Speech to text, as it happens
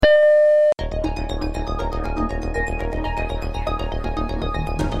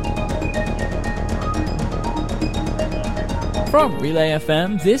From Relay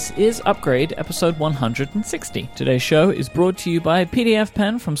FM, this is Upgrade, episode 160. Today's show is brought to you by PDF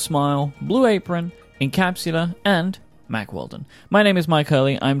Pen from Smile, Blue Apron, Encapsula, and Mac Weldon. My name is Mike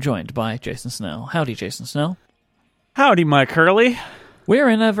Hurley. I'm joined by Jason Snell. Howdy, Jason Snell. Howdy, Mike Hurley. We're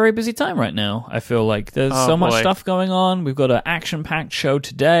in a very busy time right now, I feel like. There's much stuff going on. We've got an action-packed show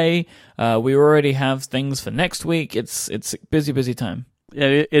today. We already have things for next week. It's a busy, busy time.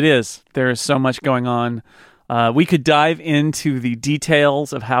 It is. There is so much going on. We could dive into the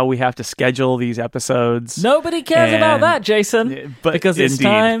details of how we have to schedule these episodes. Nobody cares about that, Jason, because it's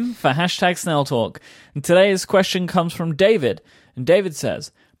time for Hashtag Snell Talk. And today's question comes from David. And David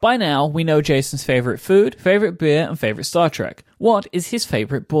says, by now, we know Jason's favorite food, favorite beer, and favorite Star Trek. What is his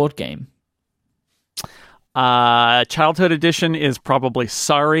favorite board game? Childhood edition is probably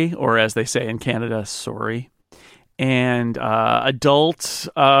Sorry, or as they say in Canada, Sorry. And adult,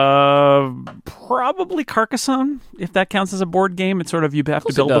 probably Carcassonne, if that counts as a board game. It's sort of, you have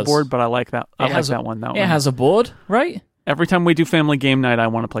to build the board, but I like that. I like that one. It has a board, right? Every time we do family game night, I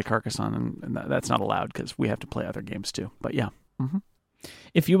want to play Carcassonne, and that's not allowed because we have to play other games too. But yeah. Mm-hmm.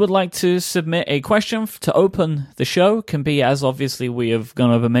 If you would like to submit a question to open the show, can be, as obviously we have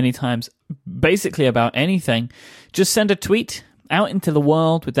gone over many times, basically about anything, just send a tweet out into the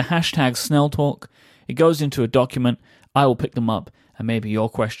world with the hashtag SnellTalk. It goes into a document. I will pick them up, and maybe your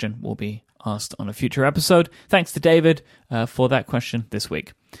question will be asked on a future episode. Thanks to David for that question this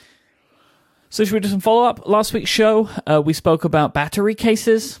week. So should we do some follow-up? Last week's show, we spoke about battery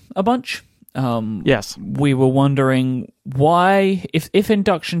cases a bunch. Yes. We were wondering why, if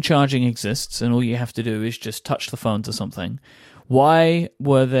induction charging exists and all you have to do is just touch the phone to something, why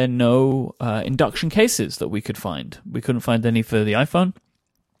were there no induction cases that we could find? We couldn't find any for the iPhone.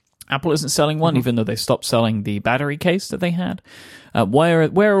 Apple isn't selling one, even though they stopped selling the battery case that they had. Where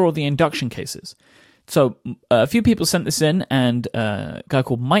are all the induction cases? So a few people sent this in, and a guy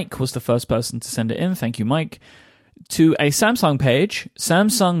called Mike was the first person to send it in. Thank you, Mike. To a Samsung page.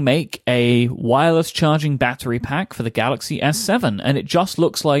 Samsung make a wireless charging battery pack for the Galaxy S7, and it just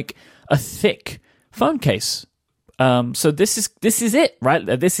looks like a thick phone case. So this is it, right?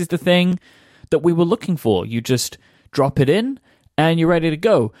 This is the thing that we were looking for. You just drop it in, and you're ready to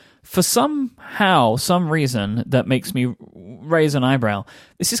go. For some reason that makes me raise an eyebrow,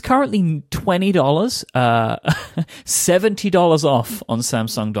 this is currently $20, $70 off on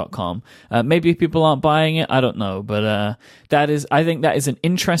Samsung.com. Maybe people aren't buying it, I don't know, but I think that is an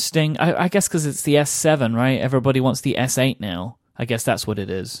interesting, I guess because it's the S7, right? Everybody wants the S8 now. I guess that's what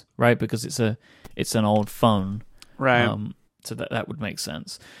it is, right? Because it's an old phone. Right. So that would make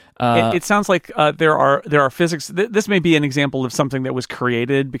sense. It sounds like there are physics. This may be an example of something that was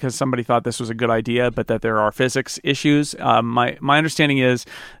created because somebody thought this was a good idea, but that there are physics issues. My understanding is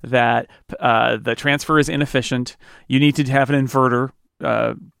that the transfer is inefficient. You need to have an inverter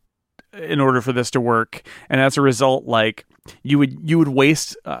in order for this to work, and as a result, like you would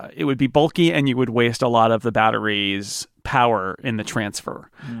waste. It would be bulky, and you would waste a lot of the battery's power in the transfer,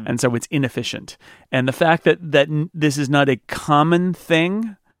 and so it's inefficient. And the fact that this is not a common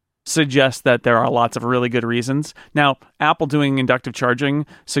thing suggests that there are lots of really good reasons. Now, Apple doing inductive charging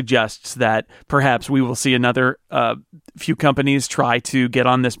suggests that perhaps we will see another few companies try to get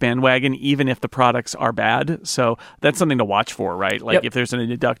on this bandwagon, even if the products are bad. So that's something to watch for, right? Like if there's an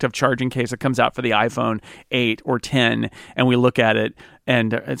inductive charging case that comes out for the iPhone 8 or 10, and we look at it,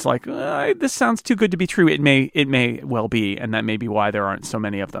 and it's like, this sounds too good to be true. It may well be, and that may be why there aren't so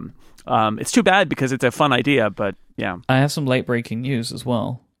many of them. It's too bad because it's a fun idea, but yeah. I have some late-breaking news as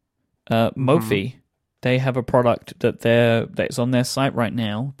well. Mophie, they have a product that's on their site right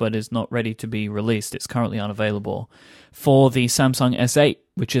now, but is not ready to be released. It's currently unavailable for the Samsung S8,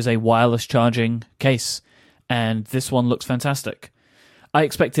 which is a wireless charging case, and this one looks fantastic. I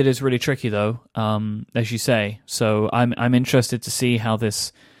expect it is really tricky though, as you say. So I'm interested to see how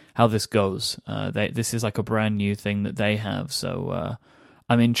this goes. This is like a brand new thing that they have, so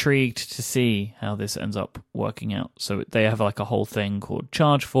I'm intrigued to see how this ends up working out. So they have like a whole thing called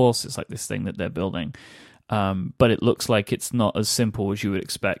Charge Force. It's like this thing that they're building. But it looks like it's not as simple as you would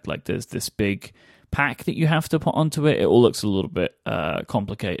expect. Like there's this big pack that you have to put onto it. It all looks a little bit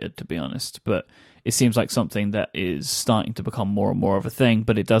complicated, to be honest. But it seems like something that is starting to become more and more of a thing.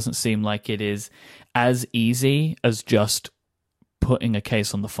 But it doesn't seem like it is as easy as just putting a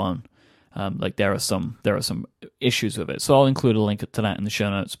case on the phone. Like there are some issues with it, so I'll include a link to that in the show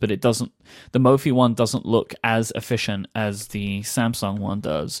notes. But the Mophie one doesn't look as efficient as the Samsung one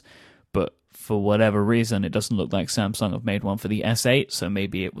does. But for whatever reason, it doesn't look like Samsung have made one for the S8. So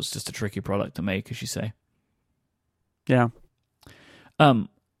maybe it was just a tricky product to make, as you say. Yeah.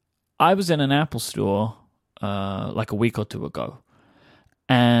 I was in an Apple store like a week or two ago,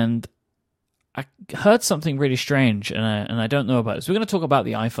 and I heard something really strange, and I don't know about this. We're going to talk about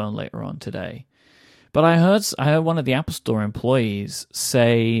the iPhone later on today, but I heard one of the Apple Store employees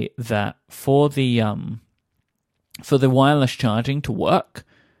say that for the wireless charging to work,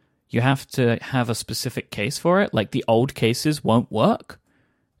 you have to have a specific case for it. Like the old cases won't work,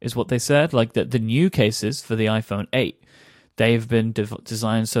 is what they said. Like the new cases for the iPhone 8, they've been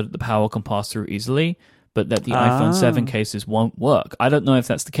designed so that the power can pass through easily, but that the iPhone 7 cases won't work. I don't know if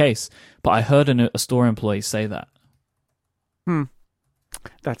that's the case, but I heard a store employee say that.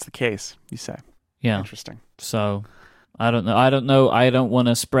 That's the case, you say. Yeah. Interesting. So, I don't know. I don't want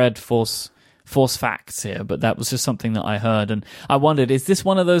to spread false facts here, but that was just something that I heard, and I wondered, is this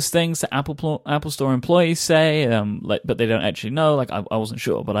one of those things that Apple Store employees say, but they don't actually know? Like, I wasn't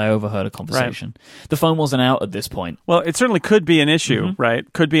sure, but I overheard a conversation. Right. The phone wasn't out at this point. Well, it certainly could be an issue, right?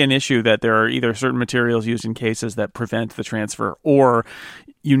 Could be an issue that there are either certain materials used in cases that prevent the transfer, or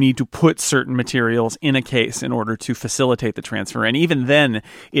you need to put certain materials in a case in order to facilitate the transfer. And even then,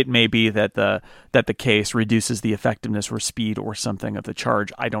 it may be that the case reduces the effectiveness or speed or something of the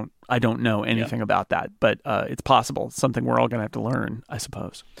charge. I don't know anything about that, but it's possible. It's something we're all going to have to learn, I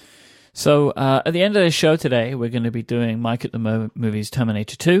suppose. So at the end of the show today, we're going to be doing Mike at the Movies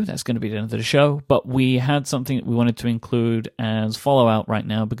Terminator 2. That's going to be the end of the show. But we had something that we wanted to include as follow-out right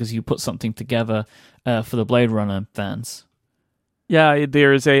now because you put something together for the Blade Runner fans. Yeah,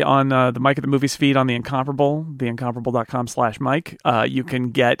 there's on the Mike at the Movies feed on The Incomparable, theincomparable.com/Mike. You can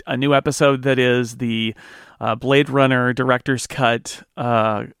get a new episode that is the Blade Runner director's cut.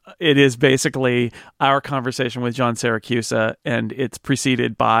 It is basically our conversation with John Siracusa, and it's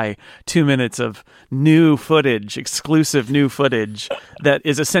preceded by 2 minutes of new footage, exclusive new footage, that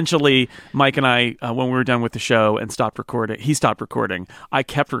is essentially Mike and I, when we were done with the show and stopped recording, he stopped recording, I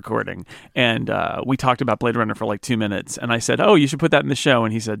kept recording, and we talked about Blade Runner for like 2 minutes, and I said, oh, you should put that in the show,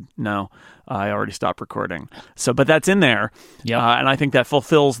 and he said, no, I already stopped recording. So, but that's in there, and I think that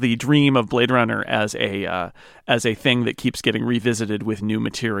fulfills the dream of Blade Runner as a thing that keeps getting revisited with new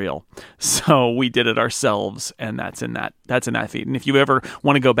material. So we did it ourselves, and that's in that feed. And if you ever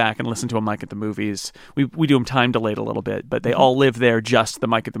want to go back and listen to a Mike at the Movies, we do them time delayed a little bit, but they all live there, just the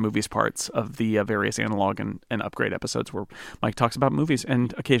Mike at the Movies parts of the various analog and upgrade episodes where Mike talks about movies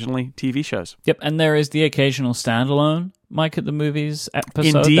and occasionally TV shows. Yep, and there is the occasional standalone Mike at the Movies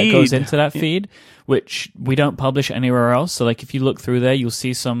episode that goes into that feed, which we don't publish anywhere else. So like if you look through there, you'll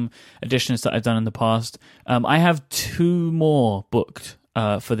see some additions that I've done in the past. I have 2 more booked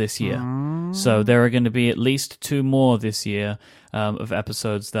for this year. So there are going to be at least 2 more this year of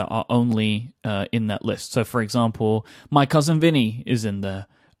episodes that are only in that list. So for example, My Cousin Vinny is in there,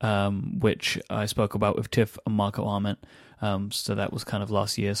 which I spoke about with Tiff and Marco Arment. So that was kind of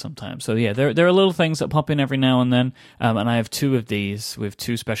last year sometime. So yeah, there are little things that pop in every now and then. And I have 2 of these with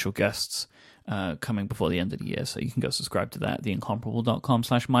 2 special guests coming before the end of the year. So you can go subscribe to that,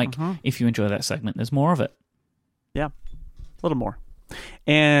 theincomparable.com/Mike. If you enjoy that segment, there's more of it. Yeah, a little more.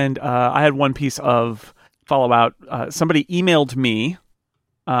 And I had one piece of follow-out. Somebody emailed me,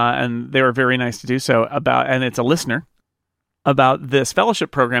 and they were very nice to do so, and it's a listener, about this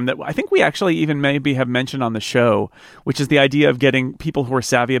fellowship program that I think we actually even maybe have mentioned on the show, which is the idea of getting people who are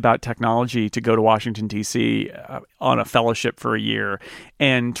savvy about technology to go to Washington, D.C. On a fellowship for a year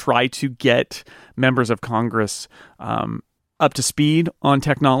and try to get members of Congress up to speed on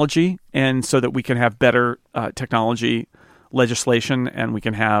technology, and so that we can have better technology legislation and we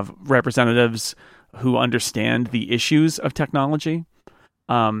can have representatives who understand the issues of technology.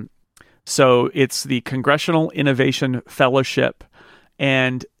 So it's the Congressional Innovation Fellowship,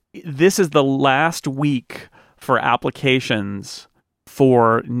 and this is the last week for applications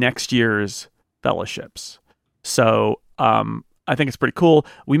for next year's fellowships. So I think it's pretty cool.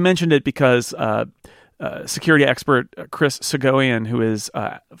 We mentioned it because security expert Chris Segovian, who is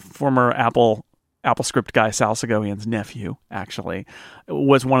former AppleScript guy Sal Segovian's nephew, actually,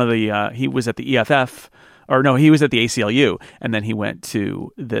 was one of the, he was at the EFF, or no, he was at the ACLU, and then he went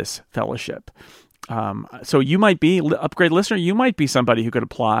to this fellowship. So you might be, upgrade listener, you might be somebody who could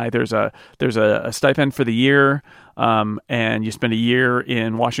apply. There's a stipend for the year, and you spend a year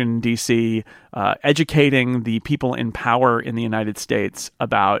in Washington, D.C., educating the people in power in the United States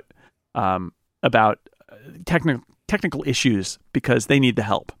about technical issues, because they need the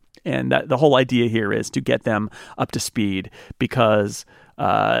help. And that the whole idea here is to get them up to speed, because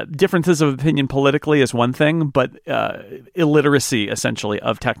differences of opinion politically is one thing, but illiteracy essentially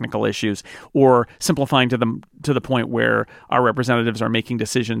of technical issues, or simplifying to the point where our representatives are making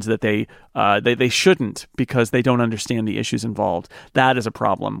decisions that they shouldn't because they don't understand the issues involved. That is a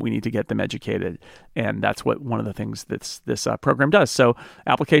problem. We need to get them educated, and that's what one of the things this program does. So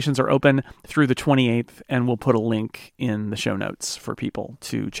applications are open through the 28th, and we'll put a link in the show notes for people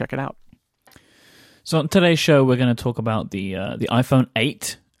to check it out. So on today's show, we're going to talk about the iPhone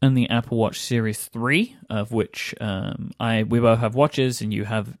 8 and the Apple Watch Series 3, of which we both have watches, and you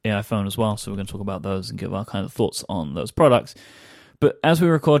have the iPhone as well. So we're going to talk about those and give our kind of thoughts on those products. But as we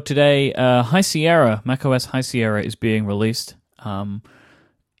record today, High Sierra, macOS High Sierra, is being released.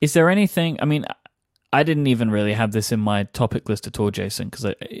 Is there anything? I mean, I didn't even really have this in my topic list at all, Jason,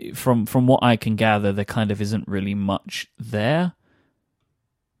 because from what I can gather, there kind of isn't really much there.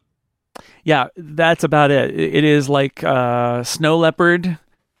 Yeah, that's about it. It is like Snow Leopard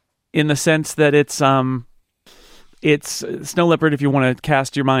in the sense that it's Snow Leopard, if you want to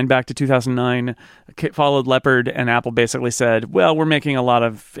cast your mind back to 2009, followed Leopard, and Apple basically said, well, we're making a lot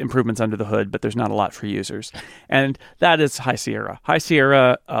of improvements under the hood, but there's not a lot for users. And that is High Sierra. High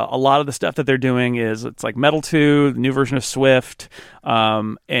Sierra, a lot of the stuff that they're doing it's like Metal 2, the new version of Swift,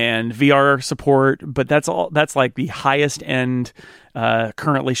 and VR support, but that's like the highest end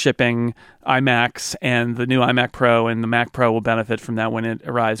currently shipping iMacs, and the new iMac Pro and the Mac Pro will benefit from that when it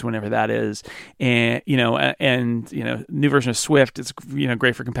arrives, whenever that is. And new version of Swift is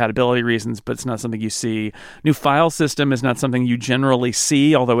great for compatibility reasons, but it's not something you see. New file system is not something you generally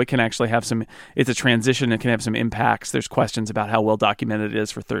see, although it can actually have it's a transition. It can have some impacts. There's questions about how well documented it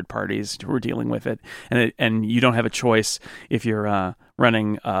is for third parties who are dealing with it, and you don't have a choice if you're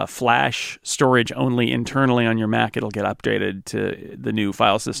running flash storage only internally on your Mac. It'll get updated to the new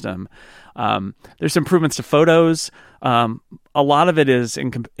file system. There's improvements to photos. A lot of it is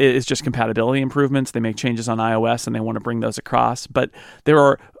just compatibility improvements. They make changes on iOS and they want to bring those across, but there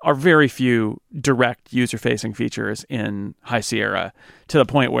are very few direct user-facing features in High Sierra, to the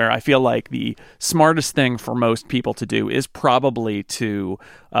point where I feel like the smartest thing for most people to do is probably to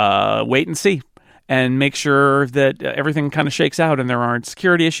wait and see, and make sure that everything kind of shakes out and there aren't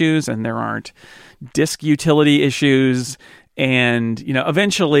security issues and there aren't disk utility issues. And,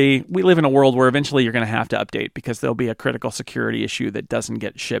 eventually we live in a world where eventually you're going to have to update, because there'll be a critical security issue that doesn't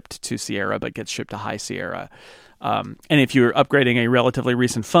get shipped to Sierra, but gets shipped to High Sierra. And if you're upgrading a relatively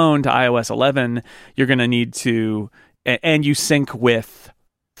recent phone to iOS 11, you're going to need to, and you sync with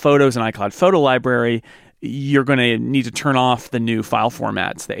Photos and iCloud Photo Library, you're going to need to turn off the new file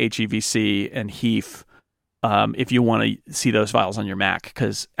formats, the HEVC and HEIF, if you want to see those files on your Mac,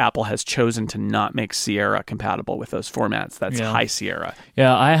 because Apple has chosen to not make Sierra compatible with those formats. That's High Sierra.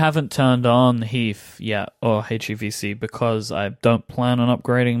 Yeah, I haven't turned on HEIF yet, or HEVC, because I don't plan on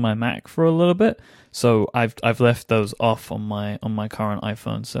upgrading my Mac for a little bit. So I've left those off on my current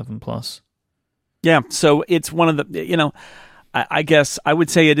iPhone 7 Plus. Yeah, so it's one of the, I guess I would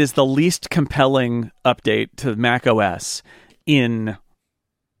say it is the least compelling update to Mac OS in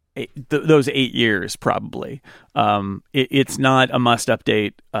those 8 years, probably. It's not a must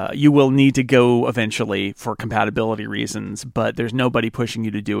update. You will need to go eventually for compatibility reasons, but there's nobody pushing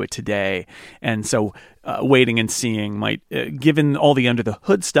you to do it today. And so waiting and seeing might, given all the under the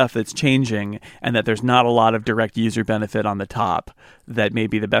hood stuff that's changing, and that there's not a lot of direct user benefit on the top, that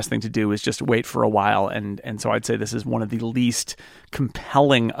maybe the best thing to do is just wait for a while. And so I'd say this is one of the least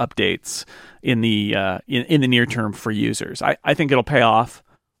compelling updates in the near term for users. I think it'll pay off.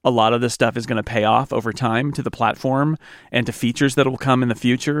 A lot of this stuff is going to pay off over time to the platform and to features that will come in the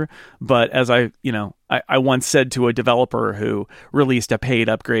future. But as I once said to a developer who released a paid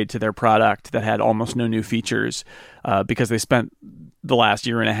upgrade to their product that had almost no new features, because they spent the last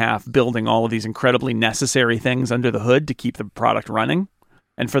year and a half building all of these incredibly necessary things under the hood to keep the product running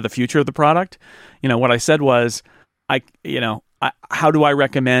and for the future of the product. What I said was, how do I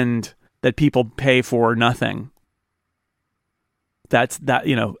recommend that people pay for nothing? And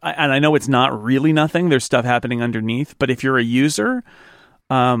I know it's not really nothing. There's stuff happening underneath. But if you're a user,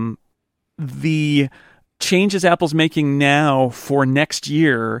 the changes Apple's making now for next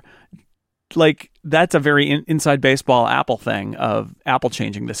year, that's a very inside baseball Apple thing of Apple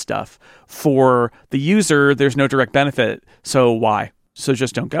changing this stuff. For the user, there's no direct benefit. So why? So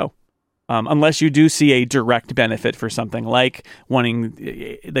just don't go. Unless you do see a direct benefit for something like wanting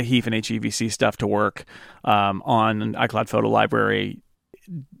the HEIF and HEVC stuff to work on iCloud Photo Library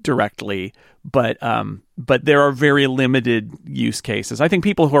directly, but there are very limited use cases. I think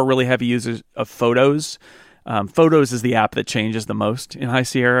people who are really heavy users of photos Photos is the app that changes the most in High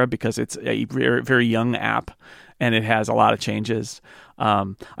Sierra because it's a very, very young app and it has a lot of changes.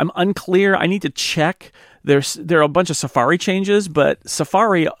 I'm unclear. I need to check. There are a bunch of Safari changes, but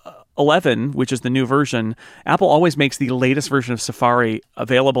Safari 11, which is the new version, Apple always makes the latest version of Safari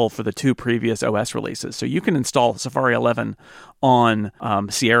available for the 2 previous OS releases. So you can install Safari 11 on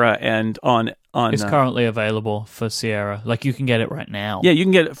Sierra and on it's currently available for Sierra. Like, you can get it right now. Yeah, you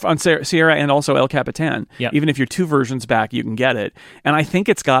can get it on Sierra and also El Capitan. Yep. Even if you're 2 versions back, you can get it. And I think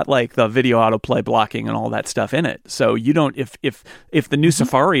it's got like the video autoplay blocking and all that stuff in it. So you don't, if the new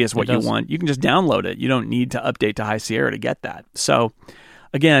Safari is what you want, you can just download it. You don't need to update to High Sierra to get that. So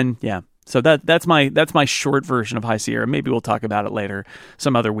again, yeah. So that's my short version of High Sierra. Maybe we'll talk about it later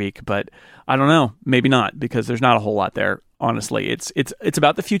some other week, but I don't know. Maybe not, because there's not a whole lot there. Honestly, it's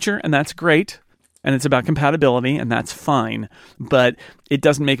about the future, and that's great, and it's about compatibility, and that's fine. But it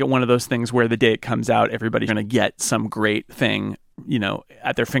doesn't make it one of those things where the day it comes out, everybody's going to get some great thing,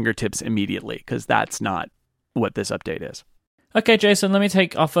 at their fingertips immediately, because that's not what this update is. Okay, Jason, let me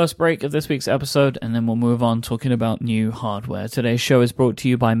take our first break of this week's episode, and then we'll move on talking about new hardware. Today's show is brought to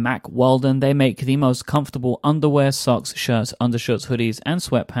you by Mack Weldon. They make the most comfortable underwear, socks, shirts, undershirts, hoodies, and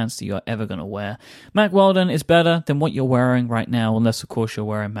sweatpants that you're ever going to wear. Mack Weldon is better than what you're wearing right now, unless, of course, you're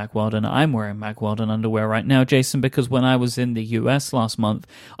wearing Mack Weldon. I'm wearing Mack Weldon underwear right now, Jason, because when I was in the US last month,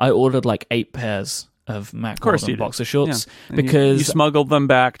 I ordered like 8 pairs of Mack Weldon boxer shorts, because you smuggled them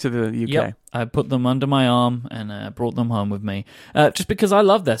back to the UK. Yep, I put them under my arm and brought them home with me, just because I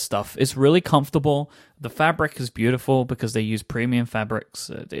love their stuff. It's really comfortable. The fabric is beautiful because they use premium fabrics.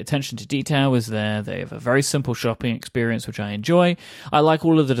 The attention to detail is there. They have a very simple shopping experience, which I enjoy. I like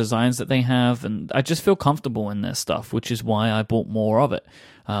all of the designs that they have, and I just feel comfortable in their stuff, which is why I bought more of it.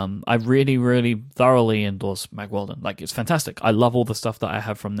 I really, really thoroughly endorse Mack Weldon. Like, it's fantastic. I love all the stuff that I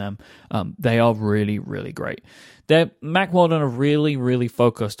have from them. They are really, really great. Mack Weldon are really, really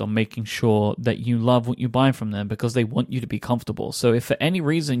focused on making sure that you love what you buy from them, because they want you to be comfortable. So if for any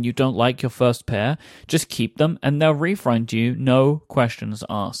reason you don't like your first pair, just keep them and they'll refund you, no questions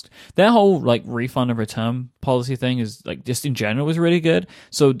asked. Their whole refund and return policy thing is just in general is really good.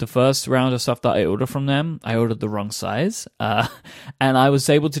 So the first round of stuff that I ordered from them, I ordered the wrong size, and I was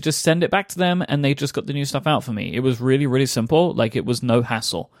able to just send it back to them, and they just got the new stuff out for me. It was really, really simple. It was no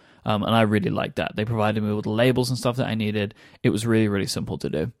hassle. And I really liked that. They provided me with the labels and stuff that I needed. It was really, really simple to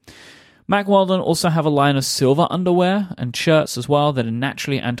do. Mack Weldon also have a line of silver underwear and shirts as well that are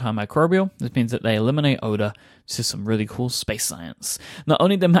naturally antimicrobial. This means that they eliminate odor. This is some really cool space science. Not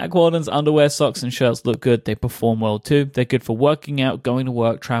only do Mack Weldon's underwear, socks, and shirts look good, they perform well too. They're good for working out, going to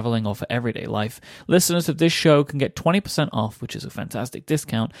work, traveling, or for everyday life. Listeners of this show can get 20% off, which is a fantastic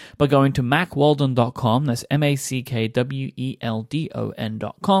discount, by going to mackweldon.com. That's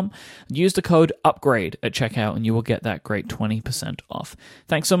MackWeldon.com. Use the code UPGRADE at checkout, and you will get that great 20% off.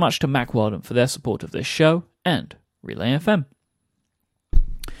 Thanks so much to Mack Weldon for their support of this show and Relay FM.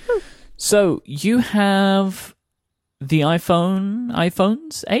 So you have the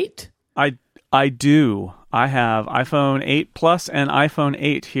iPhones 8? I do. I have iPhone 8 Plus and iPhone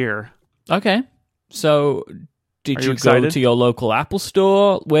 8 here. Okay. So did you go to your local Apple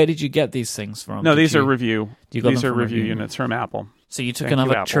store? Where did you get these things from? No, these are review. These are review units from Apple. So you took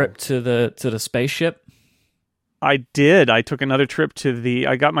another trip to the spaceship? I did. I took another trip to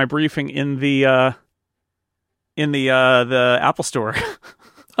I got my briefing in the Apple store.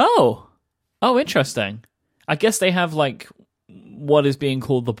 Oh, interesting. I guess they have what is being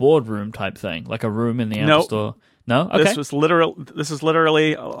called the boardroom type thing, like a room in the Apple store. No, okay. This is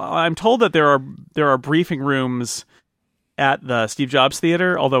literally. I'm told that there are briefing rooms at the Steve Jobs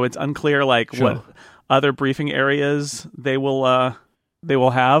Theater, although it's unclear what other briefing areas they will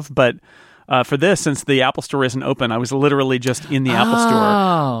have. But for this, since the Apple Store isn't open, I was literally just in the Apple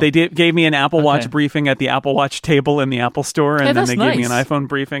Store. They gave me an Apple Watch briefing at the Apple Watch table in the Apple Store, and then they gave me an iPhone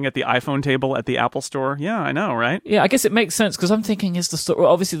briefing at the iPhone table at the Apple Store. Yeah, I know, right? Yeah, I guess it makes sense, because I'm thinking,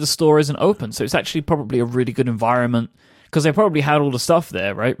 obviously the store isn't open, so it's actually probably a really good environment, because they probably had all the stuff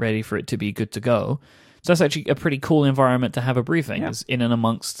there, right, ready for it to be good to go. So that's actually a pretty cool environment to have a briefing, is in and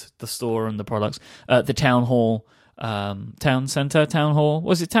amongst the store and the products. The town hall. Town hall.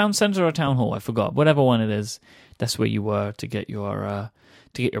 Was it town center or town hall? I forgot. Whatever one it is, that's where you were to get your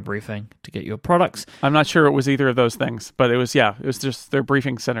briefing, to get your products. I'm not sure it was either of those things, but it was just their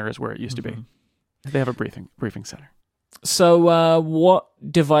briefing center is where it used to be. They have a briefing center. So, what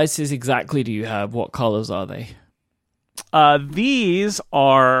devices exactly do you have? What colors are they? These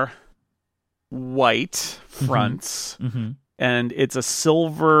are white fronts, and it's a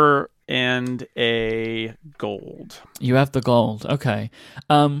silver and a gold. You have the gold. Okay.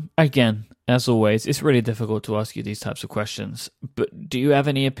 Again, as always, it's really difficult to ask you these types of questions. But do you have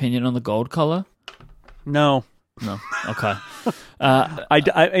any opinion on the gold color? No. Okay.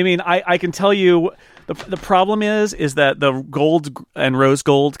 I mean, I can tell you the problem is that the gold and rose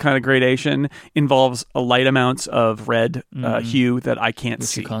gold kind of gradation involves a light amounts of red hue that I can't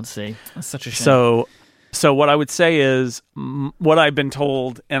see. You can't see. That's such a shame. So what I would say is what I've been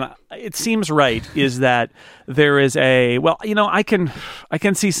told, and it seems right, is that there is I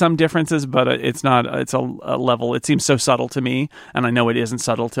can see some differences, but it's a level. It seems so subtle to me, and I know it isn't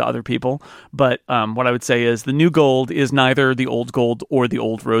subtle to other people. But what I would say is the new gold is neither the old gold or the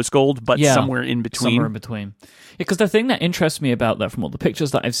old rose gold, but somewhere in between. Somewhere in between. Because the thing that interests me about that, from all the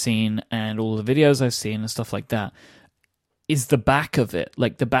pictures that I've seen and all the videos I've seen and stuff like that, is the back of it.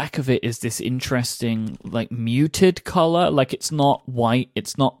 Like, the back of it is this interesting, like, muted color. Like, it's not white,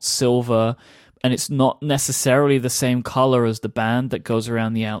 it's not silver, and it's not necessarily the same color as the band that goes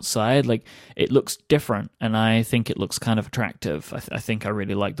around the outside. Like, it looks different, and I think it looks kind of attractive. I think I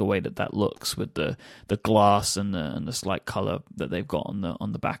really like the way that looks with the glass and the slight color that they've got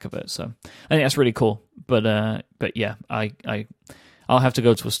on the back of it. So I think that's really cool. But yeah, I'll have to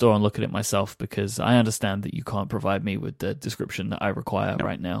go to a store and look at it myself, because I understand that you can't provide me with the description that I require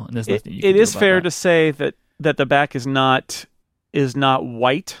right now, and there's nothing you can do about that. It is fair to say that the back is not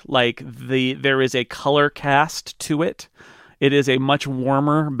white. Like, there is a color cast to it. It is a much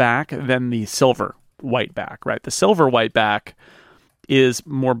warmer back than the silver white back, right? The silver white back is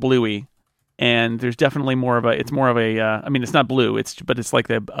more bluey. And there's definitely it's not blue, but it's like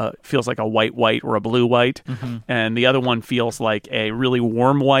feels like a white or a blue white. Mm-hmm. And the other one feels like a really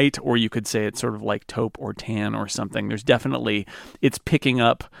warm white, or you could say it's sort of like taupe or tan or something. There's definitely, it's picking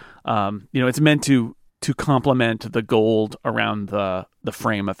up, it's meant to complement the gold around the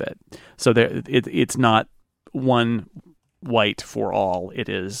frame of it. So it's not one white for all. It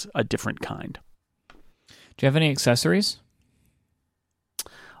is a different kind. Do you have any accessories?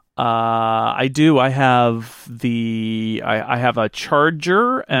 I do. I have I have a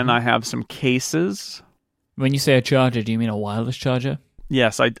charger, and I have some cases. When you say a charger, do you mean a wireless charger?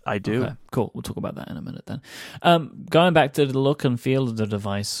 Yes, I do. Okay, cool. We'll talk about that in a minute then. Going back to the look and feel of the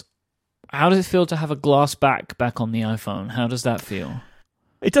device, how does it feel to have a glass back on the iPhone? How does that feel?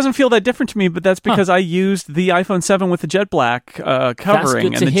 It doesn't feel that different to me, but that's because I used the iPhone 7 with the jet black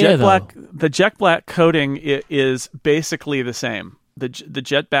covering, and the jet black coating is basically the same. The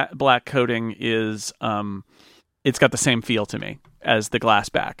jet black coating is it's got the same feel to me as the glass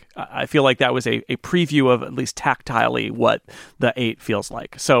back. I feel like that was a preview of, at least tactilely, what the 8 feels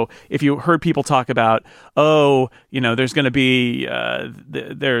like. So if you heard people talk about, there's going to be I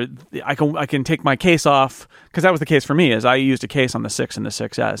can take my case off, because that was the case for me. Is I used a case on the 6 and the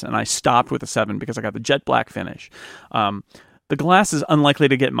 6S, and I stopped with the 7 because I got the jet black finish. The glass is unlikely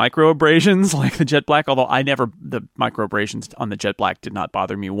to get micro abrasions like the jet black, although the micro abrasions on the jet black did not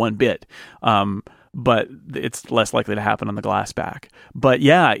bother me one bit. But it's less likely to happen on the glass back. But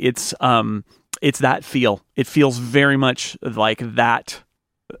yeah, it's that feel. It feels very much like that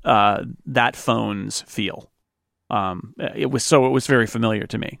phone's feel. It was very familiar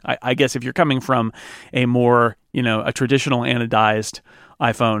to me. I guess if you're coming from a more, a traditional anodized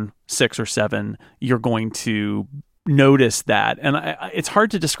iPhone 6 or 7, you're going to notice that, and it's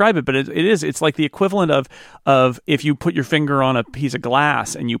hard to describe it, but it's like the equivalent of if you put your finger on a piece of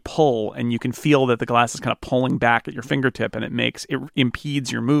glass and you pull, and you can feel that the glass is kind of pulling back at your fingertip, and it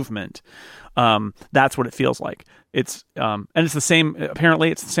impedes your movement. That's what it feels like. It's and it's the same. Apparently,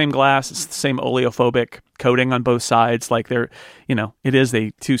 it's the same glass. It's the same oleophobic coating on both sides. Like it is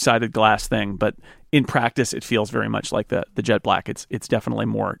a two-sided glass thing, but in practice, it feels very much like the jet black. It's definitely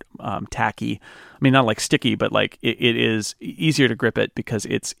more tacky. I mean, not like sticky, but like it is easier to grip it because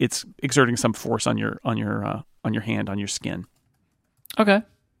it's exerting some force on your hand, on your skin. Okay,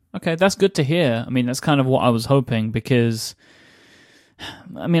 that's good to hear. I mean, that's kind of what I was hoping, because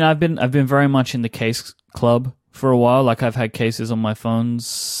I mean, I've been very much in the case club for a while. Like, I've had cases on my phones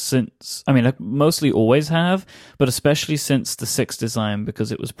since, I mean, I mostly always have, but especially since the 6 design,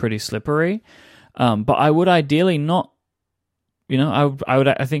 because it was pretty slippery. But I would ideally not,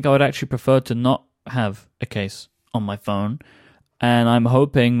 I think I would actually prefer to not have a case on my phone. And I'm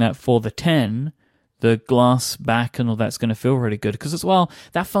hoping that for the 10, the glass back and all that's going to feel really good. Because as well,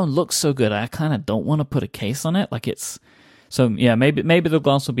 that phone looks so good, I kind of don't want to put a case on it. So yeah, maybe the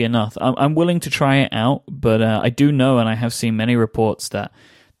glass will be enough. I'm willing to try it out, but I do know, and I have seen many reports, that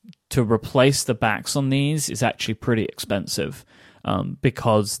to replace the backs on these is actually pretty expensive.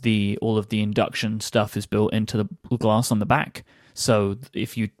 because all of the induction stuff is built into the glass on the back. So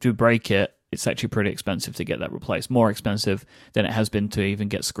if you do break it, it's actually pretty expensive to get that replaced. More expensive than it has been to even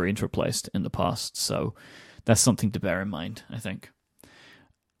get screens replaced in the past. So that's something to bear in mind, I think.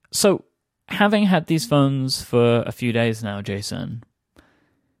 So having had these phones for a few days now, Jason,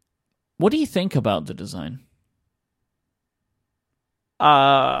 what do you think about the design?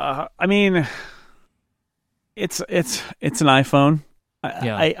 I mean, it's an iPhone.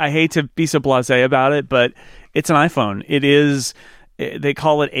 I hate to be so blasé about it, but it's an iPhone. It is. They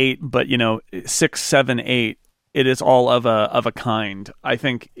call it 8, but 6, 7, 8. It is all of a kind. I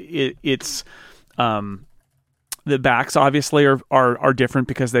think it's the backs obviously are different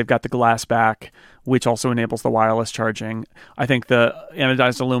because they've got the glass back, which also enables the wireless charging. I think the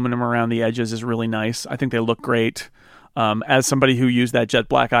anodized aluminum around the edges is really nice. I think they look great. As somebody who used that jet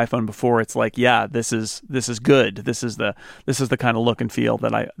black iPhone before, it's like, yeah, this is good. This is the kind of look and feel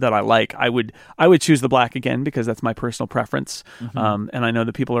that I like. I would choose the black again because that's my personal preference. Mm-hmm. And I know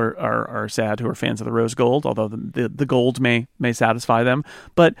that people are sad who are fans of the rose gold, although the gold may satisfy them.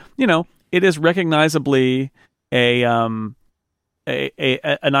 But it is recognizably an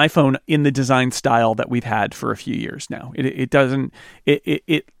iPhone in the design style that we've had for a few years now.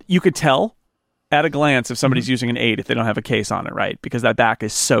 You could tell at a glance if somebody's using an 8 if they don't have a case on it, right? Because that back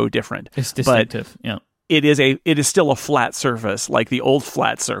is so different. It's distinctive. But it is still a flat surface, like the old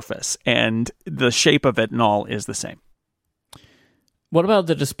flat surface, and the shape of it and all is the same. What about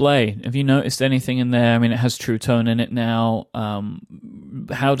the display? Have you noticed anything in there? I mean, it has True Tone in it now.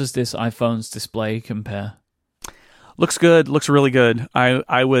 How does this iPhone's display compare? Looks good. Looks really good.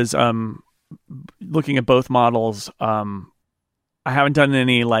 I was looking at both models. I haven't done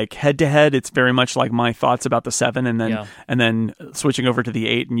any like head to head. It's very much like my thoughts about the 7 and then switching over to the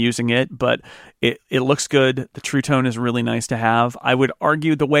 8 and using it. But it looks good. The True Tone is really nice to have. I would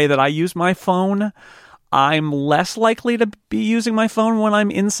argue the way that I use my phone, I'm less likely to be using my phone when I'm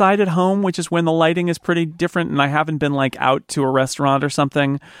inside at home, which is when the lighting is pretty different and I haven't been like out to a restaurant or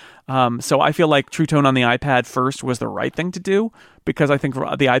something. So I feel like True Tone on the iPad first was the right thing to do because I think the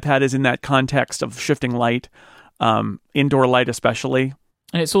iPad is in that context of shifting light. Indoor light especially.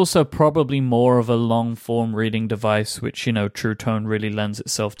 And it's also probably more of a long-form reading device, which, True Tone really lends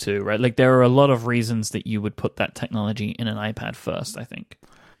itself to, right? Like, there are a lot of reasons that you would put that technology in an iPad first, I think.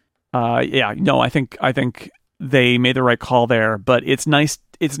 I think they made the right call there, but it's nice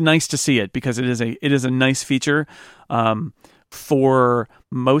to see it because it is a nice feature. For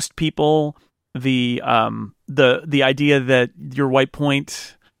most people, the idea that your white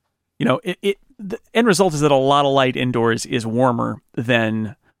point, the end result is that a lot of light indoors is warmer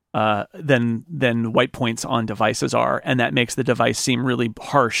than white points on devices are, and that makes the device seem really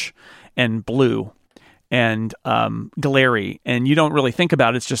harsh and blue and glary. And you don't really think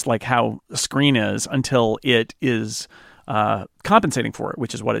about it. It's just like how a screen is until it is compensating for it,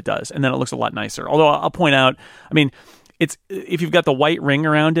 which is what it does, and then it looks a lot nicer. Although I'll point out, I mean, it's if you've got the white ring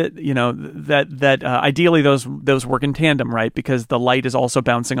around it, that ideally those work in tandem, right? Because the light is also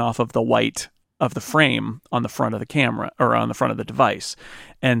bouncing off of the white of the frame on the front of the camera or on the front of the device.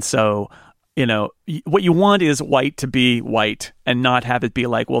 And so, what you want is white to be white and not have it be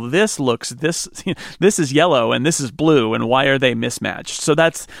like, well, this is yellow and this is blue and why are they mismatched? So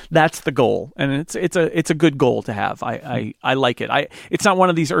that's the goal. And it's a good goal to have. I like it. It's not one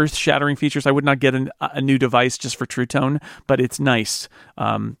of these earth shattering features. I would not get a new device just for True Tone, but it's nice.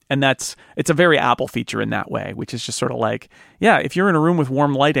 And it's a very Apple feature in that way, which is just sort of like, yeah, if you're in a room with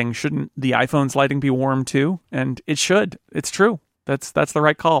warm lighting, shouldn't the iPhone's lighting be warm too? And it should. It's true. That's the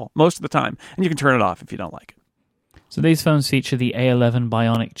right call most of the time. And you can turn it off if you don't like it. So these phones feature the A11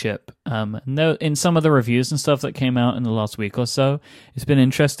 Bionic chip. In some of the reviews and stuff that came out in the last week or so, it's been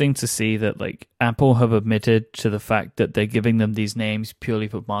interesting to see that like Apple have admitted to the fact that they're giving them these names purely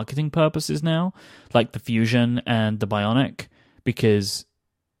for marketing purposes now, like the Fusion and the Bionic, because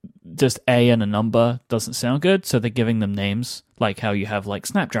just A and a number doesn't sound good, so they're giving them names like how you have like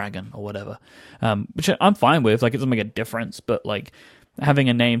Snapdragon or whatever, which I'm fine with. Like, it doesn't make a difference, but like having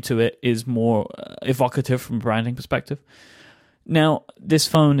a name to it is more evocative from a branding perspective. Now, this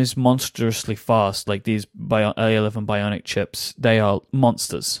phone is monstrously fast. Like these A11 Bionic chips, they are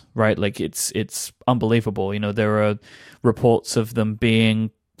monsters, right? Like it's unbelievable. There are reports of them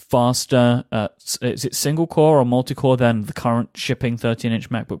being faster, is it single core or multi-core than the current shipping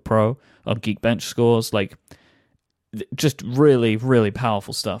 13-inch MacBook Pro on Geekbench scores? Like, just really, really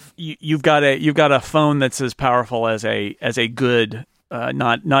powerful stuff. You've got a phone that's as powerful as a good,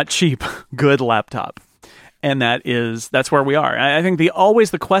 not cheap, good laptop. And that's where we are. I think always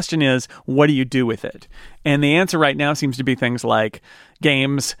the question is, what do you do with it? And the answer right now seems to be things like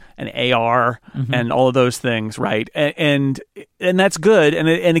games and AR and all of those things, right? And that's good, and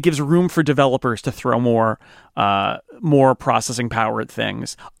it gives room for developers to throw more processing power at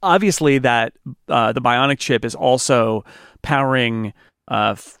things. Obviously, that the Bionic chip is also powering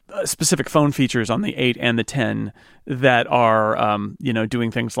specific phone features on the 8 and the 10 that are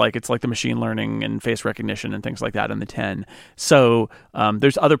doing things like it's like the machine learning and face recognition and things like that in the 10. So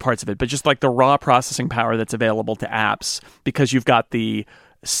there's other parts of it, but just like the raw processing power that's available to apps, because you've got the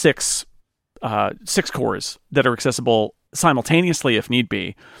six cores that are accessible simultaneously if need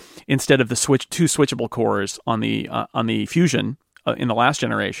be, instead of the two switchable cores on the Fusion in the last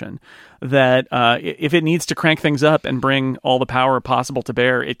generation, that if it needs to crank things up and bring all the power possible to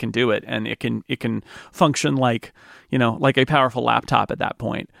bear, it can do it, and it can function like a powerful laptop at that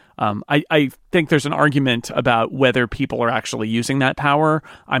point. I think there's an argument about whether people are actually using that power.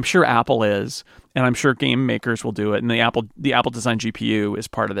 I'm sure Apple is, and I'm sure game makers will do it, and the Apple design GPU is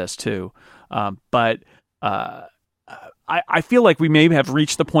part of this too. But I feel like we may have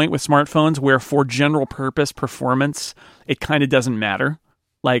reached the point with smartphones where for general purpose performance, it kind of doesn't matter.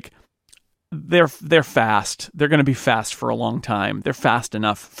 Like they're fast. They're going to be fast for a long time. They're fast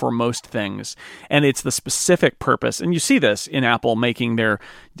enough for most things. And it's the specific purpose. And you see this in Apple making their,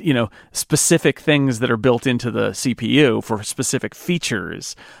 specific things that are built into the CPU for specific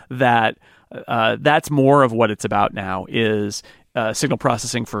features that's more of what it's about now is signal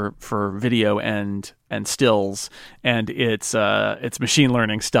processing for video and stills, and it's machine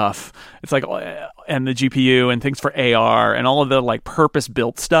learning stuff. It's like, and the GPU and things for AR and all of the like purpose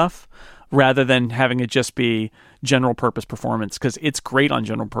built stuff, rather than having it just be general purpose performance, because it's great on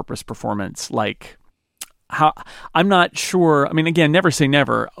general purpose performance. Like I'm not sure. I mean, again, never say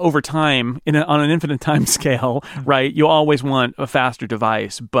never. Over time, on an infinite time scale, right? You always want a faster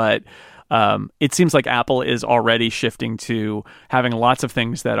device, but it seems like Apple is already shifting to having lots of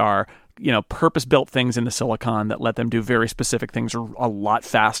things that are, purpose-built things in the silicon that let them do very specific things a lot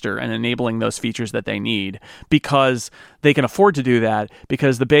faster, and enabling those features that they need, because they can afford to do that,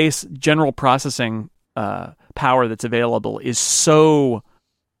 because the base general processing power that's available is so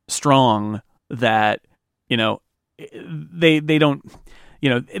strong that, they don't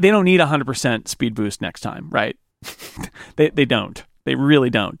need 100% speed boost next time, right? They don't. They really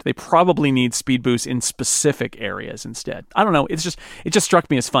don't. They probably need speed boosts in specific areas instead. I don't know. It just struck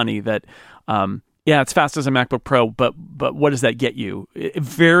me as funny that, it's fast as a MacBook Pro, but what does that get you?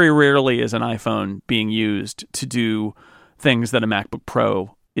 Very rarely is an iPhone being used to do things that a MacBook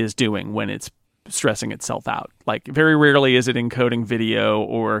Pro is doing when it's stressing itself out. Like very rarely is it encoding video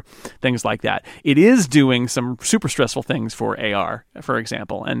or things like that. It is doing some super stressful things for AR, for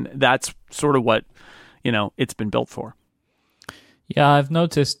example, and that's sort of what, it's been built for. Yeah, I've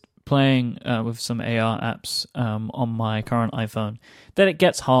noticed playing with some AR apps on my current iPhone that it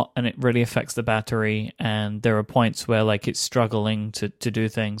gets hot and it really affects the battery, and there are points where like it's struggling to do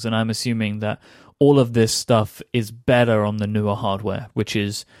things, and I'm assuming that all of this stuff is better on the newer hardware, which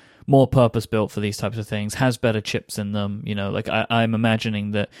is more purpose-built for these types of things, has better chips in them. I'm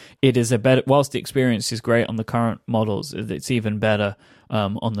imagining that it is a better, whilst the experience is great on the current models, it's even better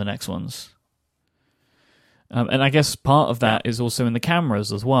on the next ones. And I guess part of that is also in the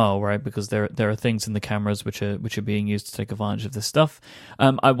cameras as well, right? Because there are things in the cameras which are being used to take advantage of this stuff.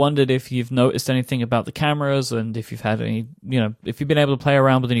 I wondered if you've noticed anything about the cameras, and if you've had any, if you've been able to play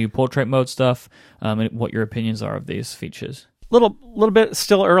around with the new portrait mode stuff, and what your opinions are of these features. Little bit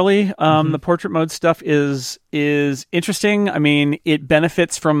still early. The portrait mode stuff is interesting. I mean, it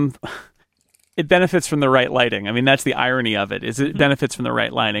benefits from the right lighting. I mean, that's the irony of it. It benefits from the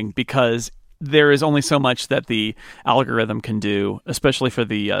right lighting, because there is only so much that the algorithm can do, especially for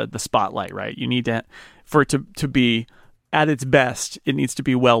the spotlight, right? You need for it to be at its best, it needs to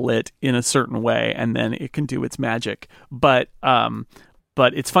be well lit in a certain way, and then it can do its magic. But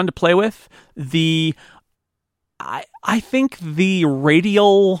it's fun to play with. I think the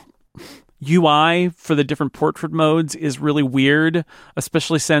radial UI for the different portrait modes is really weird,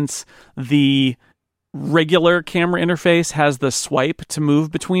 especially since the regular camera interface has the swipe to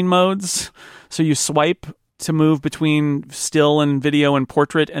move between modes. So you swipe to move between still and video and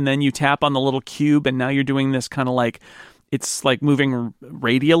portrait, and then you tap on the little cube, and now you're doing this kind of like, it's like moving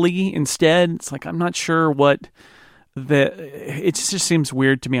radially instead. It's like, I'm not sure what it just seems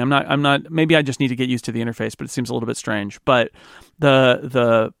weird to me. I'm not, maybe I just need to get used to the interface, but it seems a little bit strange. But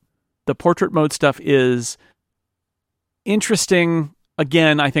the portrait mode stuff is interesting.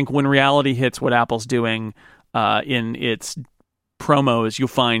 Again, I think when reality hits what Apple's doing in its promos, you'll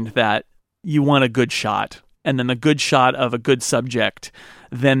find that you want a good shot and then the good shot of a good subject,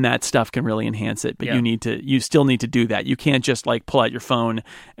 then that stuff can really enhance it. But you still need to do that. You can't just like pull out your phone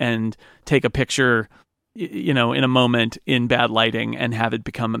and take a picture, in a moment in bad lighting and have it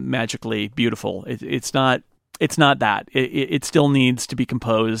become magically beautiful. It's not that. It still needs to be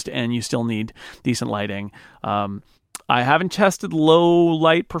composed, and you still need decent lighting. I haven't tested low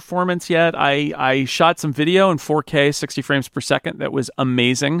light performance yet. I shot some video in 4K, 60 frames per second. That was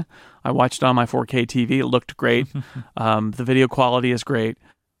amazing. I watched it on my 4K TV. It looked great. The video quality is great.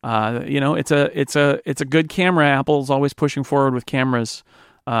 It's a good camera. Apple's always pushing forward with cameras,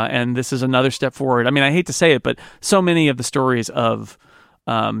 and this is another step forward. I mean, I hate to say it, but so many of the stories of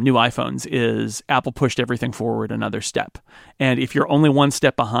new iPhones is Apple pushed everything forward another step. And if you're only one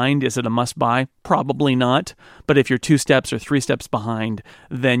step behind, is it a must buy? Probably not. But if you're 2 steps or 3 steps behind,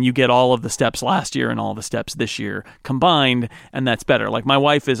 then you get all of the steps last year and all the steps this year combined, and that's better. Like my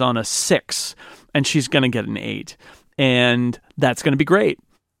wife is on a 6 and she's going to get an 8, and that's going to be great.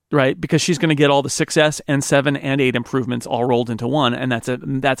 Right, because she's going to get all the 6S and 7 and 8 improvements all rolled into one, and that's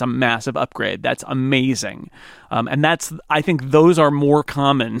a massive upgrade. That's amazing, and I think those are more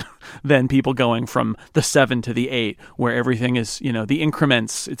common than people going from the 7 to the 8, where everything is the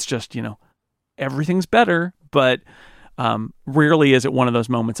increments. It's just everything's better, but rarely is it one of those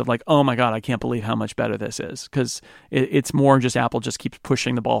moments of like, oh my God, I can't believe how much better this is, because it's more just Apple just keeps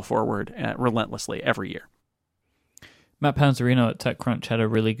pushing the ball forward relentlessly every year. Matt Panzerino at TechCrunch had a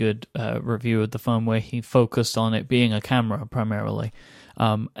really good review of the phone where he focused on it being a camera primarily.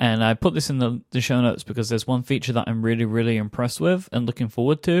 And I put this in the show notes because there's one feature that I'm really, really impressed with and looking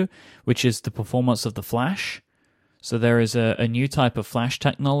forward to, which is the performance of the flash. So there is a new type of flash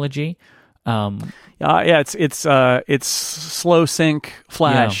technology. It's slow sync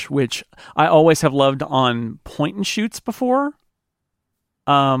flash, which I always have loved on point and shoots before.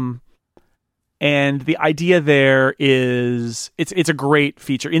 And the idea there is it's a great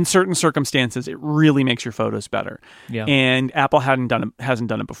feature. In certain circumstances, it really makes your photos better. Yeah. And Apple hasn't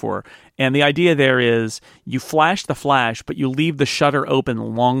done it before. And the idea there is you flash the flash, but you leave the shutter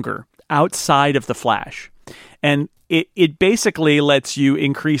open longer outside of the flash. And it basically lets you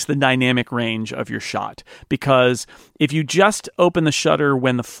increase the dynamic range of your shot, because if you just open the shutter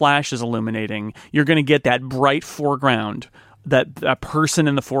when the flash is illuminating, you're going to get that bright foreground, that person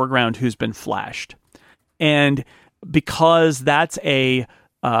in the foreground who's been flashed. And because that's it's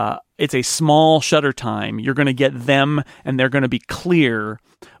a small shutter time, you're going to get them and they're going to be clear,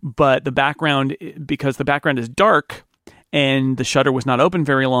 but the background, because the background is dark and the shutter was not open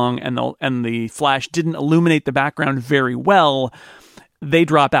very long and the flash didn't illuminate the background very well, they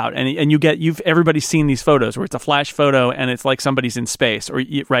drop out. And everybody's seen these photos where it's a flash photo and it's like somebody's in space, or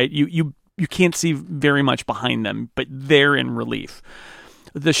right? You can't see very much behind them, but they're in relief.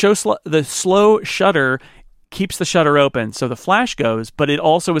 The slow shutter keeps the shutter open, so the flash goes, but it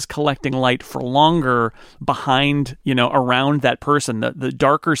also is collecting light for longer behind, around that person. The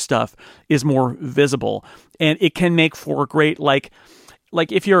darker stuff is more visible, and it can make for great, like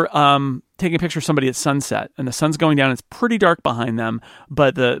if you're taking a picture of somebody at sunset and the sun's going down, it's pretty dark behind them,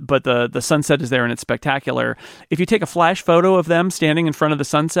 but the sunset is there and it's spectacular. If you take a flash photo of them standing in front of the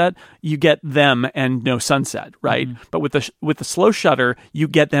sunset, you get them and no sunset, right? Mm-hmm. But with the slow shutter, you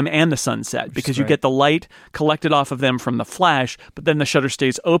get them and the sunset, because you get the light collected off of them from the flash, but then the shutter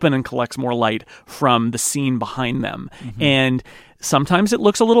stays open and collects more light from the scene behind them. Mm-hmm. And sometimes it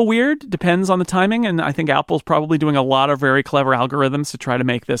looks a little weird, depends on the timing, and I think Apple's probably doing a lot of very clever algorithms to try to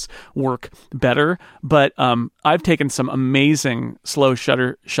make this work better. But I've taken some amazing slow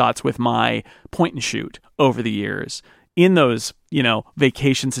shutter shots with my point and shoot over the years in those,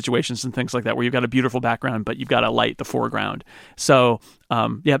 vacation situations and things like that, where you've got a beautiful background, but you've got to light the foreground. So,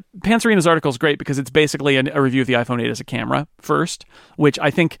 Panzerino's article is great because it's basically a review of the iPhone 8 as a camera first, which I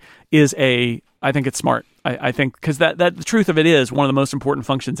think is I think it's smart. I think because that the truth of it is one of the most important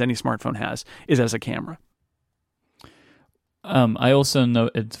functions any smartphone has is as a camera. I also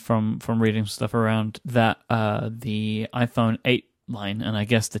noted from reading stuff around that the iPhone 8 line, and I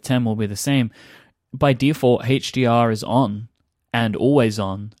guess the 10 will be the same, by default HDR is on and always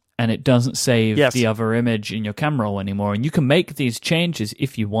on, and it doesn't save the other image in your camera roll anymore. And you can make these changes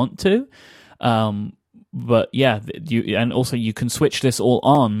if you want to. But yeah, you can switch this all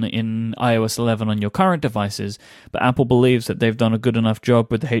on in iOS 11 on your current devices, but Apple believes that they've done a good enough job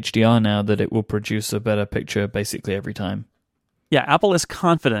with the HDR now that it will produce a better picture basically every time. Yeah, Apple is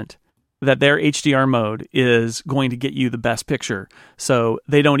confident that their HDR mode is going to get you the best picture. So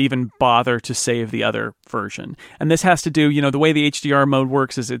they don't even bother to save the other version. And this has to do, the way the HDR mode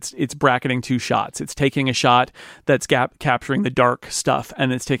works is it's bracketing two shots. It's taking a shot that's capturing the dark stuff,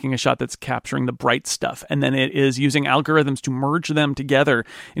 and it's taking a shot that's capturing the bright stuff. And then it is using algorithms to merge them together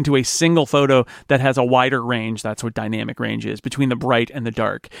into a single photo that has a wider range. That's what dynamic range is, between the bright and the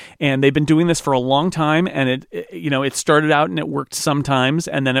dark. And they've been doing this for a long time, and it started out and it worked sometimes,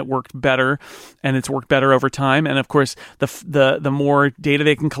 and then it worked better, and it's worked better over time. And of course, the more data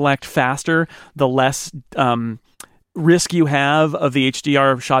they can collect faster, the less risk you have of the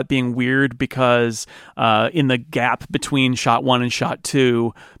HDR shot being weird, because in the gap between shot 1 and shot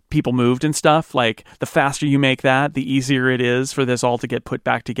 2, people moved and stuff. Like, the faster you make that, the easier it is for this all to get put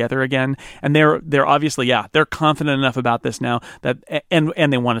back together again. And they're obviously, they're confident enough about this now that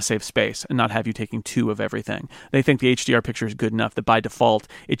and they want to save space and not have you taking 2 of everything. They think the HDR picture is good enough that by default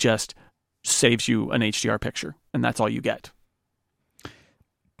it just saves you an HDR picture, and that's all you get.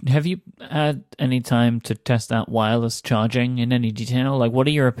 Have you had any time to test out wireless charging in any detail? Like, what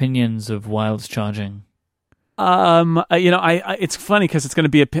are your opinions of wireless charging? It's funny because it's going to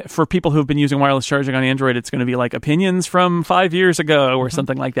be for people who've been using wireless charging on Android. It's going to be like opinions from 5 years ago or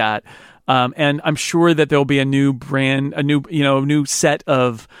something like that. And I'm sure that there'll be a new set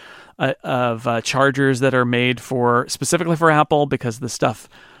of chargers that are made specifically for Apple, because the stuff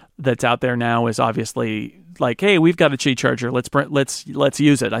that's out there now is obviously like, hey, we've got a Qi charger. Let's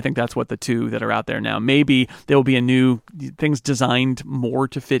use it. I think that's what the 2 that are out there now. Maybe there will be a new things designed more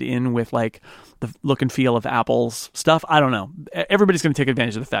to fit in with like the look and feel of Apple's stuff. I don't know. Everybody's going to take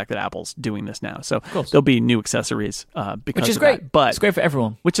advantage of the fact that Apple's doing this now. So there'll be new accessories because which is of great. That. But it's great for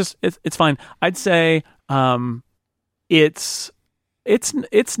everyone. Which is it's fine. I'd say it's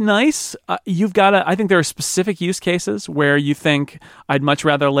nice. I think there are specific use cases where you think I'd much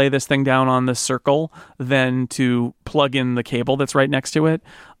rather lay this thing down on the Circle than to plug in the cable that's right next to it.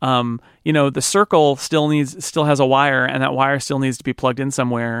 The Circle still has a wire, and that wire still needs to be plugged in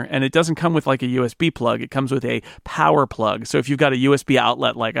somewhere. And it doesn't come with like a USB plug. It comes with a power plug. So if you've got a USB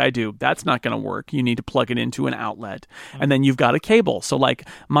outlet like I do, that's not going to work. You need to plug it into an outlet. And then you've got a cable. So like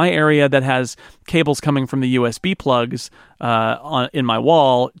my area that has cables coming from the USB plugs in my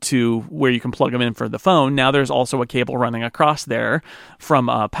wall to where you can plug them in for the phone. Now there's also a cable running across there from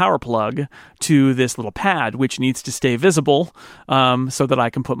a power plug to this little pad, which needs to stay visible so that I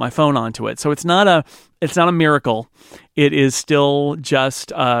can put my phone onto it. So it's not a miracle. It is still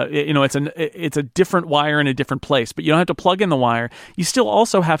just it's a different wire in a different place, but you don't have to plug in the wire. You still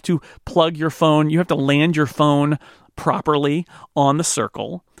also have to plug your phone. You have to land your phone properly on the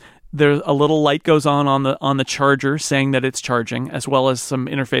Circle. There, a little light goes on the charger saying that it's charging, as well as some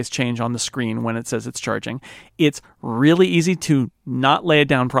interface change on the screen when it says it's charging. It's really easy to not lay it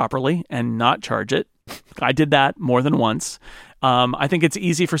down properly and not charge it. I did that more than once. I think it's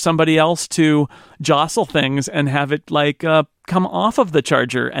easy for somebody else to jostle things and have it come off of the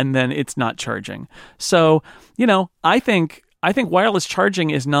charger and then it's not charging. So, I think wireless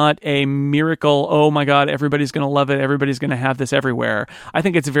charging is not a miracle. Oh my God, everybody's going to love it. Everybody's going to have this everywhere. I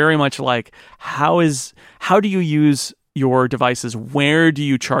think it's very much like, how do you use your devices? Where do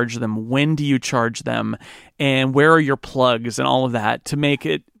you charge them? When do you charge them? And where are your plugs and all of that to make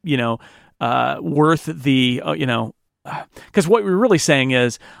it, worth the, because what we're really saying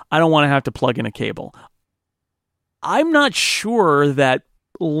is, I don't want to have to plug in a cable. I'm not sure that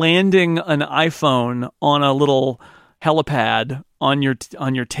landing an iPhone on a little helipad on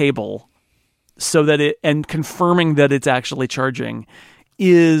your table so that and confirming that it's actually charging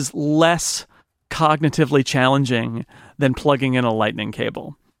is less cognitively challenging than plugging in a lightning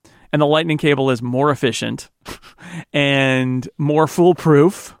cable. And the lightning cable is more efficient and more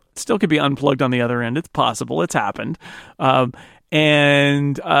foolproof. It still could be unplugged on the other end. It's possible. It's happened. So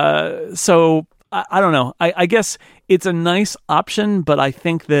I don't know. I guess it's a nice option, but I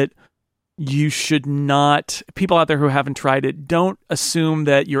think that you should not, people out there who haven't tried it, don't assume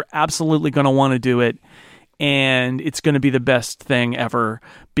that you're absolutely going to want to do it and it's going to be the best thing ever,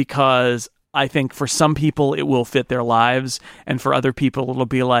 because I think for some people it will fit their lives, and for other people it'll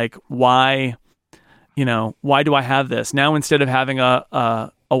be like, why do I have this? Now instead of having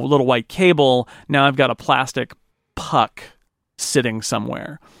a little white cable, now I've got a plastic puck sitting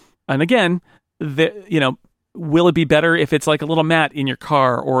somewhere. And again, will it be better if it's like a little mat in your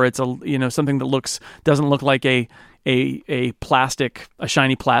car, or it's something that doesn't look like a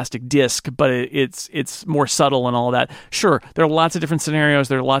shiny plastic disc, but it's more subtle and all that? Sure, there are lots of different scenarios.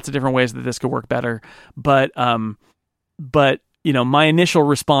 There are lots of different ways that this could work better. But my initial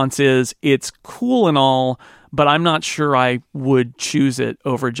response is it's cool and all, but I'm not sure I would choose it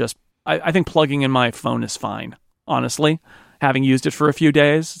over just I think plugging in my phone is fine, honestly. Having used it for a few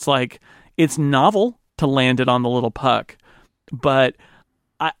days, it's like, it's novel to land it on the little puck, but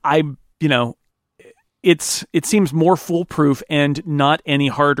I it seems more foolproof and not any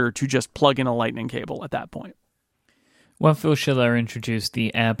harder to just plug in a lightning cable at that point. When Phil Schiller introduced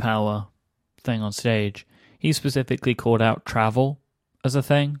the AirPower thing on stage, he specifically called out travel as a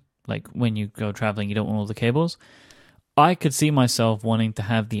thing. Like, when you go traveling, you don't want all the cables. I could see myself wanting to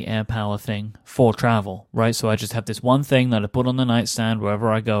have the AirPower thing for travel, right? So I just have this one thing that I put on the nightstand wherever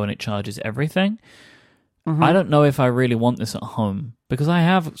I go, and it charges everything. Mm-hmm. I don't know if I really want this at home, because I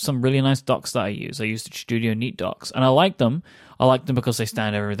have some really nice docks that I use. I use the Studio Neat docks, and I like them. I like them because they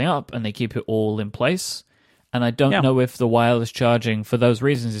stand everything up and they keep it all in place. And I don't know if the wireless charging, for those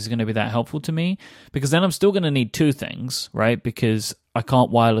reasons, is going to be that helpful to me, because then I'm still going to need two things, right? Because I can't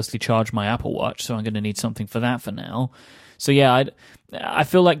wirelessly charge my Apple Watch, so I'm going to need something for that for now. So yeah, I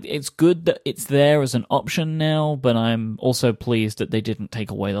feel like it's good that it's there as an option now, but I'm also pleased that they didn't take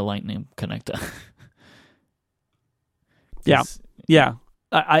away the Lightning connector. Yeah.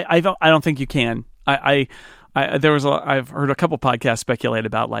 I don't think you can. I've heard a couple podcasts speculate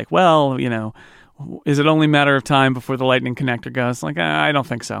about, like, well, is it only a matter of time before the Lightning connector goes? Like, I don't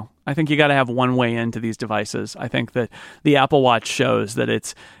think so. I think you got to have one way into these devices. I think that the Apple Watch shows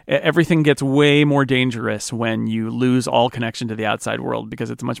that everything gets way more dangerous when you lose all connection to the outside world,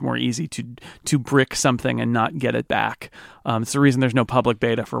 because it's much more easy to brick something and not get it back. It's the reason there's no public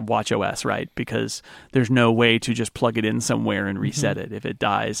beta for watchOS, right? Because there's no way to just plug it in somewhere and reset it. If it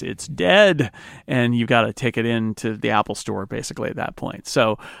dies, it's dead, and you've got to take it into the Apple Store basically at that point.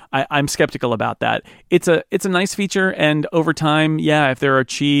 So I'm skeptical about that. It's a nice feature, and over time, if there are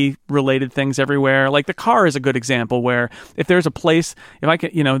Qi related things everywhere, like the car is a good example, where if there's a place,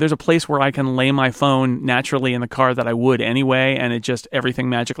 there's a place where I can lay my phone naturally in the car that I would anyway, and it just, everything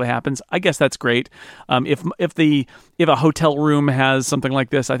magically happens, I guess that's great. If a hotel room has something like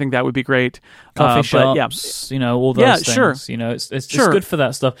this, I think that would be great. Coffee shops, all those things. Sure. It's good for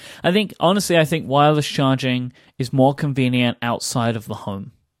that stuff. I think wireless charging is more convenient outside of the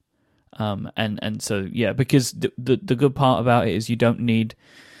home. And so, because the good part about it is you don't need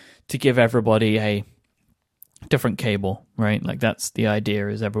to give everybody a different cable, right? Like, that's the idea,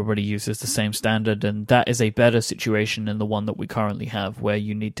 is everybody uses the same standard, and that is a better situation than the one that we currently have, where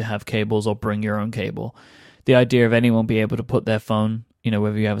you need to have cables or bring your own cable. The idea of anyone being able to put their phone,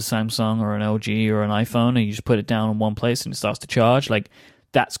 whether you have a Samsung or an LG or an iPhone, and you just put it down in one place and it starts to charge, like,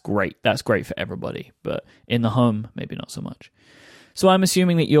 that's great. That's great for everybody. But in the home, maybe not so much. So I'm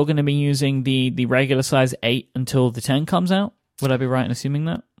assuming that you're going to be using the regular size 8 until the 10 comes out. Would I be right in assuming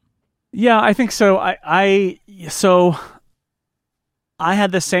that? Yeah, I think so. I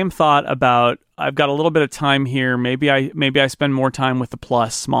had the same thought about, I've got a little bit of time here. Maybe I spend more time with the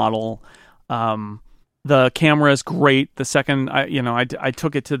Plus model. The camera is great. The second I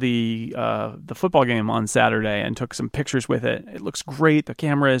took it to the football game on Saturday and took some pictures with it. It looks great. The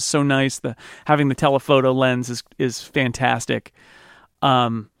camera is so nice. Having the telephoto lens is fantastic.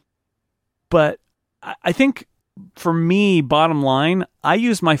 But I think, for me, bottom line, I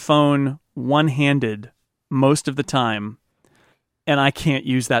use my phone one-handed most of the time, and I can't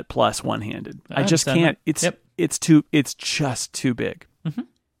use that Plus one-handed. I just can't. It's just too big. Mm-hmm.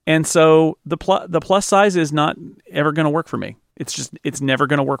 And so the plus size is not ever going to work for me. It's never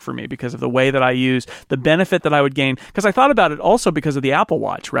going to work for me because of the way that I use the benefit that I would gain. Because I thought about it also because of the Apple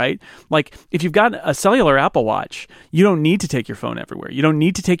Watch, right? Like, if you've got a cellular Apple Watch, you don't need to take your phone everywhere. You don't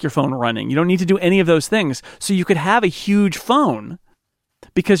need to take your phone running. You don't need to do any of those things. So you could have a huge phone,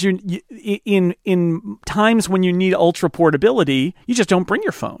 because in times when you need ultra portability, you just don't bring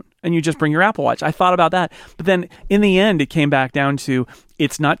your phone and you just bring your Apple Watch. I thought about that, but then in the end, it came back down to,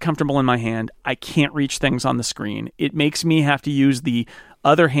 it's not comfortable in my hand. I can't reach things on the screen. It makes me have to use the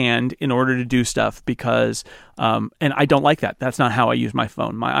other hand in order to do stuff, because, and I don't like that. That's not how I use my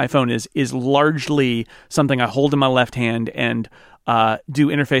phone. My iPhone is largely something I hold in my left hand and do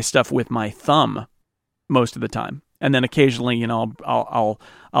interface stuff with my thumb most of the time. And then occasionally,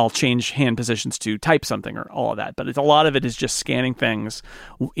 I'll change hand positions to type something or all of that. But a lot of it is just scanning things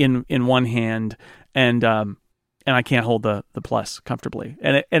in one hand, and I can't hold the Plus comfortably.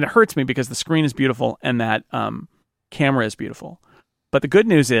 And it hurts me because the screen is beautiful and that camera is beautiful. But the good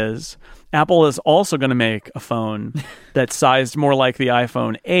news is, Apple is also going to make a phone that's sized more like the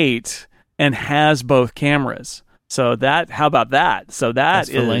iPhone 8 and has both cameras. So how about that? So that's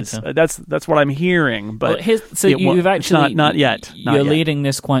what I'm hearing. But you've actually not yet. You're leading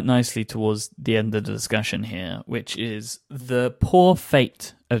this quite nicely towards the end of the discussion here, which is the poor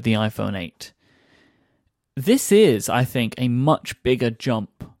fate of the iPhone 8. This is, I think, a much bigger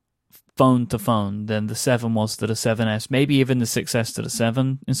jump phone to phone than the 7 was to the 7S, maybe even the 6S to the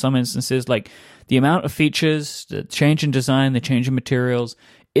 7 in some instances. Like, the amount of features, the change in design, the change in materials,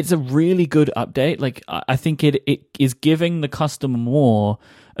 it's a really good update. Like, I think it is giving the customer more,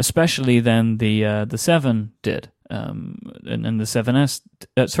 especially than the 7 did, and the 7S.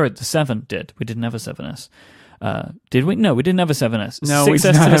 Sorry, the 7 did. We didn't have a 7S. Did we? No, we didn't have a 7S. No, 6S we did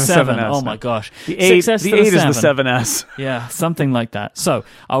to not the have a 7. 7S. Oh my gosh. The 8, 6S the to 8 is the 7. 7S. Yeah, something like that. So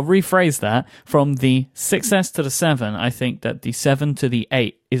I'll rephrase that. From the 6S to the 7, I think that the 7 to the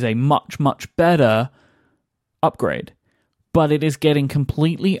 8 is a much, much better upgrade. But it is getting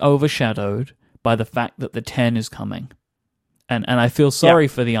completely overshadowed by the fact that the 10 is coming. And I feel sorry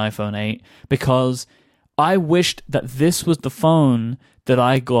for the iPhone 8 because I wished that this was the phone that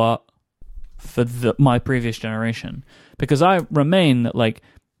I got for my previous generation. Because I remain that, like,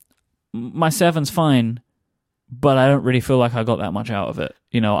 my 7's fine, but I don't really feel like I got that much out of it.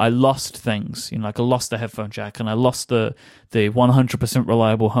 You know, I lost things. You know, like I lost the headphone jack and I lost the 100%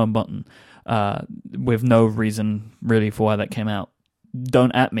 reliable home button with no reason really for why that came out.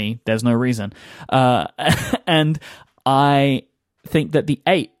 Don't at me. There's no reason. And I think that the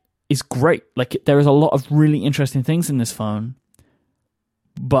 8 is great. Like, there is a lot of really interesting things in this phone,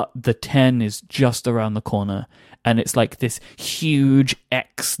 but the 10 is just around the corner, and it's like this huge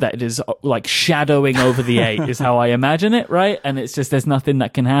X that is like shadowing over the 8 is how I imagine it, right? And it's just, there's nothing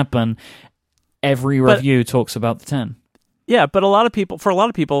that can happen. Every review talks about the 10. Yeah, but for a lot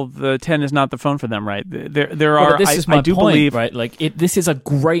of people, the 10 is not the phone for them, right? There are. But this is my I do point, believe, right? Like, this is a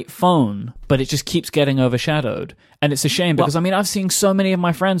great phone, but it just keeps getting overshadowed, and it's a shame because I've seen so many of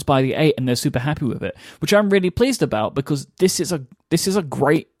my friends buy the 8 and they're super happy with it, which I'm really pleased about because this is a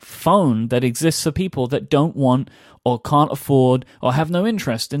great phone that exists for people that don't want or can't afford or have no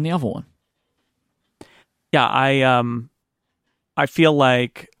interest in the other one. Yeah, I feel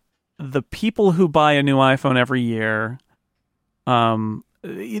like the people who buy a new iPhone every year. What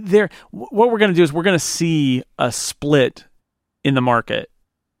we're going to do is we're going to see a split in the market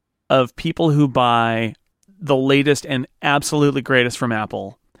of people who buy the latest and absolutely greatest from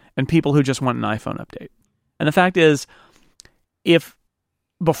Apple and people who just want an iPhone update. And the fact is, if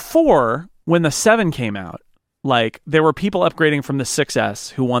before, when the 7 came out, like, there were people upgrading from the 6S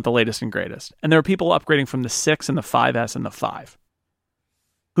who want the latest and greatest, and there were people upgrading from the 6 and the 5S and the 5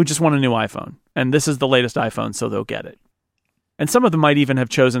 who just want a new iPhone, and this is the latest iPhone, so they'll get it. And some of them might even have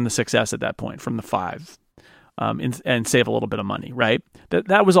chosen the 6S at that point from the 5 and save a little bit of money, right?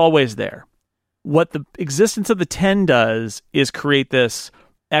 That was always there. What the existence of the 10 does is create this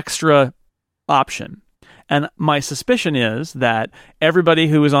extra option. And my suspicion is that everybody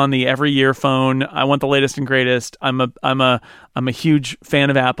who is on the every year phone, I want the latest and greatest, I'm a huge fan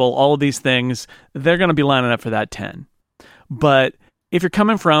of Apple, all of these things, they're going to be lining up for that 10. But if you're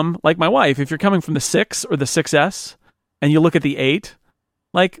coming from, like my wife, if you're coming from the 6 or the 6S, and you look at the 8,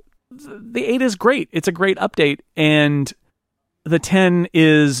 like, the 8 is great. It's a great update. And the 10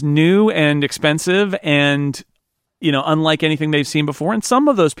 is new and expensive and, you know, unlike anything they've seen before. And some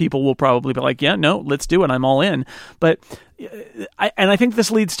of those people will probably be like, yeah, no, let's do it. I'm all in. But I think this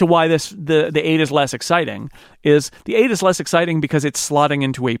leads to why the 8 is less exciting. Is the 8 is less exciting because it's slotting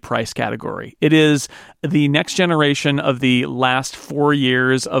into a price category. It is the next generation of the last 4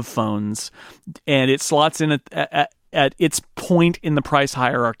 years of phones, and it slots in at its point in the price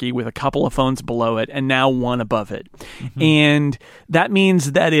hierarchy with a couple of phones below it and now one above it. Mm-hmm. And that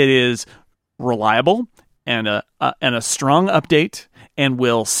means that it is reliable and a strong update and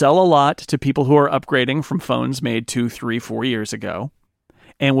will sell a lot to people who are upgrading from phones made 2, 3, 4 years ago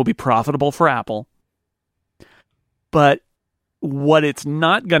and will be profitable for Apple. But what it's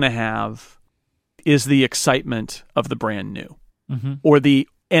not going to have is the excitement of the brand new, mm-hmm. or the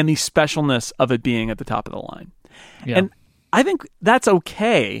specialness of it being at the top of the line. Yeah. And I think that's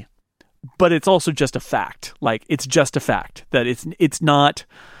okay, but it's also just a fact. Like, it's just a fact that it's not.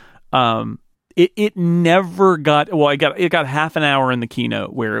 It never got. Well, it got half an hour in the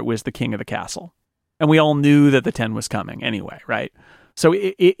keynote where it was the king of the castle, and we all knew that the 10 was coming anyway, right? So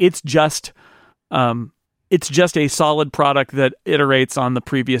it's just a solid product that iterates on the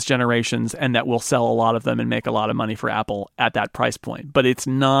previous generations, and that will sell a lot of them and make a lot of money for Apple at that price point. But it's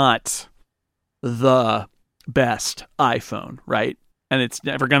not the best iPhone, right? And it's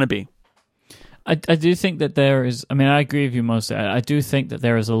never going to be. I do think that there is, I mean, I agree with you mostly. I do think that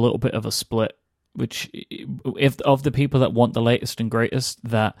there is a little bit of a split, which, if of the people that want the latest and greatest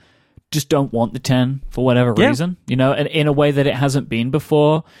that just don't want the 10 for whatever reason, you know, and in a way that it hasn't been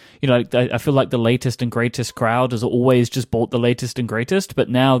before. You know, I feel like the latest and greatest crowd has always just bought the latest and greatest, but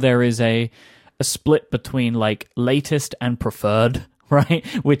now there is a split between, like, latest and preferred, right?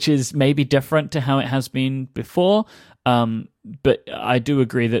 Which is maybe different to how it has been before. But I do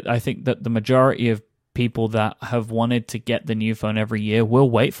agree that I think that the majority of people that have wanted to get the new phone every year will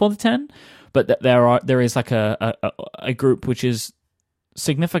wait for the 10, but that there is like a group which is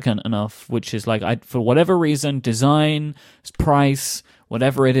significant enough, which is like, for whatever reason, design, price,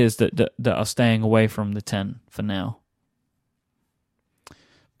 whatever it is, that are staying away from the 10 for now.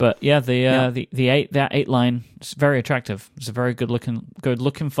 But yeah, the 8 line is very attractive. It's a very good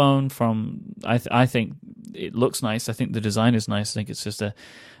looking phone. I think it looks nice. I think the design is nice. I think it's just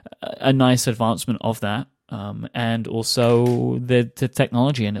a nice advancement of that, and also the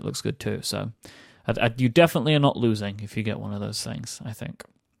technology in it looks good too. So you definitely are not losing if you get one of those things, I think.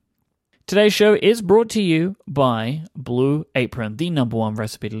 Today's show is brought to you by Blue Apron, the #1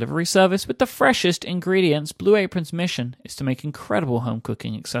 recipe delivery service with the freshest ingredients. Blue Apron's mission is to make incredible home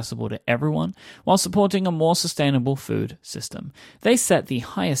cooking accessible to everyone while supporting a more sustainable food system. They set the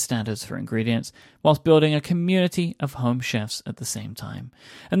highest standards for ingredients whilst building a community of home chefs at the same time.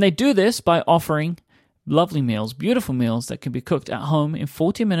 And they do this by offering lovely meals, beautiful meals that can be cooked at home in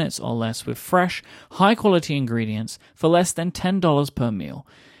 40 minutes or less with fresh, high-quality ingredients for less than $10 per meal.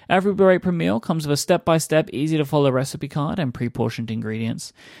 Every Blue Apron meal comes with a step-by-step, easy-to-follow recipe card and pre-portioned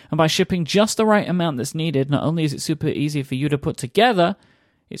ingredients. And by shipping just the right amount that's needed, not only is it super easy for you to put together,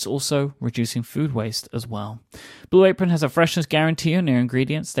 it's also reducing food waste as well. Blue Apron has a freshness guarantee on their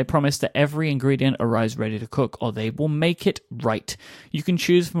ingredients. They promise that every ingredient arrives ready to cook, or they will make it right. You can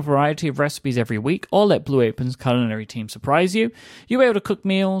choose from a variety of recipes every week, or let Blue Apron's culinary team surprise you. You'll be able to cook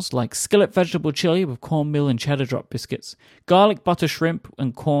meals like skillet vegetable chili with cornmeal and cheddar drop biscuits, garlic butter shrimp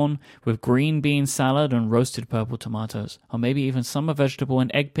and corn with green bean salad and roasted purple tomatoes, or maybe even summer vegetable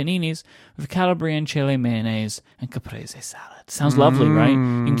and egg paninis with Calabrian chile mayonnaise and caprese salad. Sounds lovely,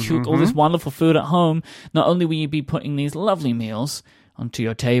 right? You can cook all this wonderful food at home. Not only will you be putting these lovely meals onto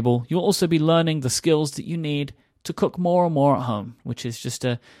your table, you'll also be learning the skills that you need to cook more and more at home, which is just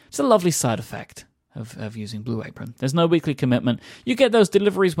a lovely side effect of using Blue Apron. There's no weekly commitment. You get those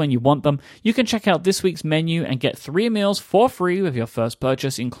deliveries when you want them. You can check out this week's menu and get 3 meals for free with your first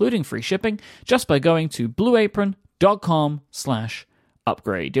purchase, including free shipping, just by going to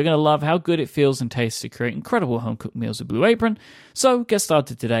blueapron.com/upgrade. You're going to love how good it feels and tastes to create incredible home-cooked meals with Blue Apron. So get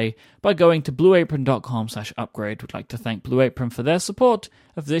started today by going to blueapron.com/upgrade. We'd like to thank Blue Apron for their support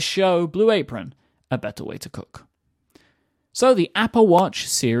of this show. Blue Apron, a better way to cook. So the Apple Watch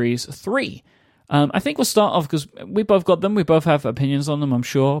Series 3. I think we'll start off because we both got them. We both have opinions on them, I'm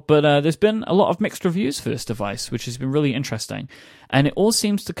sure. But there's been a lot of mixed reviews for this device, which has been really interesting. And it all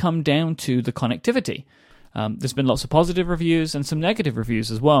seems to come down to the connectivity. There's been lots of positive reviews and some negative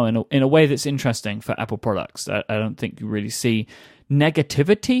reviews as well, in a way that's interesting for Apple products. I don't think you really see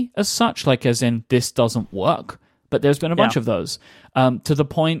negativity as such, like as in this doesn't work, but there's been a bunch of those, to the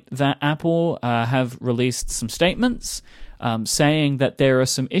point that Apple have released some statements saying that there are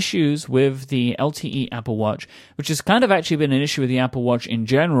some issues with the LTE Apple Watch, which has kind of actually been an issue with the Apple Watch in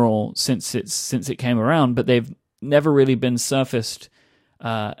general since it came around, but they've never really been surfaced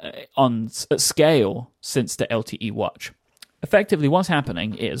on scale since the LTE watch. Effectively, what's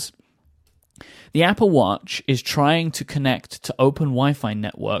happening is the Apple Watch is trying to connect to open Wi-Fi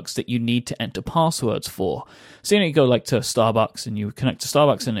networks that you need to enter passwords for. So you go like to Starbucks and you connect to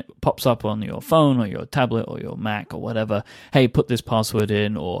Starbucks and it pops up on your phone or your tablet or your Mac or whatever. Hey, put this password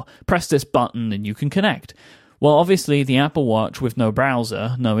in or press this button and you can connect. Well, obviously, the Apple Watch with no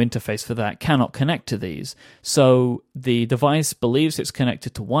browser, no interface for that, cannot connect to these. So the device believes it's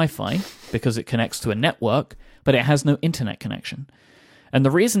connected to Wi-Fi because it connects to a network, but it has no internet connection. And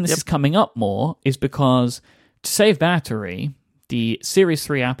the reason this is coming up more is because to save battery, the Series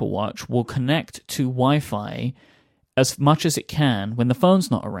 3 Apple Watch will connect to Wi-Fi as much as it can when the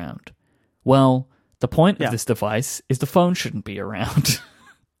phone's not around. Well, the point of this device is the phone shouldn't be around.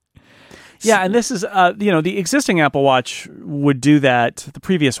 Yeah, and this is, the existing Apple Watch would do that. The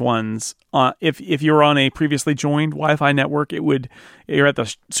previous ones, if you were on a previously joined Wi-Fi network, you're at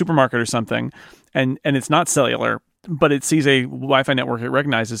the supermarket or something, and it's not cellular, but it sees a Wi-Fi network it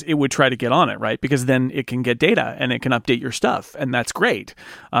recognizes, it would try to get on it, right? Because then it can get data and it can update your stuff, and that's great.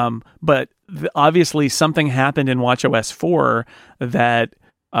 But obviously something happened in watchOS 4 that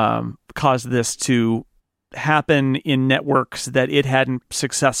caused this to happen in networks that it hadn't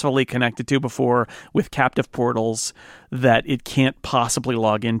successfully connected to before with captive portals that it can't possibly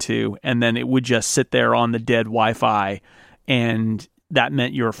log into, and then it would just sit there on the dead Wi-Fi, and that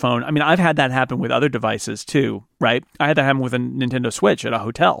meant your phone. I mean, I've had that happen with other devices too, right? I had that happen with a Nintendo Switch at a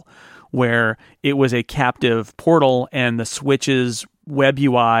hotel where it was a captive portal and the switches web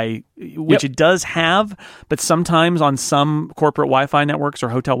UI, which it does have, but sometimes on some corporate Wi-Fi networks or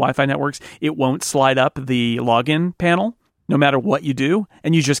hotel Wi-Fi networks, it won't slide up the login panel no matter what you do,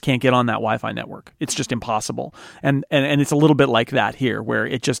 and you just can't get on that Wi-Fi network. It's just impossible. And it's a little bit like that here, where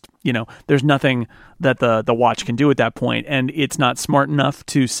it just, there's nothing that the watch can do at that point, and it's not smart enough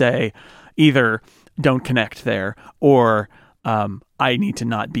to say either don't connect there or I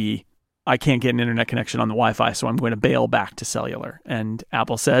can't get an internet connection on the Wi-Fi, so I'm going to bail back to cellular. And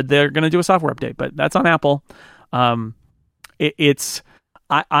Apple said they're going to do a software update, but that's on Apple.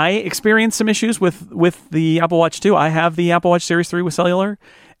 I experienced some issues with the Apple Watch 2. I have the Apple Watch Series 3 with cellular,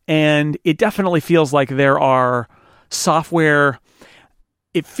 and it definitely feels like there are software.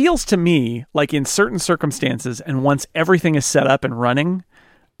 It feels to me like in certain circumstances, and once everything is set up and running,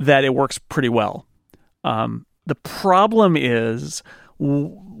 that it works pretty well. The problem is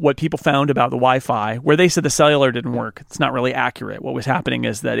what people found about the Wi-Fi, where they said the cellular didn't work. It's not really accurate. What was happening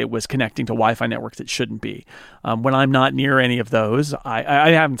is that it was connecting to Wi-Fi networks it shouldn't be. When I'm not near any of those,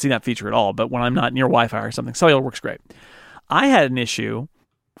 I haven't seen that feature at all, but when I'm not near Wi-Fi or something, cellular works great. I had an issue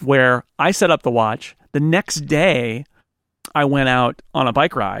where I set up the watch. The next day, I went out on a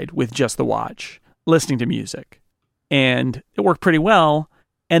bike ride with just the watch, listening to music, and it worked pretty well.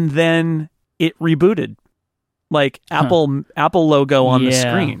 And then it rebooted. Like Apple logo on the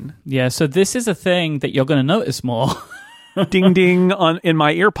screen. Yeah, so this is a thing that you're going to notice more. Ding ding in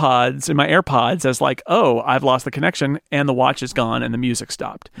my AirPods as like, oh, I've lost the connection and the watch is gone and the music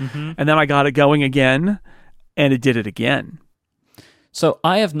stopped. Mm-hmm. And then I got it going again and it did it again. So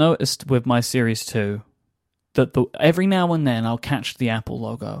I have noticed with my Series 2 that every now and then I'll catch the Apple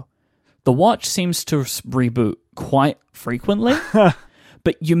logo. The watch seems to reboot quite frequently,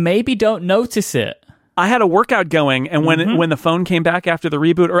 but you maybe don't notice it. I had a workout going, and when the phone came back after the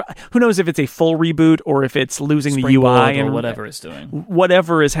reboot, or who knows if it's a full reboot or if it's losing the UI and whatever it's doing,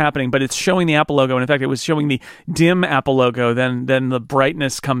 whatever is happening, but it's showing the Apple logo. And in fact, it was showing the dim Apple logo. Then the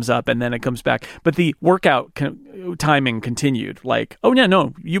brightness comes up, and then it comes back. But the workout timing continued. Like, oh yeah,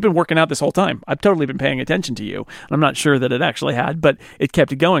 no, you've been working out this whole time. I've totally been paying attention to you. I'm not sure that it actually had, but it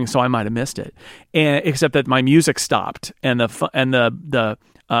kept it going, so I might have missed it. And except that my music stopped, and the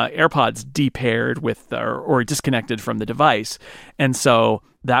AirPods depaired with or disconnected from the device. And so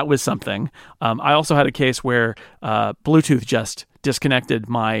that was something. I also had a case where Bluetooth just disconnected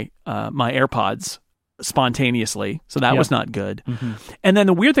my AirPods spontaneously. So that was not good. Mm-hmm. And then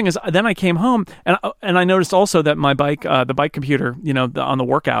the weird thing is then I came home and I noticed also that my bike, the bike computer, on the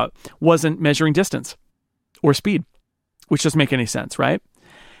workout wasn't measuring distance or speed, which doesn't make any sense, right?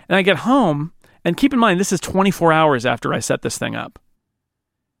 And I get home, and keep in mind, this is 24 hours after I set this thing up.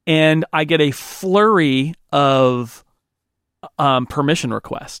 And I get a flurry of permission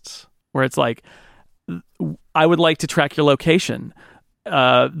requests where it's like, I would like to track your location.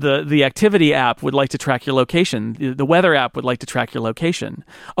 The activity app would like to track your location. The weather app would like to track your location.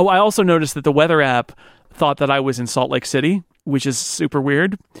 Oh, I also noticed that the weather app thought that I was in Salt Lake City, which is super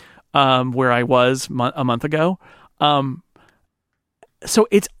weird, where I was a month ago. So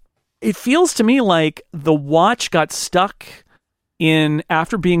it feels to me like the watch got stuck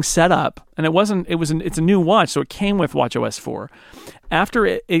after being set up, and it's a new watch, so it came with watchOS 4. After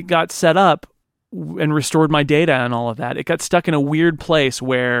it got set up and restored my data and all of that, it got stuck in a weird place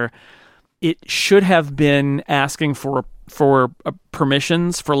where it should have been asking for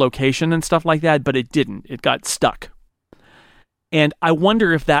permissions for location and stuff like that, but it didn't. It got stuck. And I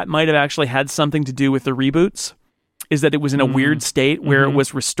wonder if that might have actually had something to do with the reboots, is that it was in a weird state where it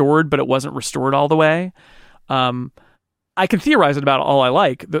was restored, but it wasn't restored all the way. I can theorize it about all I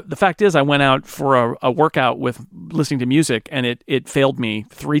like. The fact is, I went out for a workout with listening to music, and it failed me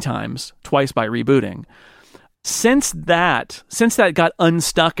 3 times, twice by rebooting. Since that got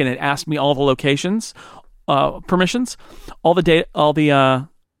unstuck and it asked me all the locations, permissions, all the data,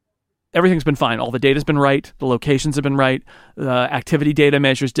 everything's been fine. All the data's been right. The locations have been right. The activity data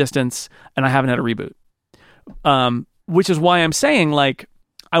measures distance, and I haven't had a reboot. Which is why I'm saying, like,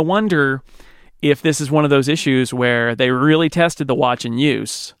 I wonder if this is one of those issues where they really tested the watch in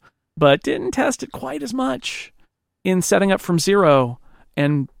use, but didn't test it quite as much in setting up from zero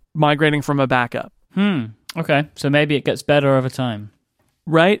and migrating from a backup. Okay, so maybe it gets better over time.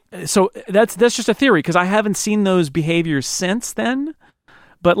 Right? So that's just a theory, because I haven't seen those behaviors since then.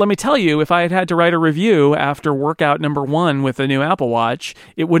 But let me tell you, if I had to write a review after workout number 1 with a new Apple Watch,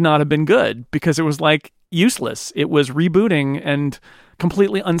 it would not have been good, because it was like useless. It was rebooting and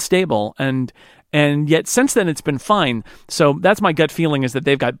completely unstable. And And yet since then, it's been fine. So that's my gut feeling, is that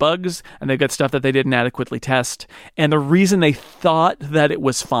they've got bugs and they've got stuff that they didn't adequately test. And the reason they thought that it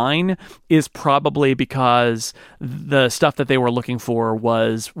was fine is probably because the stuff that they were looking for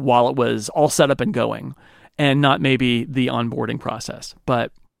was while it was all set up and going, and not maybe the onboarding process.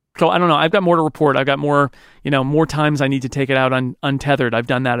 But so I don't know. I've got more to report. I've got more times I need to take it out untethered. I've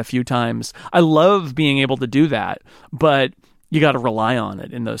done that a few times. I love being able to do that, but you got to rely on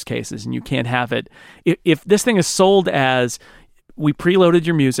it in those cases, and you can't have it. If this thing is sold as, we preloaded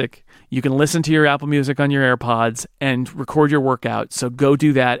your music, you can listen to your Apple Music on your AirPods and record your workout, so go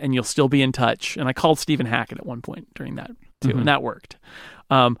do that and you'll still be in touch. And I called Stephen Hackett at one point during that too, and that worked.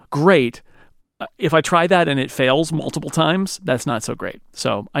 Great. If I try that and it fails multiple times, that's not so great.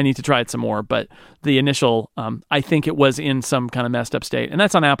 So I need to try it some more. But the initial, I think it was in some kind of messed up state. And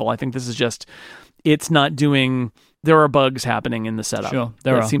that's on Apple. I think this is just, it's not doing, there are bugs happening in the setup. Sure,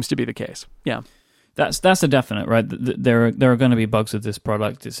 that seems to be the case. Yeah. That's a definite, right? There are going to be bugs with this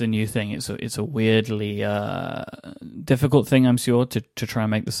product. It's a new thing. It's a weirdly difficult thing, I'm sure, to try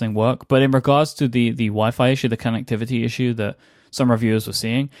and make this thing work. But in regards to the Wi-Fi issue, the connectivity issue that some reviewers were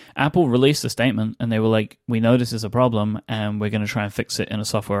seeing, Apple released a statement and they were like, we know this is a problem and we're going to try and fix it in a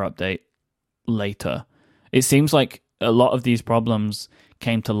software update later. It seems like a lot of these problems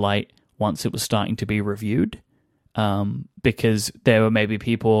came to light once it was starting to be reviewed, because there were maybe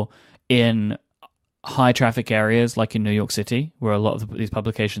people in high traffic areas like in New York City, where a lot of these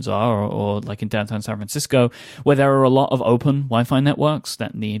publications are, or like in downtown San Francisco, where there are a lot of open Wi-Fi networks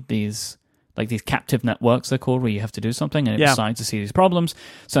that need these captive networks, they're called, where you have to do something, and it's starting to see these problems.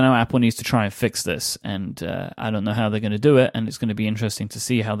 So now Apple needs to try and fix this, and I don't know how they're going to do it, and it's going to be interesting to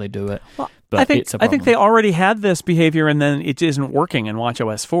see how they do it. Well, but I think they already had this behavior, and then it isn't working in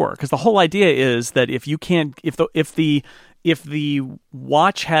watchOS 4, because the whole idea is that if the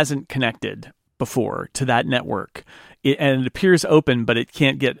watch hasn't connected before to that network, and it appears open, but it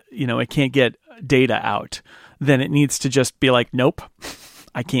can't get data out, then it needs to just be like, nope,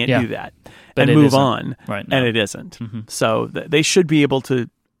 I can't do that, but and move on. Right now. And it isn't. Mm-hmm. So they should be able to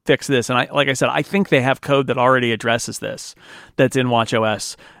fix this. And like I said, I think they have code that already addresses this, that's in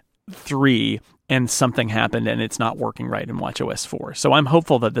watchOS 3, and something happened and it's not working right in watchOS 4. So I'm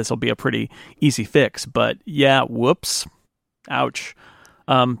hopeful that this will be a pretty easy fix. But yeah, whoops, ouch.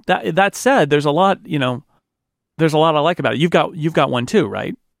 That said, there's a lot I like about it. You've got one too,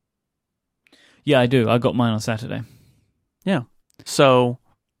 right? Yeah, I do. I got mine on Saturday. Yeah. So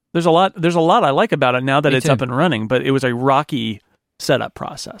there's a lot I like about it now that it's up and running, but it was a rocky setup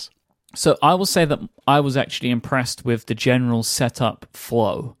process. So I will say that I was actually impressed with the general setup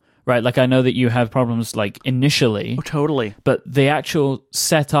flow, right? Like, I know that you have problems like initially. Oh, totally. But the actual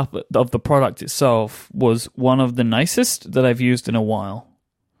setup of the product itself was one of the nicest that I've used in a while.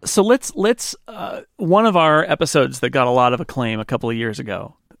 So let's one of our episodes that got a lot of acclaim a couple of years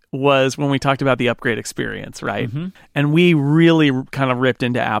ago was when we talked about the upgrade experience, right? Mm-hmm. And we really kind of ripped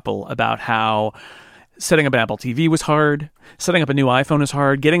into Apple about how setting up an Apple TV was hard. Setting up a new iPhone is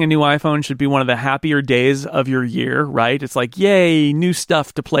hard. Getting a new iPhone should be one of the happier days of your year, right? It's like, yay, new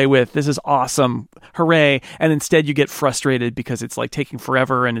stuff to play with. This is awesome. Hooray. And instead you get frustrated because it's like taking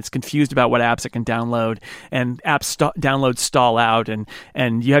forever and it's confused about what apps it can download, and downloads stall out,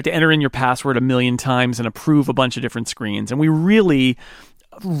 and you have to enter in your password 1 million times and approve a bunch of different screens. And we really,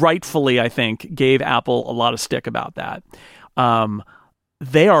 rightfully, I think, gave Apple a lot of stick about that.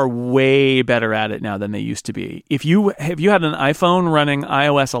 They are way better at it now than they used to be. If you had an iPhone running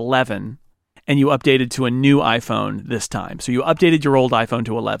iOS 11 and you updated to a new iPhone this time, so you updated your old iPhone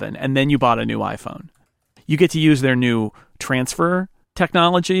to 11 and then you bought a new iPhone, you get to use their new transfer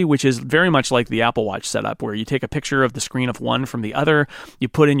technology, which is very much like the Apple Watch setup, where you take a picture of the screen of one from the other, you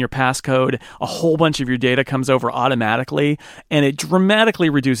put in your passcode, a whole bunch of your data comes over automatically, and it dramatically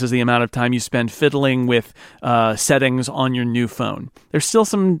reduces the amount of time you spend fiddling with settings on your new phone. There's still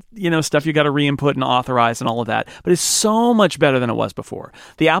some stuff you got to re-input and authorize and all of that, but it's so much better than it was before.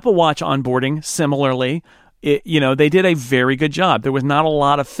 The Apple Watch onboarding, similarly, they did a very good job. There was not a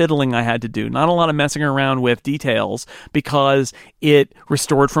lot of fiddling I had to do, not a lot of messing around with details, because it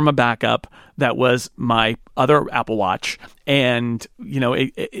restored from a backup that was my other Apple Watch. And,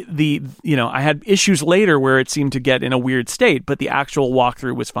 I had issues later where it seemed to get in a weird state, but the actual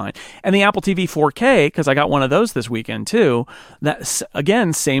walkthrough was fine. And the Apple TV 4K, because I got one of those this weekend too, that's,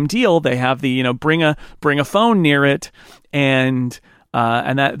 again, same deal. They have the, bring a phone near it, and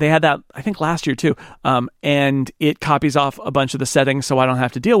that they had that, I think, last year too. And it copies off a bunch of the settings so I don't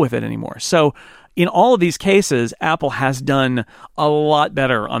have to deal with it anymore. So in all of these cases, Apple has done a lot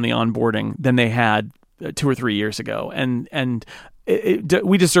better on the onboarding than they had 2 or 3 years ago. And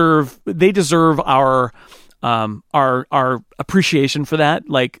they deserve our appreciation for that.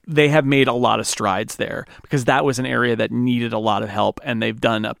 Like, they have made a lot of strides there, because that was an area that needed a lot of help, and they've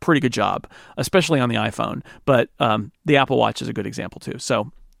done a pretty good job, especially on the iPhone. But the Apple Watch is a good example too.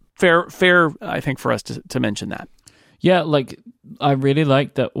 So fair, I think, for us to mention that. Yeah, like, I really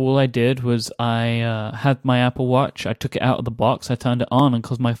liked that all I did was I had my Apple Watch, I took it out of the box, I turned it on, and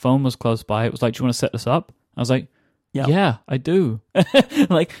because my phone was close by, it was like, do you want to set this up? I was like, yeah, I do.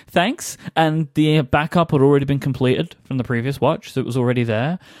 Like, thanks. And the backup had already been completed from the previous watch, so it was already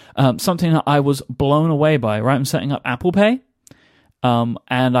there. Something that I was blown away by, right? I'm setting up Apple Pay, and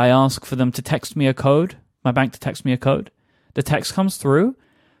I ask for them to text me a code, my bank to text me a code. The text comes through.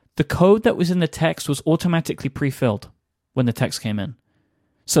 The code that was in the text was automatically pre-filled when the text came in.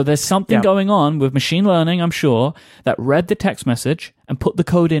 So there's something going on with machine learning, I'm sure, that read the text message and put the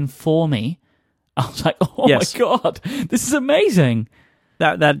code in for me. I was like, oh my God, this is amazing.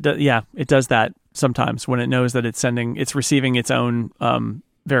 It does that sometimes when it knows that it's receiving its own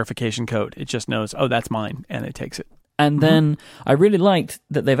verification code. It just knows, oh, that's mine, and it takes it. And then I really liked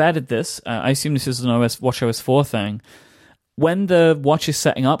that they've added this. I assume this is an watchOS 4 thing. When the watch is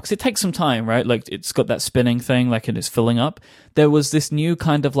setting up, because it takes some time, right? Like, it's got that spinning thing, like it is filling up. There was this new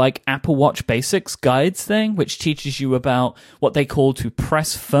kind of like Apple Watch Basics guides thing, which teaches you about what they call to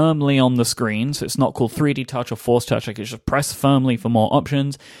press firmly on the screen. So it's not called 3D touch or force touch. Like, it's just press firmly for more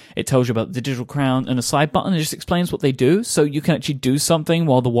options. It tells you about the digital crown and a side button. It just explains what they do, so you can actually do something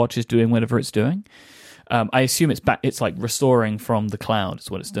while the watch is doing whatever it's doing. I assume it's like restoring from the cloud is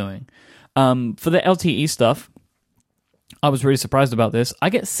what it's doing. For the LTE stuff, I was really surprised about this. I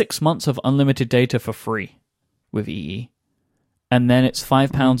get 6 months of unlimited data for free with EE. And then it's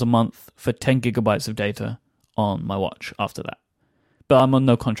 £5 a month for 10 gigabytes of data on my watch after that. But I'm on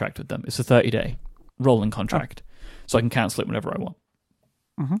no contract with them. It's a 30-day rolling contract. So I can cancel it whenever I want.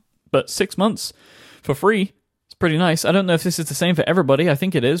 Mm-hmm. But 6 months for free, it's pretty nice. I don't know if this is the same for everybody. I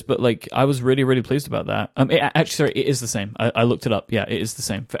think it is, but like, I was really, really pleased about that. It is the same. I looked it up. Yeah, it is the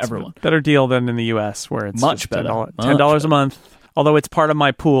same for everyone. Better deal than in the US, where it's much better. $10 a month. Although it's part of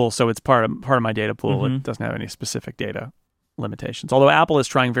my pool, so it's part of my data pool. Mm-hmm. It doesn't have any specific data limitations. Although Apple is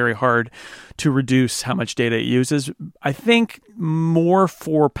trying very hard to reduce how much data it uses, I think more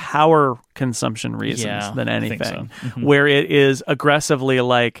for power consumption reasons than anything. I think so. Mm-hmm. Where it is aggressively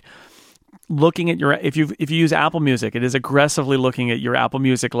like looking at your, if you use Apple Music, it is aggressively looking at your Apple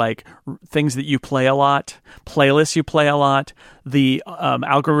Music, like things that you play a lot, playlists you play a lot, the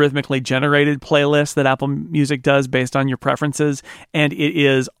algorithmically generated playlist that Apple Music does based on your preferences, and it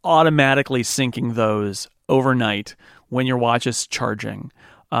is automatically syncing those overnight when your watch is charging,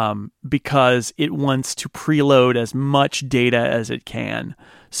 because it wants to preload as much data as it can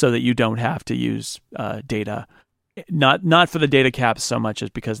so that you don't have to use data. Not for the data caps so much as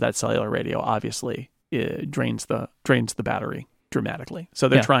because that cellular radio obviously drains the battery dramatically. So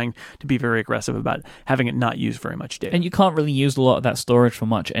they're trying to be very aggressive about having it not use very much data. And you can't really use a lot of that storage for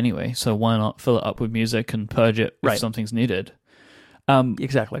much anyway, so why not fill it up with music and purge it if something's needed?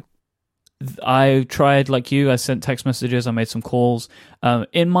 Exactly. I tried, like you, I sent text messages, I made some calls.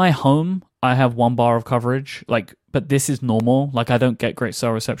 In my home, I have 1 bar of coverage, but this is normal. Like, I don't get great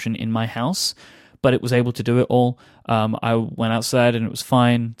cell reception in my house, but it was able to do it all. I went outside and it was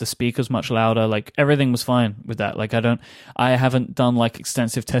fine. The speaker's much louder. Like, everything was fine with that. Like, I haven't done like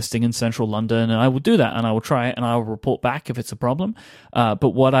extensive testing in central London, and I will do that and I will try it and I will report back if it's a problem.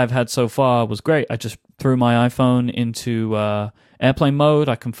 But what I've had so far was great. I just threw my iPhone into airplane mode.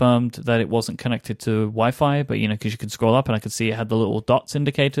 I confirmed that it wasn't connected to Wi-Fi, but because you could scroll up and I could see it had the little dots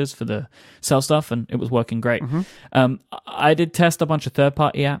indicators for the cell stuff, and it was working great. Mm-hmm. I did test a bunch of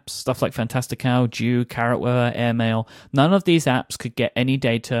third-party apps, stuff like Fantastical, Dew, Carrotweather, Airmail. None of these apps could get any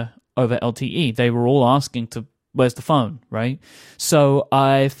data over LTE. They were all asking to, where's the phone, right? So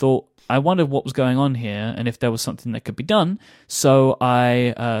I thought, I wondered what was going on here and if there was something that could be done. So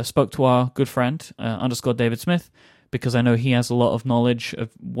I spoke to our good friend, _David Smith, because I know he has a lot of knowledge of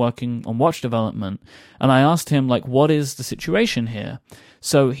working on watch development. And I asked him, what is the situation here?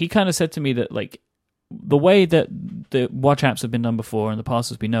 So he kind of said to me that, the way that the watch apps have been done before in the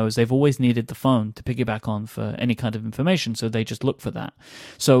past, as we know, is they've always needed the phone to piggyback on for any kind of information, so they just look for that.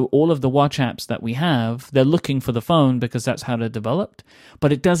 So all of the watch apps that we have, they're looking for the phone because that's how they're developed,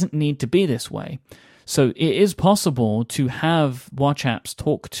 but it doesn't need to be this way. So it is possible to have watch apps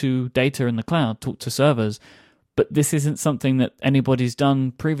talk to data in the cloud, talk to servers, but this isn't something that anybody's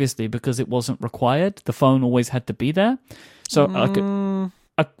done previously because it wasn't required. The phone always had to be there. So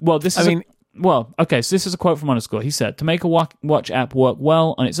Well, okay, so this is a quote from Underscore. He said, to make a watch app work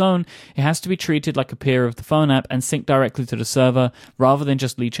well on its own, it has to be treated like a peer of the phone app and sync directly to the server rather than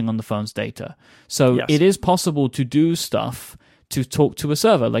just leeching on the phone's data. So Yes. it is possible to do stuff to talk to a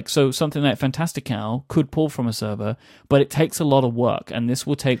server. Like, so something like Fantastical could pull from a server, but it takes a lot of work, and this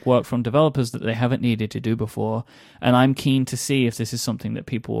will take work from developers that they haven't needed to do before. And I'm keen to see if this is something that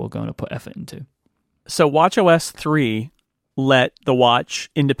people are going to put effort into. So watchOS 3 let the watch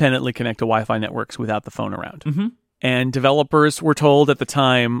independently connect to Wi-Fi networks without the phone around. Mm-hmm. And developers were told at the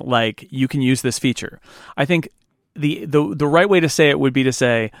time, like, you can use this feature. I think the right way to say it would be to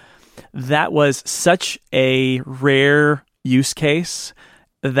say that was such a rare use case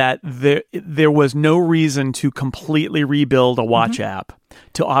that there was no reason to completely rebuild a watch app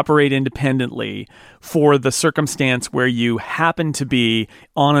to operate independently for the circumstance where you happen to be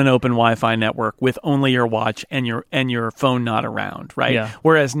on an open Wi-Fi network with only your watch and your phone not around, right? Yeah.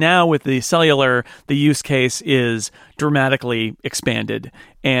 Whereas now with the cellular, the use case is dramatically expanded,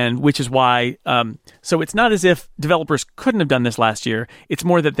 and which is why. So it's not as if developers couldn't have done this last year. It's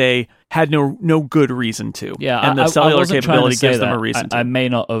more that they had no good reason to. Yeah, and the I cellular wasn't trying to capability say gives them that. a reason to. I may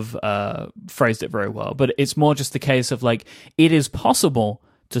not have phrased it very well, but it's more just the case of like, it is possible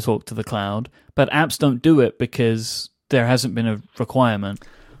to talk to the cloud, but apps don't do it because there hasn't been a requirement.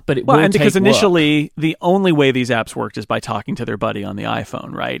 But it will and because take initially the only way these apps worked is by talking to their buddy on the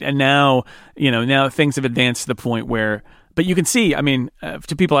iPhone, right? And now things have advanced to the point where. But you can see, I mean,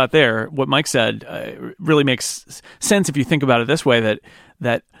 to people out there, what Mike said really makes sense if you think about it this way: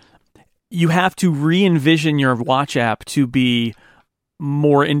 that you have to re-envision your watch app to be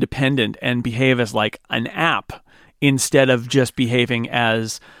more independent and behave as like an app instead of just behaving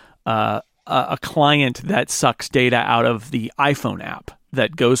as a client that sucks data out of the iPhone app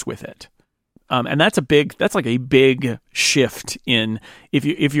that goes with it. And that's like a big shift in,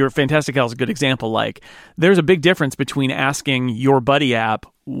 if you're Fantastical is a good example, like there's a big difference between asking your buddy app,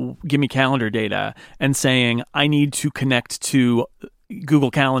 give me calendar data, and saying, I need to connect to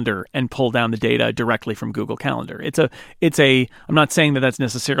Google Calendar and pull down the data directly from Google Calendar. I'm not saying that that's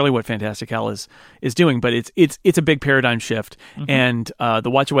necessarily what Fantastical is doing, but it's a big paradigm shift. Mm-hmm. And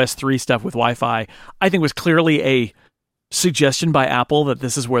the watchOS 3 stuff with Wi-Fi, I think, was clearly a suggestion by Apple that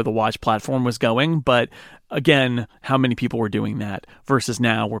this is where the watch platform was going. But again, how many people were doing that versus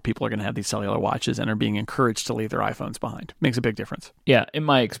now where people are going to have these cellular watches and are being encouraged to leave their iPhones behind? Makes a big difference. Yeah, in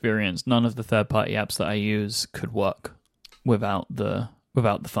my experience, none of the third-party apps that I use could work without the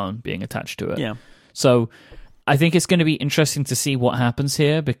phone being attached to it. Yeah. So I think it's going to be interesting to see what happens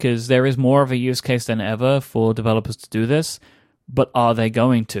here, because there is more of a use case than ever for developers to do this. But are they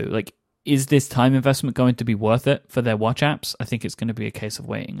going to? Like, is this time investment going to be worth it for their watch apps? I think it's going to be a case of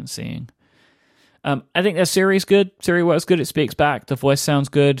waiting and seeing. I think their Siri is good. Siri works good. It speaks back. The voice sounds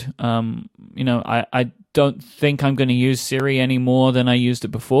good. I don't think I'm going to use Siri any more than I used it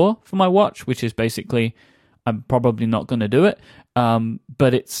before for my watch, which is basically I'm probably not going to do it.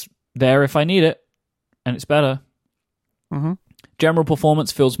 But it's there if I need it, and it's better. Mm-hmm. General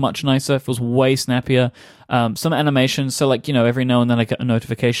performance feels much nicer, feels way snappier. Some animations, so like, every now and then I get a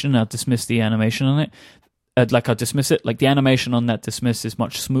notification and I'll dismiss the animation on it. I'll dismiss it. Like the animation on that dismiss is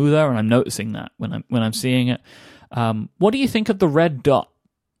much smoother, and I'm noticing that when I'm seeing it. What do you think of the red dot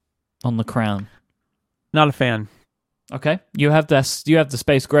on the crown? Not a fan. Okay. You have the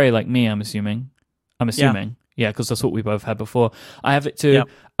space gray like me, I'm assuming. Yeah, because that's what we both had before. I have it too. Yep.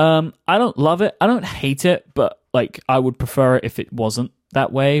 I don't love it. I don't hate it, but like I would prefer it if it wasn't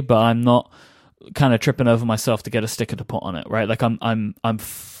that way. But I'm not kind of tripping over myself to get a sticker to put on it, right? Like I'm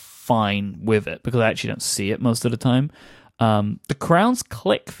fine with it because I actually don't see it most of the time. The crown's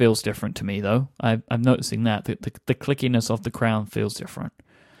click feels different to me, though. I'm noticing that the clickiness of the crown feels different.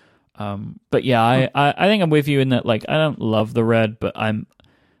 But yeah, I think I'm with you in that. Like I don't love the red, but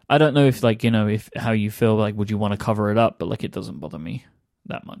I don't know if if how you feel, like would you want to cover it up, but like it doesn't bother me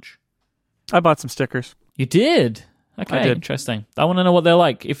that much. I bought some stickers. You did? Okay, I did. Interesting. I want to know what they're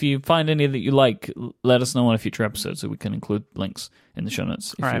like. If you find any that you like, let us know on a future episode so we can include links in the show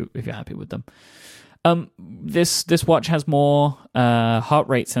notes if you're happy with them. This watch has more heart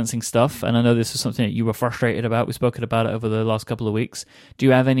rate sensing stuff, and I know this is something that you were frustrated about. We've spoken about it over the last couple of weeks. Do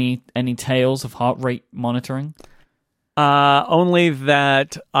you have any tales of heart rate monitoring? Only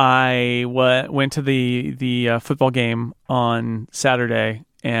that I went to the football game on Saturday,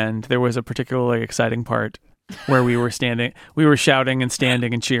 and there was a particularly exciting part where we were shouting and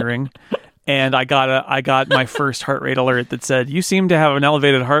standing and cheering, and I got my first heart rate alert that said, "You seem to have an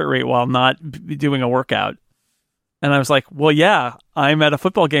elevated heart rate while not doing a workout." And I was like, "Well, yeah, I'm at a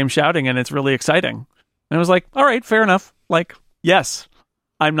football game shouting, and it's really exciting." And I was like, "All right, fair enough. Like, yes."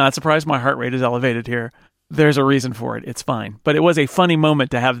 I'm not surprised my heart rate is elevated here. There's a reason for it. It's fine. But it was a funny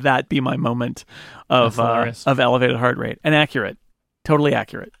moment to have that be my moment of elevated heart rate. And accurate. Totally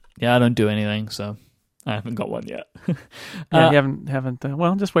accurate. Yeah, I don't do anything, so I haven't got one yet. Yeah, you haven't.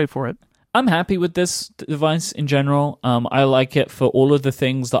 Well, just wait for it. I'm happy with this device in general. I like it for all of the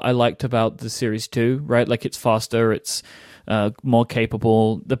things that I liked about the Series 2, right? Like it's faster, it's more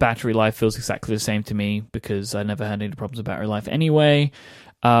capable. The battery life feels exactly the same to me because I never had any problems with battery life anyway.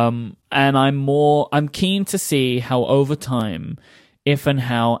 And I'm keen to see how over time, if and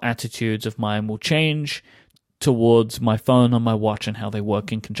how attitudes of mine will change towards my phone and my watch and how they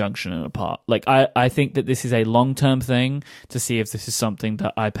work in conjunction and apart. Like, I think that this is a long-term thing to see if this is something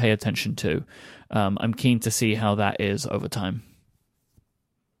that I pay attention to. I'm keen to see how that is over time.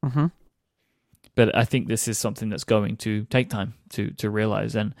 Mm-hmm. But I think this is something that's going to take time to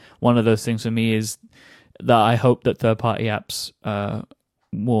realize. And one of those things for me is that I hope that third-party apps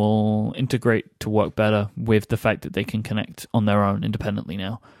will integrate to work better with the fact that they can connect on their own independently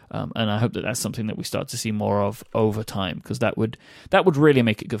now. And I hope that that's something that we start to see more of over time, because that would really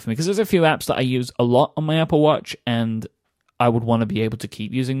make it good for me. Because there's a few apps that I use a lot on my Apple Watch, and I would want to be able to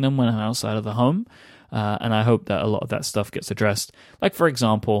keep using them when I'm outside of the home. And I hope that a lot of that stuff gets addressed. Like, for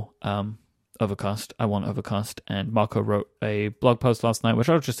example, Overcast. I want Overcast, and Marco wrote a blog post last night, which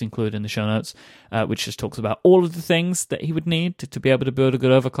I'll just include in the show notes, which just talks about all of the things that he would need to be able to build a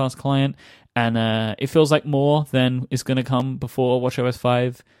good Overcast client. And it feels like more than is going to come before watchOS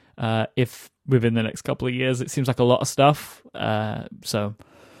 5. If within the next couple of years, it seems like a lot of stuff. So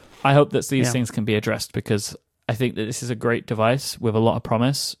I hope that these things can be addressed, because I think that this is a great device with a lot of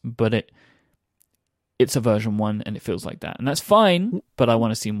promise, but it's a version 1 and it feels like that. And that's fine, but I want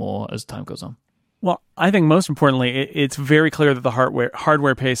to see more as time goes on. Well, I think most importantly, it's very clear that the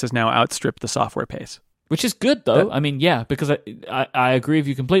hardware pace has now outstripped the software pace. Which is good, though. Because I agree with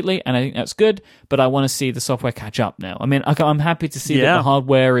you completely, and I think that's good, but I want to see the software catch up now. I mean, I'm happy to see that the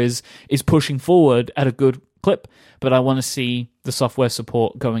hardware is pushing forward at a good clip, but I want to see the software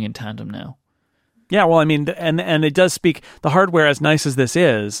support going in tandem now. Yeah, well, I mean, and it does speak, the hardware, as nice as this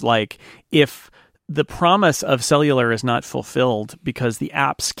is, like, if the promise of cellular is not fulfilled because the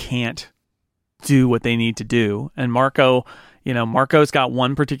apps can't do what they need to do, and Marco's got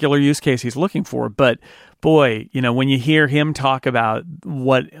one particular use case he's looking for, but boy, when you hear him talk about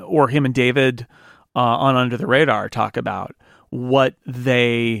or him and David on Under the Radar talk about what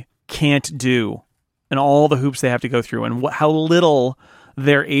they can't do and all the hoops they have to go through and how little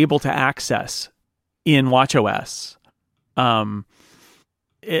they're able to access in watchOS,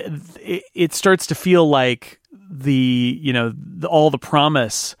 it starts to feel like all the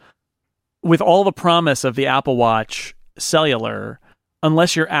promise of the Apple Watch cellular,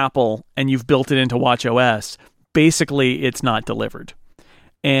 unless you're Apple and you've built it into watchOS, basically it's not delivered.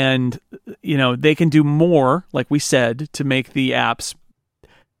 And they can do more, like we said, to make the apps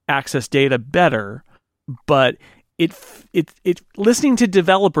access data better, but it listening to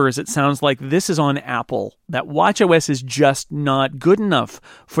developers, it sounds like this is on Apple, that watchOS is just not good enough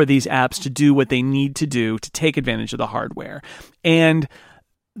for these apps to do what they need to do to take advantage of the hardware. And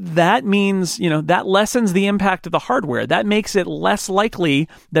that means, that lessens the impact of the hardware. That makes it less likely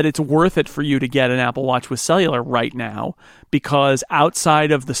that it's worth it for you to get an Apple Watch with cellular right now, because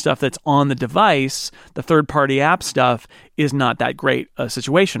outside of the stuff that's on the device, the third-party app stuff is not that great a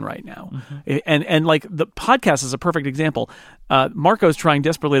situation right now. Mm-hmm. And like the podcast is a perfect example. Marco's trying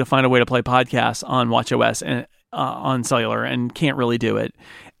desperately to find a way to play podcasts on watchOS and on cellular and can't really do it.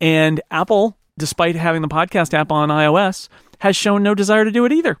 And Apple, despite having the podcast app on iOS, has shown no desire to do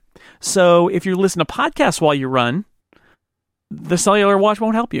it either. So if you listen to podcasts while you run, the cellular watch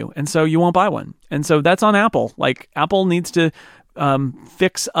won't help you, and so you won't buy one. And so that's on Apple. Like, Apple needs to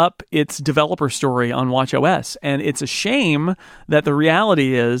fix up its developer story on watchOS, and it's a shame that the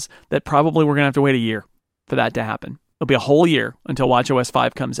reality is that probably we're going to have to wait a year for that to happen. It'll be a whole year until watchOS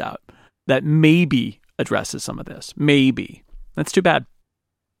 5 comes out. That maybe addresses some of this. Maybe. That's too bad.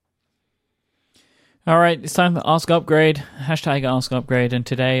 All right, it's time for Ask Upgrade, hashtag Ask Upgrade, and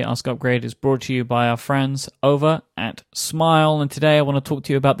today Ask Upgrade is brought to you by our friends over at Smile, and today I want to talk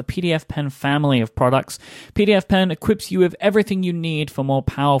to you about the PDF Pen family of products. PDF Pen equips you with everything you need for more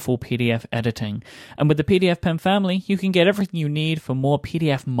powerful PDF editing, and with the PDF Pen family, you can get everything you need for more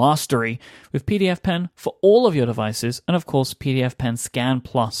PDF mastery with PDF Pen for all of your devices, and of course PDF Pen Scan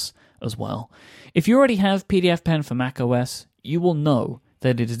Plus as well. If you already have PDF Pen for macOS, you will know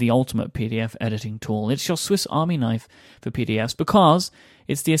that it is the ultimate PDF editing tool. It's your Swiss Army knife for PDFs, because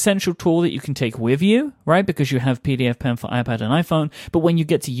it's the essential tool that you can take with you, right? Because you have PDF Pen for iPad and iPhone, but when you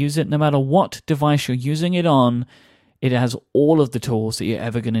get to use it, no matter what device you're using it on, It has all of the tools that you're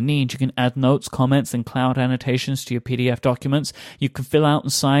ever going to need. You can add notes, comments, and cloud annotations to your PDF documents. You can fill out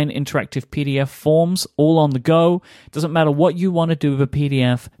and sign interactive PDF forms all on the go. It doesn't matter what you want to do with a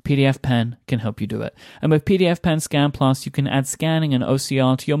PDF, PDF Pen can help you do it. And with PDF Pen Scan Plus, you can add scanning and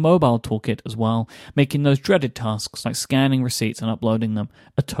OCR to your mobile toolkit as well, making those dreaded tasks like scanning receipts and uploading them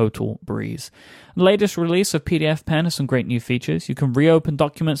a total breeze. The latest release of PDF Pen has some great new features. You can reopen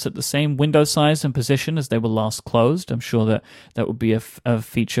documents at the same window size and position as they were last closed. I'm sure that would be a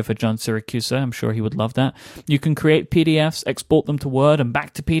feature for John Siracusa. I'm sure he would love that. You can create PDFs, export them to Word and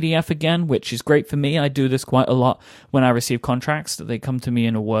back to PDF again, which is great for me. I do this quite a lot when I receive contracts that they come to me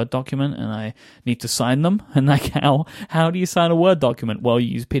in a Word document and I need to sign them. And like, how do you sign a Word document? Well, you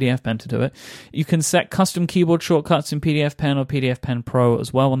use PDF Pen to do it. You can set custom keyboard shortcuts in PDF Pen or PDF Pen Pro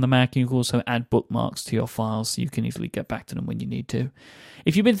as well on the Mac. You can also add bookmarks to your files so you can easily get back to them when you need to.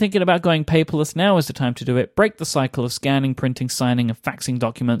 If you've been thinking about going paperless, now is the time to do it. Break the cycle of scanning, printing, signing, and faxing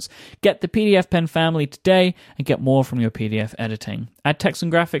documents. Get the PDF Pen family today and get more from your PDF editing. Add text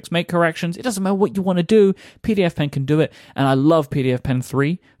and graphics, make corrections. It doesn't matter what you want to do. PDF Pen can do it. And I love PDF Pen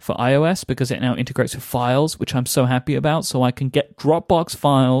 3 for iOS because it now integrates with files, which I'm so happy about. So I can get Dropbox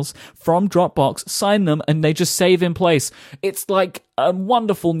files from Dropbox, sign them, and they just save in place. It's like a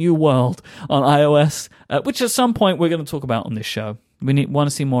wonderful new world on iOS, which at some point we're going to talk about on this show. We want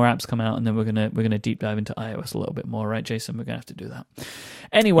to see more apps come out, and then we're gonna deep dive into iOS a little bit more, right, Jason? We're gonna have to do that.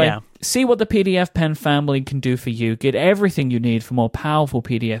 Anyway, See what the PDF Pen family can do for you. Get everything you need for more powerful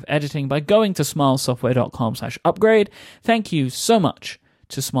PDF editing by going to smilesoftware.com/upgrade. Thank you so much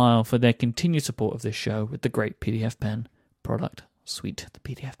to Smile for their continued support of this show with the great PDF Pen product suite, the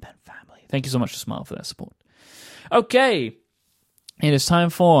PDF Pen family. Thank you so much to Smile for their support. Okay. It is time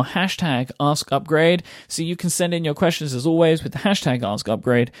for hashtag AskUpgrade. So you can send in your questions as always with the hashtag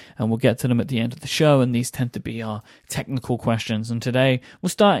AskUpgrade, and we'll get to them at the end of the show. And these tend to be our technical questions. And today we're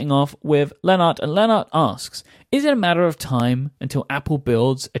starting off with Lennart. And Lennart asks, is it a matter of time until Apple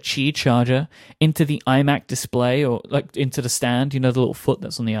builds a Qi charger into the iMac display or like into the stand, you know, the little foot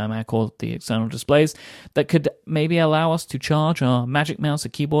that's on the iMac or the external displays that could maybe allow us to charge our Magic Mouse, a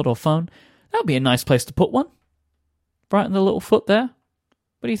keyboard or phone? That would be a nice place to put one. Right in the little foot there.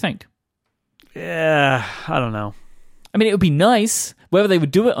 What do you think? Yeah, I don't know. I mean, it would be nice. Whether they would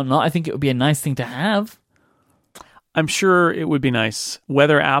do it or not, I think it would be a nice thing to have. I'm sure it would be nice.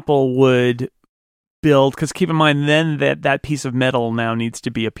 Whether Apple would build, because keep in mind then that piece of metal now needs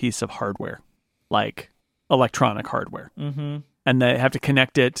to be a piece of hardware, like electronic hardware. Mm-hmm. And they have to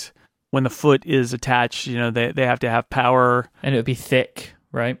connect it when the foot is attached. You know, they have to have power. And it would be thick,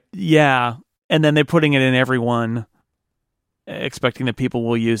 right? Yeah. And then they're putting it in every one, expecting that people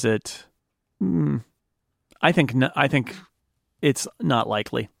will use it. I think it's not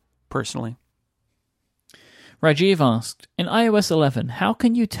likely, personally. Rajiv asked, in iOS 11, how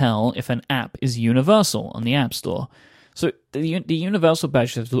can you tell if an app is universal on the App Store? So the universal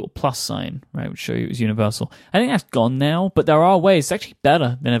badge has a little plus sign, right, which show you it's universal. I think that's gone now, but there are ways. It's actually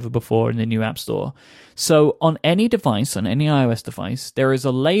better than ever before in the new App Store. So on any device, on any iOS device, there is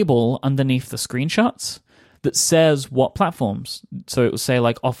a label underneath the screenshots that says what platforms. So it will say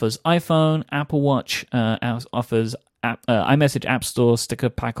like offers iPhone, Apple Watch, offers iMessage App Store, Sticker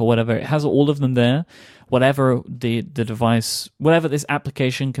Pack, or whatever. It has all of them there. Whatever the device, whatever this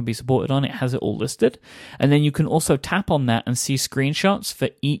application can be supported on, it has it all listed. And then you can also tap on that and see screenshots for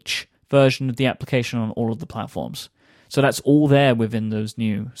each version of the application on all of the platforms. So that's all there within those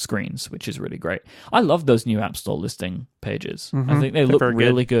new screens, which is really great. I love those new App Store listing pages. Mm-hmm. I think they look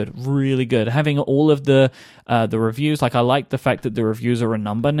really good, really good. Having all of the reviews, like I like the fact that the reviews are a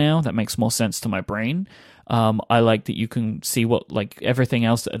number now. That makes more sense to my brain. I like that you can see what like everything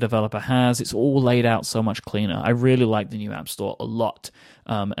else that a developer has. It's all laid out so much cleaner. I really like the new App Store a lot.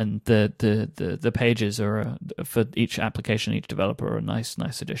 And the pages are for each application, each developer are nice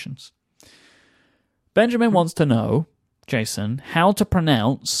additions. Benjamin wants to know, Jason, how to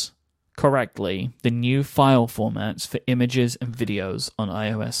pronounce correctly the new file formats for images and videos on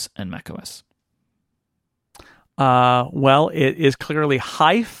iOS and macOS. Well, it is clearly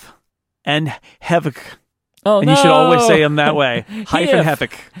Hive and Hevik. Oh, and no! You should always say them that way. Hive and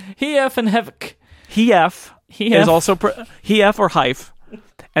Hevik. Hief and Hevik. Hief is also Hief or Hive,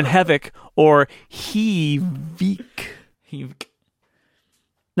 and Hevik or Hevik. Hevik.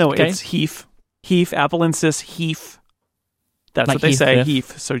 No, okay. It's Heath. Heath. Apple insists Heath. That's like what they say.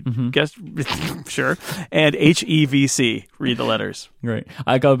 Heath. So guess sure. And HEVC. Read the letters. Right.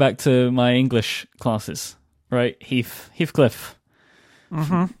 I go back to my English classes. Right. Heathcliff.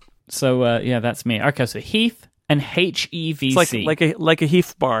 Mm-hmm. So yeah, that's me. Okay, so Heath and HEVC. It's like a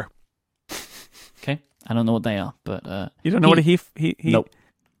Heath bar. Okay. I don't know what they are, but you don't know what a heath? Nope.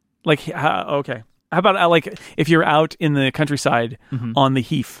 Like, okay. How about like if you're out in the countryside on the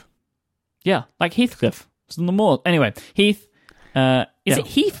heath? Yeah, like Heathcliff. It's in the moor. Anyway, Heath. Is it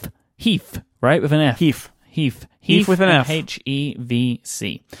Heath? Heath, right? With an F. Heath with an F.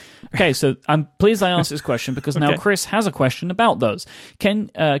 HEVC. Okay, so I'm pleased I asked this question because now Chris has a question about those.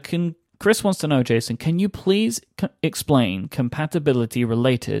 Can Chris wants to know, Jason, can you please explain compatibility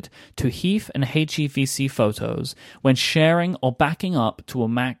related to HEIF and HEVC photos when sharing or backing up to a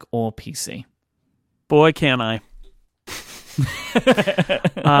Mac or PC? Boy, can I.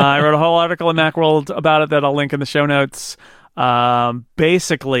 I wrote a whole article in Macworld about it that I'll link in the show notes.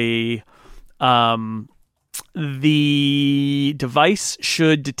 Basically, the device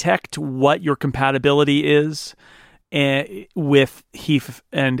should detect what your compatibility is with HEIF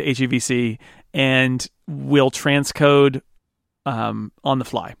and HEVC and will transcode on the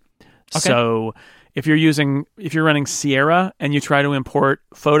fly. Okay. So if you're running Sierra and you try to import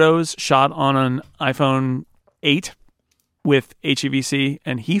photos shot on an iPhone 8 with HEVC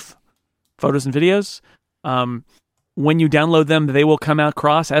and HEIF, photos and videos, when you download them, they will come out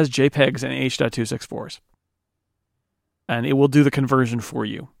cross as JPEGs and H.264s. And it will do the conversion for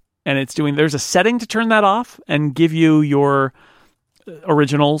you. And there's a setting to turn that off and give you your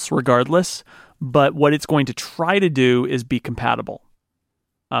originals regardless. But what it's going to try to do is be compatible.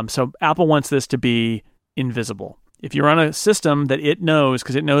 So Apple wants this to be invisible. If you're on a system that it knows,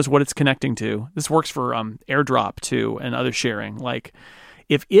 because it knows what it's connecting to, this works for AirDrop too and other sharing. Like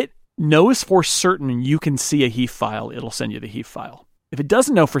if it knows for certain you can see a HEIF file, it'll send you the HEIF file. If it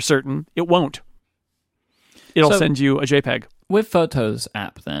doesn't know for certain, it won't. It'll send you a JPEG. With Photos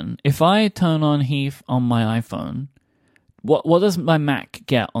app, then, if I turn on HEIF on my iPhone, what does my Mac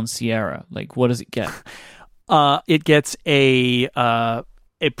get on Sierra? Like, what does it get? It gets a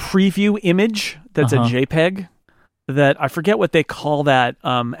preview image that's a JPEG that I forget what they call that.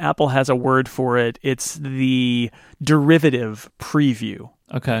 Apple has a word for it. It's the derivative preview.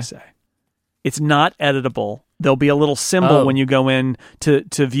 Okay. It's not editable. There'll be a little symbol when you go in to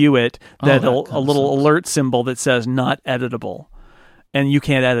view it, a little alert symbol that says not editable, and you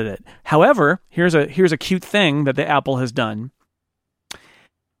can't edit it. However, here's a cute thing that the Apple has done.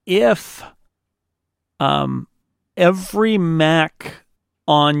 If every Mac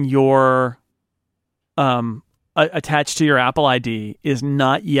on your attached to your Apple ID is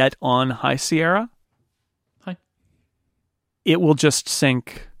not yet on High Sierra, it will just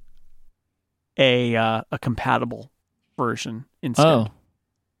sync a compatible version instead.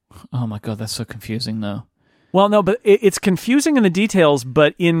 Oh my God, that's so confusing though. Well, no, but it's confusing in the details,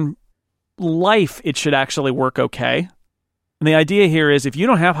 but in life, it should actually work okay. And the idea here is if you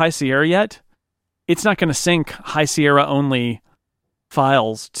don't have High Sierra yet, it's not going to sync High Sierra only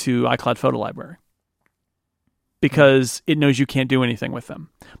files to iCloud Photo Library because it knows you can't do anything with them.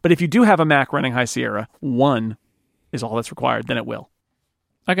 But if you do have a Mac running High Sierra, 1 is all that's required, then it will.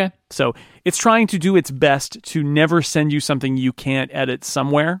 Okay. So it's trying to do its best to never send you something you can't edit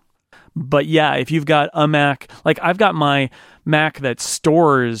somewhere. But yeah, if you've got a Mac, like I've got my Mac that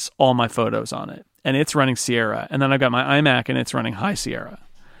stores all my photos on it, and it's running Sierra. And then I've got my iMac, and it's running High Sierra.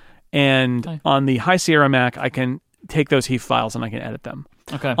 And on the High Sierra Mac, I can take those HEIF files and I can edit them.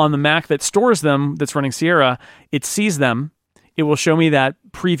 Okay. On the Mac that stores them, that's running Sierra, it sees them. It will show me that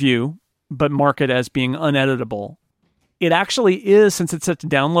preview, but mark it as being uneditable. It actually is, since it's set to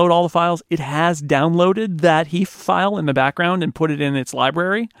download all the files, it has downloaded that HEIF file in the background and put it in its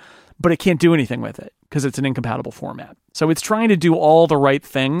library, but it can't do anything with it because it's an incompatible format. So it's trying to do all the right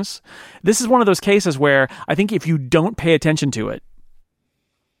things. This is one of those cases where I think if you don't pay attention to it,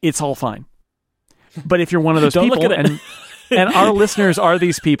 it's all fine. But if you're one of those people, and our listeners are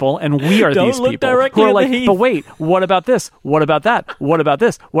these people, and we are these people who are like, but wait, what about this? What about that? What about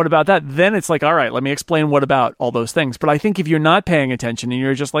this? What about that? Then it's like, all right, let me explain what about all those things. But I think if you're not paying attention and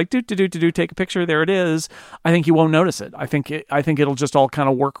you're just like, do, take a picture, there it is, I think you won't notice it. I think it'll just all kind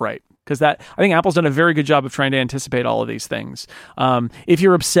of work right. Because I think Apple's done a very good job of trying to anticipate all of these things. If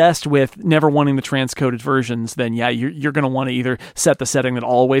you're obsessed with never wanting the transcoded versions, then yeah, you're going to want to either set the setting that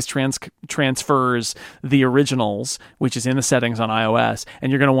always transfers the originals, which is in the settings on iOS,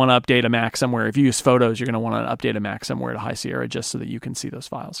 and you're going to want to update a Mac somewhere. If you use Photos, you're going to want to update a Mac somewhere to High Sierra just so that you can see those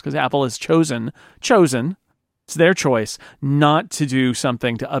files. Because Apple has chosen. It's their choice not to do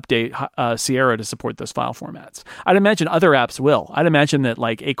something to update Sierra to support those file formats. I'd imagine other apps will. I'd imagine that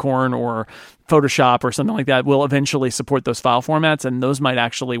like Acorn or Photoshop or something like that will eventually support those file formats, and those might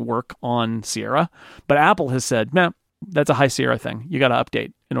actually work on Sierra. But Apple has said, nah, that's a High Sierra thing. You got to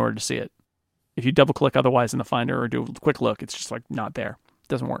update in order to see it. If you double click otherwise in the Finder or do a quick look, it's just like not there. It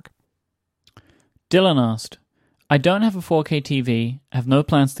doesn't work. Dylan asked, I don't have a 4K TV, have no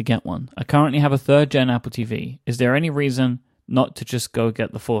plans to get one. I currently have a 3rd gen Apple TV. Is there any reason not to just go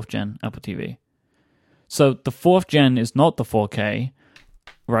get the 4th gen Apple TV? So the 4th gen is not the 4K,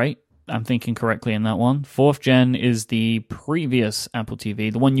 right? I'm thinking correctly in that one. 4th gen is the previous Apple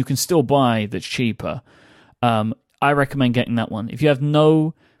TV, the one you can still buy that's cheaper. I recommend getting that one. If you have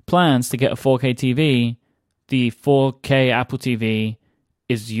no plans to get a 4K TV, the 4K Apple TV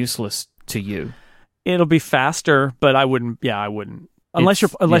is useless to you. It'll be faster, but I wouldn't. Yeah, I wouldn't. Unless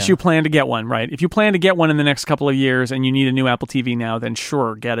you plan to get one, right? If you plan to get one in the next couple of years and you need a new Apple TV now, then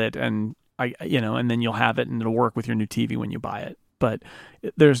sure, get it, and and then you'll have it and it'll work with your new TV when you buy it. But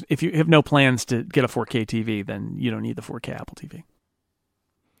if you have no plans to get a 4K TV, then you don't need the 4K Apple TV.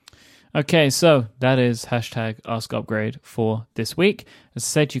 Okay, so that is hashtag AskUpgrade for this week. As I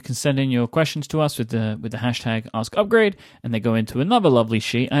said, you can send in your questions to us with the hashtag AskUpgrade, and they go into another lovely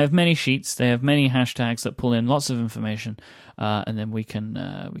sheet. I have many sheets. They have many hashtags that pull in lots of information, and then we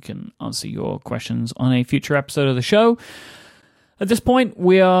can answer your questions on a future episode of the show. At this point,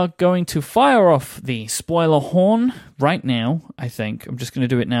 we are going to fire off the spoiler horn right now, I think. I'm just going to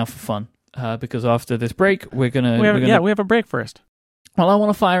do it now for fun, because after this break, we have a break first. Well, I want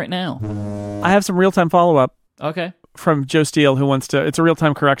to fire it now. I have some real-time follow-up. Okay. From Joe Steele, who wants to... It's a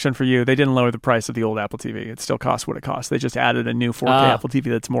real-time correction for you. They didn't lower the price of the old Apple TV. It still costs what it costs. They just added a new 4K Apple TV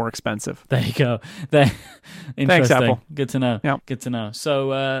that's more expensive. There you go. Thanks, Apple. Good to know. Yep. Good to know.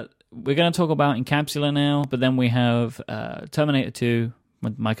 So we're going to talk about Encapsula now, but then we have Terminator 2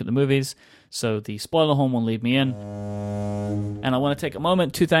 with Mike at the Movies. So the spoiler horn will lead me in. And I want to take a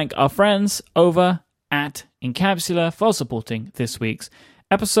moment to thank our friends over at Encapsula for supporting this week's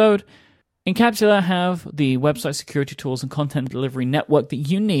episode. Encapsula have the website security tools and content delivery network that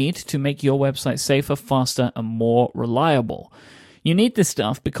you need to make your website safer, faster, and more reliable. You need this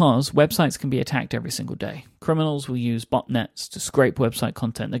stuff because websites can be attacked every single day. Criminals will use botnets to scrape website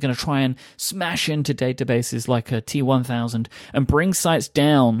content. They're going to try and smash into databases like a T1000 and bring sites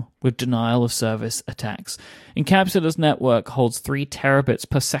down with denial of service attacks. Encapsula's network holds 3 terabits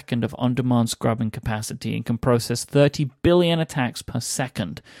per second of on-demand scrubbing capacity and can process 30 billion attacks per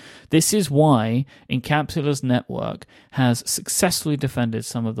second. This is why Encapsula's network has successfully defended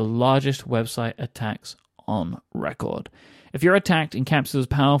some of the largest website attacks on record. If you're attacked, Encapsula's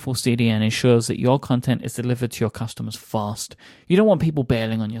powerful CDN ensures that your content is delivered to your customers fast. You don't want people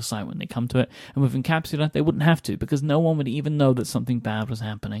bailing on your site when they come to it, and with Encapsula, they wouldn't have to, because no one would even know that something bad was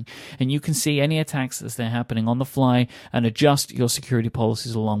happening. And you can see any attacks as they're happening on the fly and adjust your security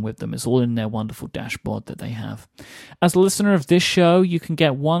policies along with them. It's all in their wonderful dashboard that they have. As a listener of this show, you can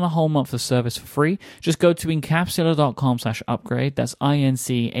get 1 whole month of service for free. Just go to encapsula.com/upgrade. That's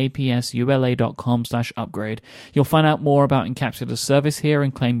INCAPSULA.com/upgrade. You'll find out more about Encapsula's service here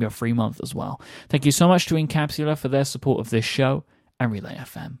and claim your free month as well. Thank you so much to Encapsula for their support of this show and Relay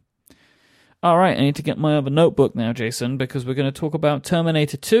FM. All right, I need to get my other notebook now, Jason, because we're going to talk about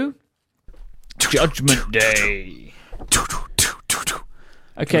Terminator 2 Judgment Day.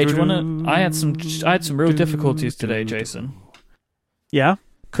 Okay, do you want to... I had some real difficulties today, Jason. Yeah?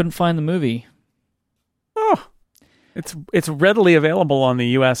 Couldn't find the movie. Oh. It's readily available on the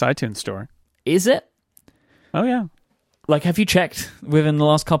US iTunes store. Is it? Oh, yeah. Like, have you checked within the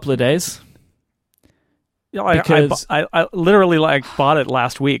last couple of days? Yeah, because I literally bought it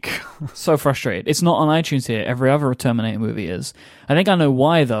last week. So frustrated. It's not on iTunes here. Every other Terminator movie is. I think I know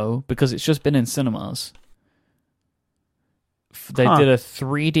why, though, because it's just been in cinemas. They did a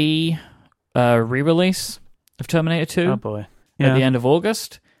 3D re-release of Terminator 2 oh boy. At the end of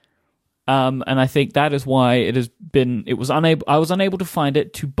August. And I think that is why I was unable to find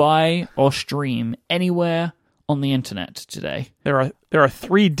it to buy or stream anywhere on the internet today. There are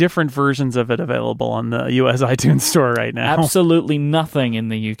 3 different versions of it available on the US iTunes store right now. Absolutely nothing in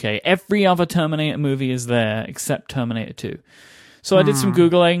the UK. Every other Terminator movie is there except Terminator 2. So I did some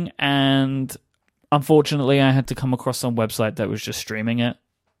Googling, and unfortunately I had to come across some website that was just streaming it.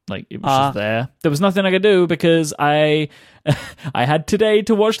 Like, it was just there. There was nothing I could do because I had today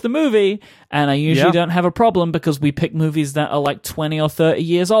to watch the movie, and I usually don't have a problem because we pick movies that are like 20 or 30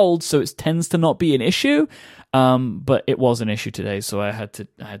 years old, so it tends to not be an issue. But it was an issue today, so I had to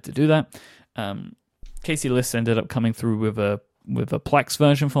do that. Casey List ended up coming through with a Plex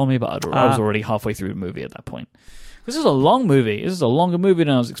version for me, but I was already halfway through the movie at that point. This is a long movie. This is a longer movie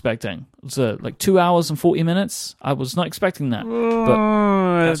than I was expecting. It's like 2 hours and 40 minutes. I was not expecting that.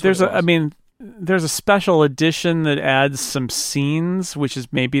 But there's a special edition that adds some scenes, which is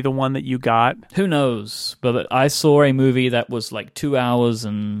maybe the one that you got. Who knows? But I saw a movie that was like 2 hours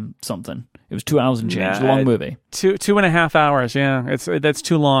and something. It was 2 hours and change. A long movie. 2.5 hours. Yeah, that's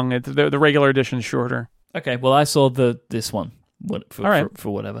too long. The regular edition is shorter. Okay, well, I saw this one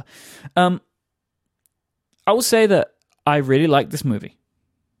for whatever. I will say that I really like this movie.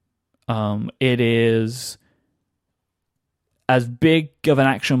 It is as big of an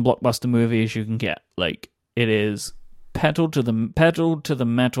action blockbuster movie as you can get. Like, it is pedal to the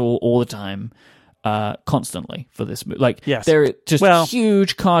metal all the time, constantly for this movie. Like, yes. there are just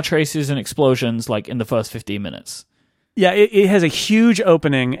huge car chases and explosions like in the first 15 minutes. Yeah, it has a huge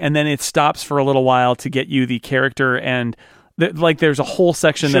opening, and then it stops for a little while to get you the character, and there's a whole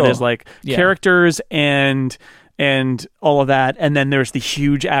section that is like characters and all of that, and then there's the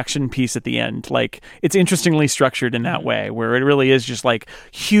huge action piece at the end. Like, it's interestingly structured in that way, where it really is just like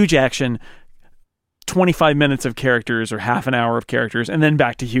huge action, 25 minutes of characters or half an hour of characters, and then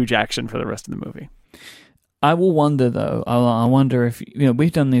back to huge action for the rest of the movie. I will wonder, though. I wonder if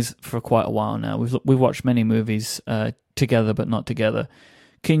we've done these for quite a while now. We've watched many movies together, but not together.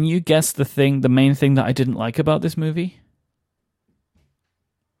 Can you guess the main thing that I didn't like about this movie?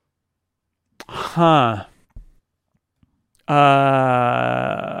 The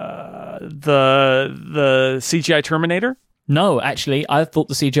CGI Terminator? No, actually, I thought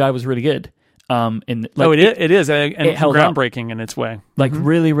the CGI was really good. It is, and it held groundbreaking up. In its way. Like,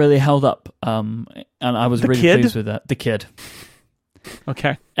 really, really held up. And I was really pleased with that. The kid.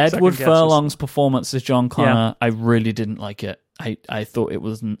 Okay. Edward Furlong's performance as John Connor, I really didn't like it. I thought it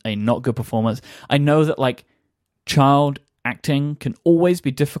was a not good performance. I know that, like, child acting can always be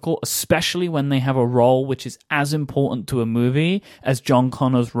difficult, especially when they have a role which is as important to a movie as John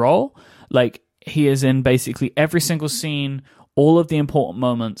Connor's role. Like, he is in basically every single scene, all of the important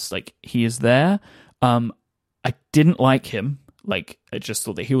moments, like, he is there. I didn't like him. Like, I just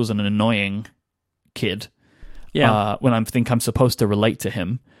thought that he was an annoying kid. Yeah. When I think I'm supposed to relate to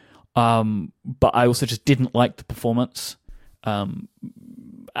him. But I also just didn't like the performance.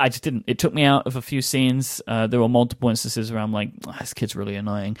 I just didn't. It took me out of a few scenes. There were multiple instances where I'm like, this kid's really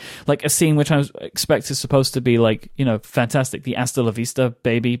annoying. Like a scene which I was expect is supposed to be like, fantastic. The Hasta la Vista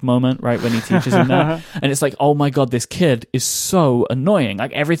baby moment, right? When he teaches him that. And it's like, oh my God, this kid is so annoying.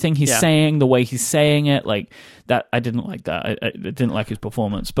 Like everything he's saying, the way he's saying it, like that. I didn't like that. I didn't like his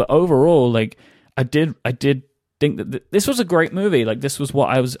performance. But overall, like I did think that this was a great movie. Like this was what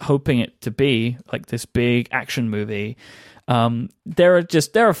I was hoping it to be, like this big action movie.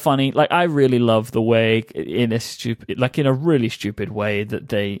 They're funny. Like I really love the way in a really stupid way that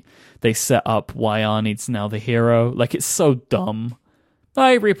they set up why Arnie's now the hero. Like it's so dumb.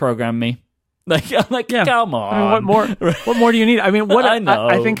 Reprogram me. Like I'm like, come on. I mean, what more do you need? I mean, what I know.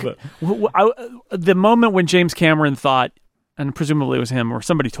 I think the moment when James Cameron thought, and presumably it was him or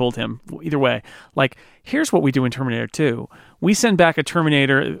somebody told him, either way, like, here's what we do in Terminator 2. We send back the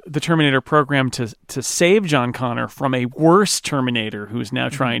Terminator program to save John Connor from a worse Terminator who's now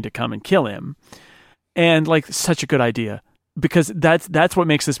trying to come and kill him. And, like, such a good idea. Because that's what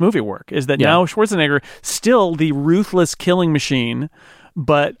makes this movie work, is that now Schwarzenegger, still the ruthless killing machine,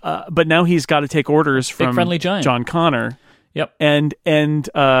 but now he's got to take orders from John Connor. Yep. And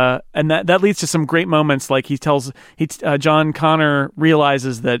that leads to some great moments. Like John Connor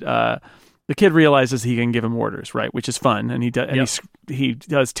realizes that the kid realizes he can give him orders, right? Which is fun, and he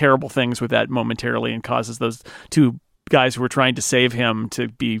does terrible things with that momentarily, and causes those two guys who are trying to save him to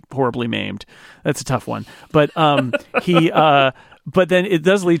be horribly maimed. That's a tough one, but but then it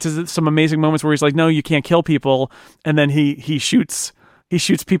does lead to some amazing moments where he's like, "No, you can't kill people," and then he shoots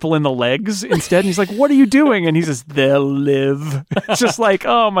people in the legs instead. And he's like, what are you doing? And he says, they'll live. It's just like,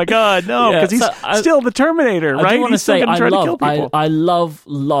 oh my God, no, because he's still the Terminator, right? I want to say, I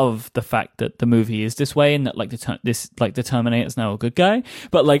love the fact that the movie is this way, and that like the Terminator's now a good guy.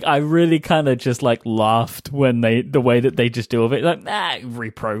 But like, I really kind of just like laughed when the way that they just deal with it. Like,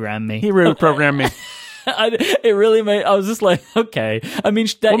 reprogram me. He reprogrammed me. It really made. I was just like, okay. I mean,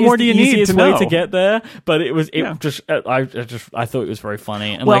 that what is more do the you need easiest to way know? to get there. But it was. I thought it was very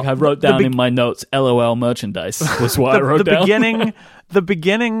funny, and like I wrote down in my notes, "LOL merchandise" was what I wrote down. The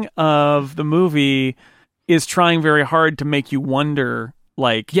beginning of the movie is trying very hard to make you wonder.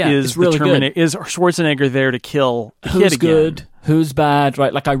 Like, is Schwarzenegger there to kill the kid again? Good? Who's bad?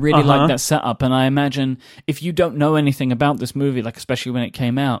 Right? Like, I really like that setup, and I imagine if you don't know anything about this movie, like especially when it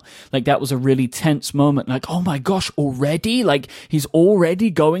came out, like that was a really tense moment. Like, oh my gosh, already? Like he's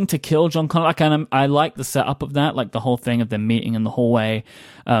already going to kill John Connor. Like, and I like the setup of that, like the whole thing of them meeting in the hallway,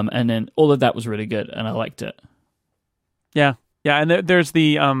 and then all of that was really good, and I liked it. Yeah, and there's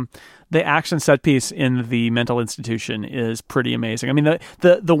the the action set piece in the mental institution is pretty amazing. I mean,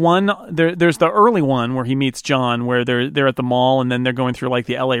 the one there's the early one where he meets John, where they're at the mall and then they're going through like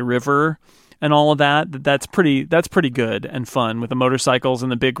the LA River and all of that. That's pretty good and fun with the motorcycles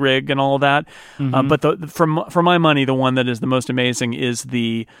and the big rig and all of that. But for my money, the one that is the most amazing is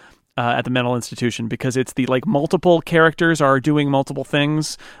the at the mental institution, because it's the like multiple characters are doing multiple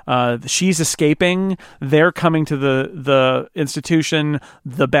things. She's escaping. They're coming to the institution.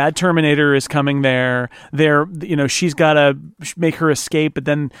 The bad Terminator is coming there. She's got to make her escape. But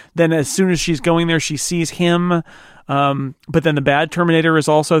then as soon as she's going there, she sees him. But then the bad Terminator is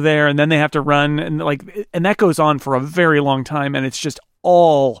also there, and then they have to run, and that goes on for a very long time, and it's just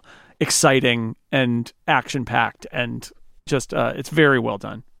all exciting and action packed, and just it's very well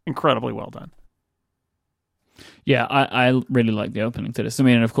done. Incredibly well done. Yeah, I really like the opening to this. I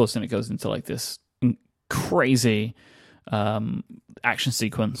mean, and of course, then it goes into like this crazy action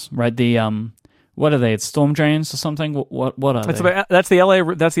sequence, right? The what are they? It's storm drains or something. What are they? That's the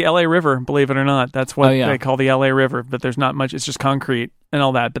LA River. Believe it or not, that's what they call the LA River. But there's not much. It's just concrete and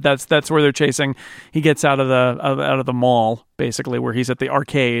all that. But that's where they're chasing. He gets out of the mall, basically, where he's at the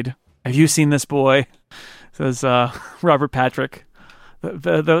arcade. Have you seen this boy? Says Robert Patrick.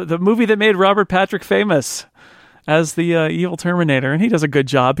 The movie that made Robert Patrick famous as the evil Terminator, and he does a good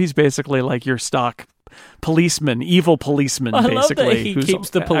job. He's basically like your stock policeman, evil policeman, basically. I love that he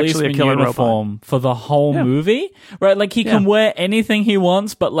keeps the policeman uniform for the whole movie, right? Like he can wear anything he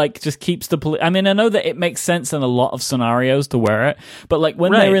wants, but like just keeps the police. I mean, I know that it makes sense in a lot of scenarios to wear it, but like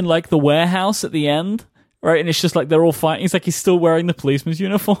when they're in like the warehouse at the end, right, and it's just like they're all fighting. It's like he's still wearing the policeman's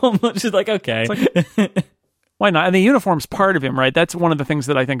uniform, which is like okay. Why not? And the uniform's part of him, right? That's one of the things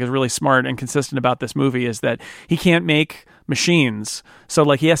that I think is really smart and consistent about this movie is that he can't make machines. So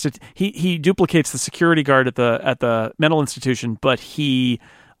like he has to he duplicates the security guard at the mental institution, but he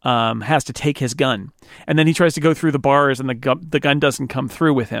has to take his gun. And then he tries to go through the bars and the gun doesn't come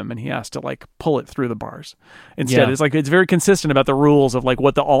through with him and he has to like pull it through the bars. Instead, it's very consistent about the rules of like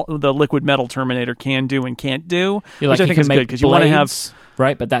what the liquid metal Terminator can do and can't do, which I think is good because you want to have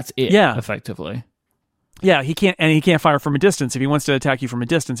right, but that's it effectively. Yeah, he can't fire from a distance. If he wants to attack you from a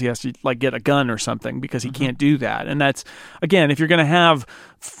distance, he has to like get a gun or something because he can't do that. And that's, again, if you're going to have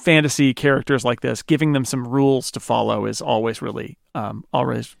fantasy characters like this, giving them some rules to follow is always really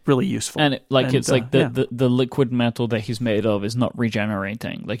useful. And the liquid metal that he's made of is not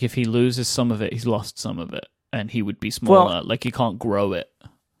regenerating. Like if he loses some of it, he's lost some of it, and he would be smaller. Like you can't grow it.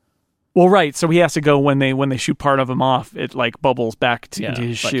 Well, right. So he has to go when they shoot part of him off. It like bubbles back into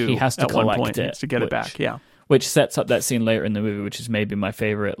his shoe. He has to collect it to get it back. Yeah, which sets up that scene later in the movie, which is maybe my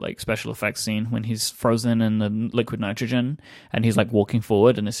favorite like special effects scene when he's frozen in the liquid nitrogen and he's like walking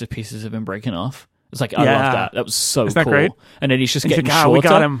forward and his pieces have been breaking off. It's like I love that. That was so Isn't that cool. Great? And then he's just getting like, shorter. We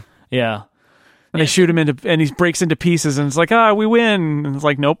got him. Yeah. And they shoot him and he breaks into pieces and it's like, we win. And it's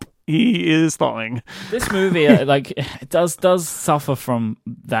like, nope, he is thawing. This movie, it does suffer from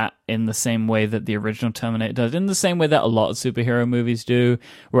that in the same way that the original Terminator does, in the same way that a lot of superhero movies do,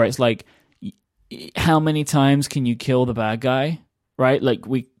 where it's like, how many times can you kill the bad guy? Right? Like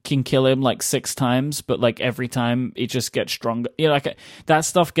we can kill him like 6 times, but like every time it just gets stronger. Like that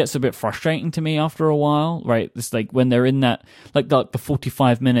stuff gets a bit frustrating to me after a while, right? It's like when they're in that, like the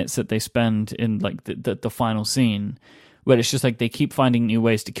 45 minutes that they spend in like the final scene, where it's just like they keep finding new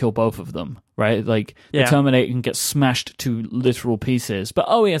ways to kill both of them, right? Like the Terminator can get smashed to literal pieces, but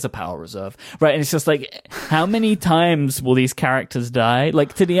he has a power reserve, right? And it's just like, how many times will these characters die?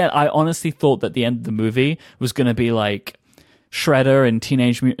 Like to the end, I honestly thought that the end of the movie was going to be like Shredder and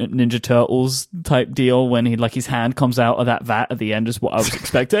Teenage Mutant Ninja Turtles type deal when he like his hand comes out of that vat at the end is what I was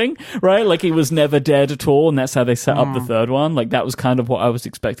expecting, right? Like he was never dead at all, and that's how they set up the third one. Like that was kind of what I was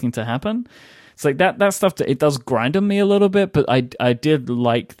expecting to happen. It's like that stuff. It does grind on me a little bit, but I did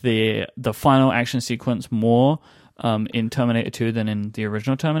like the final action sequence more in Terminator 2 than in the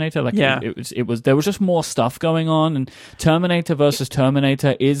original Terminator. Like it was there was just more stuff going on, and Terminator versus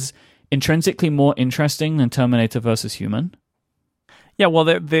Terminator is intrinsically more interesting than Terminator versus Human. Yeah, well,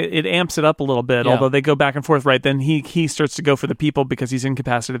 it amps it up a little bit, although they go back and forth, right? Then he starts to go for the people because he's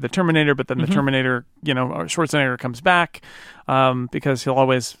incapacitated the Terminator, but then the Terminator, Schwarzenegger comes back because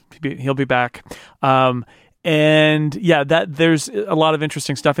he'll be back. And yeah, that there's a lot of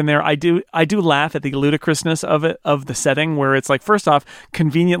interesting stuff in there. I do laugh at the ludicrousness of it, of the setting, where it's like, first off,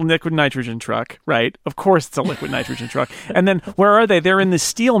 convenient liquid nitrogen truck, right? Of course it's a liquid nitrogen truck. And then where are they? They're in the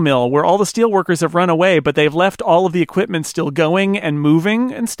steel mill where all the steel workers have run away, but they've left all of the equipment still going and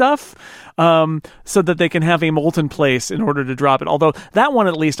moving and stuff, so that they can have a molten place in order to drop it. Although that one,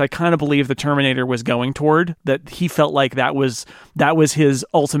 at least, I kind of believe the Terminator was going toward, that he felt like that was his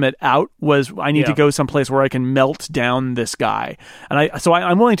ultimate out, was I need to go someplace where I can melt down this guy. And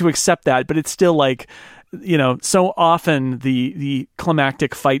I'm willing to accept that, but it's still like, so often the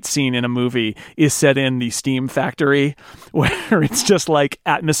climactic fight scene in a movie is set in the steam factory, where it's just like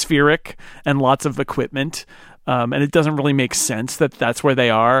atmospheric and lots of equipment. And it doesn't really make sense that that's where they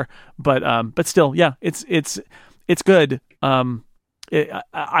are, but still, yeah, it's good.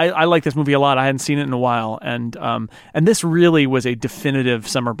 I like this movie a lot. I hadn't seen it in a while, and this really was a definitive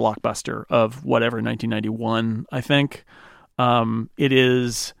summer blockbuster of whatever 1991. I think it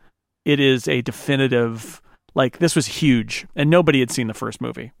is a definitive, like, this was huge, and nobody had seen the first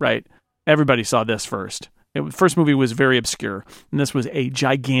movie, right? Everybody saw this first. The first movie was very obscure, and this was a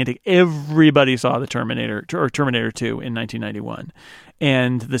gigantic. Everybody saw the Terminator 2 in 1991,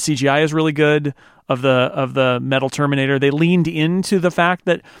 and the CGI is really good of the metal Terminator. They leaned into the fact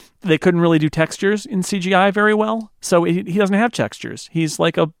that they couldn't really do textures in CGI very well, so he doesn't have textures. He's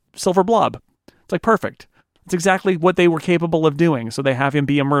like a silver blob. It's like perfect. It's exactly what they were capable of doing. So they have him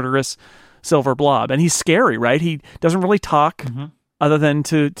be a murderous silver blob, and he's scary, right? He doesn't really talk. Mm-hmm. Other than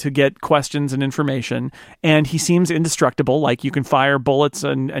to get questions and information. And he seems indestructible. Like, you can fire bullets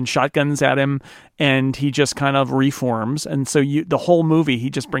and shotguns at him, and he just kind of reforms. And so the whole movie, he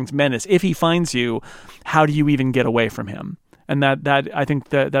just brings menace. If he finds you, how do you even get away from him? And that I think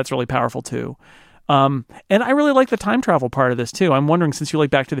that's really powerful too. And I really like the time travel part of this too. I'm wondering, since you like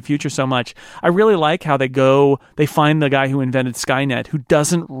Back to the Future so much, I really like how they find the guy who invented Skynet, who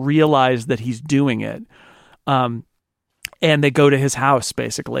doesn't realize that he's doing it. And they go to his house,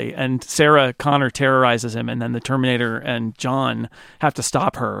 basically, and Sarah Connor terrorizes him, and then the Terminator and John have to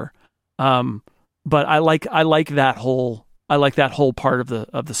stop her. But I like that whole part of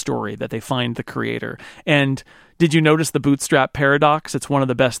the story, that they find the creator. And did you notice the bootstrap paradox? It's one of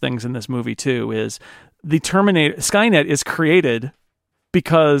the best things in this movie too. Is the Skynet is created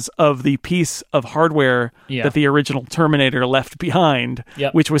because of the piece of hardware that the original Terminator left behind,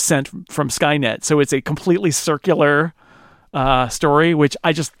 which was sent from Skynet. So it's a completely circular story, which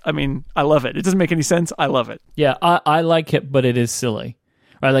I love it. It doesn't make any sense. I love it. Yeah, I like it, but it is silly.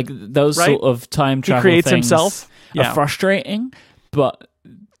 Right, like those sort of time travel creates things himself. Are frustrating, but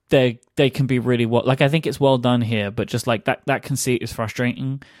they can be really I think it's well done here, but just like that conceit is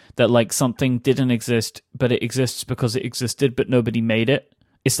frustrating, that like something didn't exist, but it exists because it existed, but nobody made it.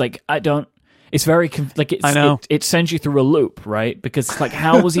 It's like, it's very I know. It sends you through a loop, right? Because it's like,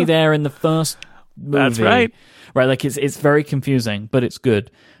 how was he there in the first movie? That's right. Right, like it's very confusing, but it's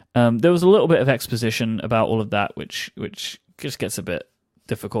good. There was a little bit of exposition about all of that, which just gets a bit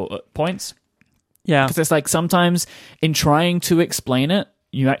difficult at points. Yeah, because it's like sometimes in trying to explain it,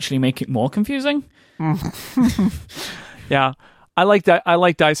 you actually make it more confusing. Yeah, I like that. I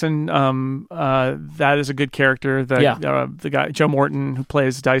like Dyson. That is a good character. The guy Joe Morton, who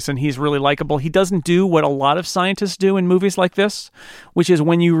plays Dyson, he's really likable. He doesn't do what a lot of scientists do in movies like this, which is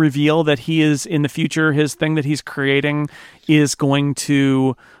when you reveal that he is in the future, his thing that he's creating is going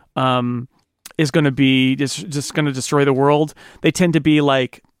to be just going to destroy the world. They tend to be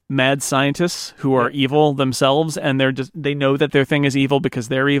like mad scientists who are evil themselves, and they know that their thing is evil because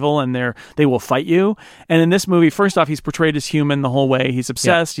they're evil, and they will fight you. And in this movie, first off, he's portrayed as human the whole way. He's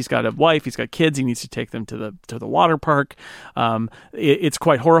obsessed. He's got a wife. He's got kids. He needs to take them to the water park. It's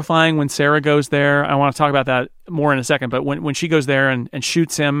quite horrifying when Sarah goes there. I want to talk about that more in a second, but when she goes there and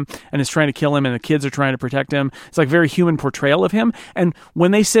shoots him and is trying to kill him, and the kids are trying to protect him, it's like very human portrayal of him. And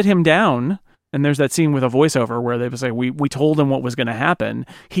when they sit him down, and there's that scene with a voiceover where they say, we told him what was going to happen.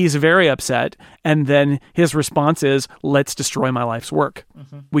 He's very upset. And then his response is, let's destroy my life's work.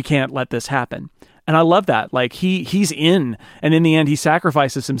 Mm-hmm. We can't let this happen. And I love that. Like he's in, and in the end, he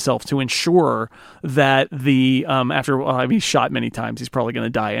sacrifices himself to ensure that he's shot many times. He's probably going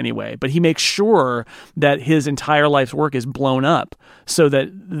to die anyway, but he makes sure that his entire life's work is blown up so that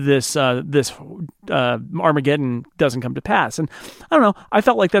this Armageddon doesn't come to pass. And I don't know. I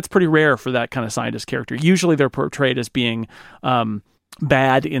felt like that's pretty rare for that kind of scientist character. Usually they're portrayed as being,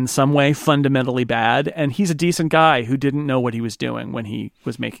 bad in some way, fundamentally bad, and he's a decent guy who didn't know what he was doing when he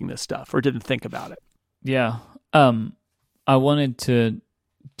was making this stuff, or didn't think about it. Yeah. I wanted to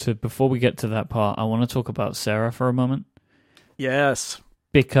before we get to that part, I want to talk about Sarah for a moment. Yes.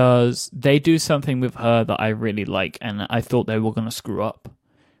 because they do something with her that I really like, and I thought they were going to screw up,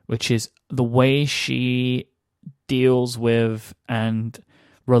 which is the way she deals with and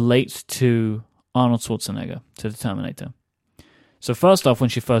relates to Arnold Schwarzenegger, to the Terminator. So first off, when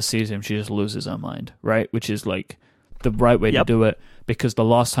she first sees him, she just loses her mind, right? Which is like the right way to do it, because the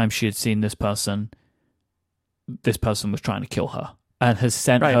last time she had seen this person was trying to kill her and has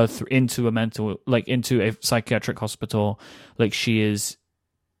sent her into into a psychiatric hospital. Like, she is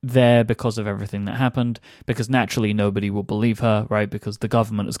there because of everything that happened, because naturally nobody will believe her, right? Because the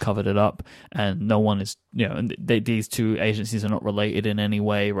government has covered it up, and no one is, and these two agencies are not related in any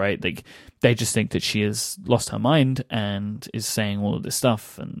way, right? They just think that she has lost her mind and is saying all of this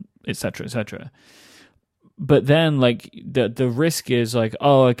stuff, and etc., etc. But then, like, the risk is like,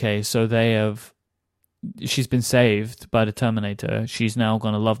 oh, okay, so she's been saved by the Terminator. She's now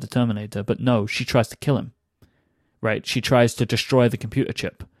going to love the Terminator, but no, she tries to kill him, right? She tries to destroy the computer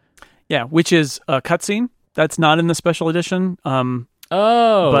chip. Yeah, which is a cutscene that's not in the special edition.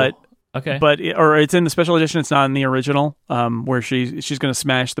 Okay. Or it's in the special edition. It's not in the original, where she's going to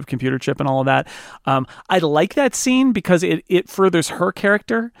smash the computer chip and all of that. I like that scene because it furthers her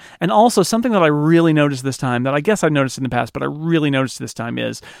character, and also something that I really noticed this time, that I guess I've noticed in the past, but I really noticed this time,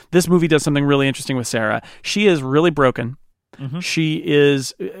 is this movie does something really interesting with Sarah. She is really broken. Mm-hmm. She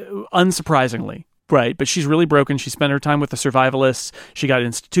is, unsurprisingly. Right, but she's really broken. She spent her time with the survivalists. She got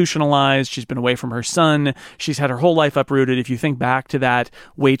institutionalized. She's been away from her son. She's had her whole life uprooted. If you think back to that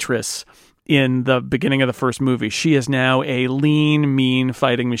waitress in the beginning of the first movie, she is now a lean, mean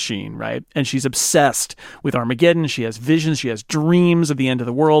fighting machine, right? And she's obsessed with Armageddon. She has visions. She has dreams of the end of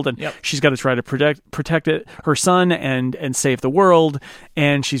the world, and she's got to try to protect her son and save the world.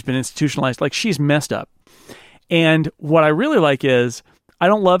 And she's been institutionalized. Like, she's messed up. And what I really like is, I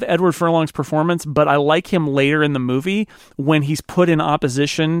don't love Edward Furlong's performance, but I like him later in the movie when he's put in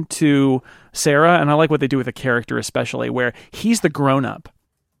opposition to Sarah, and I like what they do with the character especially, where he's the grown-up.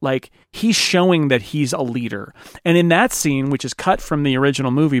 Like, he's showing that he's a leader. And in that scene, which is cut from the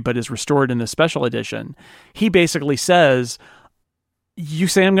original movie but is restored in the special edition, he basically says, you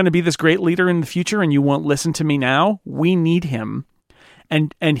say I'm going to be this great leader in the future and you won't listen to me now? We need him.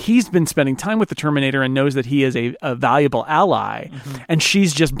 And he's been spending time with the Terminator and knows that he is a valuable ally. Mm-hmm. And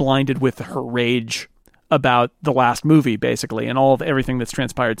she's just blinded with her rage about the last movie, basically, and all of everything that's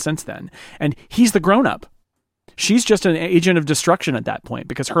transpired since then. And he's the grown-up. She's just an agent of destruction at that point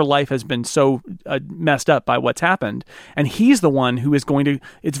because her life has been so messed up by what's happened. And he's the one who is going to,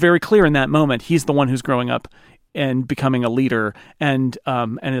 it's very clear in that moment, he's the one who's growing up and becoming a leader and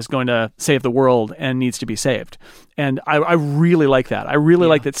is going to save the world and needs to be saved. And I really like that. I really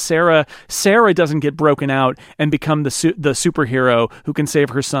like that Sarah doesn't get broken out and become the superhero who can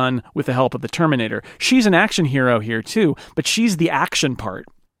save her son with the help of the Terminator. She's an action hero here too, but she's the action part.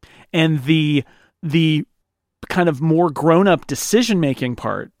 And the kind of more grown-up decision-making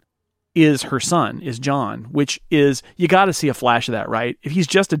part is her son, is John, which is, you got to see a flash of that, right? If he's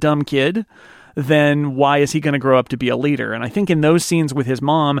just a dumb kid, then why is he going to grow up to be a leader? And I think in those scenes with his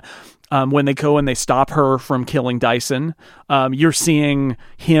mom, when they go and they stop her from killing Dyson, you're seeing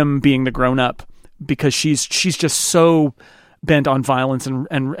him being the grown-up because she's just so bent on violence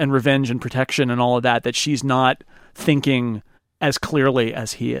and revenge and protection and all of that she's not thinking as clearly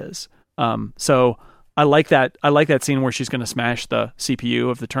as he is. So I like that. I like that scene where she's going to smash the CPU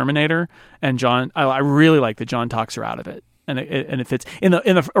of the Terminator, and John. I really like that John talks her out of it. And it fits in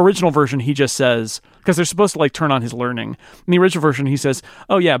the original version. He just says, because they're supposed to like turn on his learning. In the original version, he says,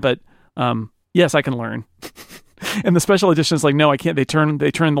 "Oh yeah, but yes, I can learn." And the special edition is like, "No, I can't." They turn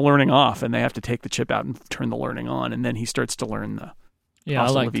the learning off, and they have to take the chip out and turn the learning on, and then he starts to learn the I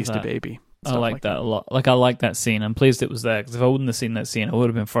like Vista Baby. I like that a lot. Like, I like that scene. I'm pleased it was there because if I wouldn't have seen that scene, I would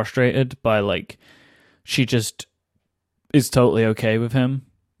have been frustrated by like she just is totally okay with him,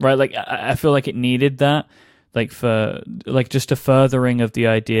 right? Like I feel like it needed that. Like, for like just a furthering of the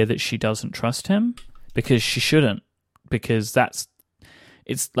idea that she doesn't trust him because she shouldn't, because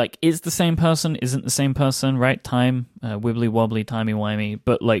it's like, is the same person, isn't the same person, right? Time, wibbly wobbly, timey wimey,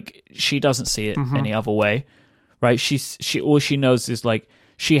 but like she doesn't see it any other way, right? She all she knows is like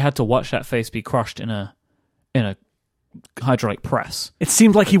she had to watch that face be crushed in a hydraulic press. It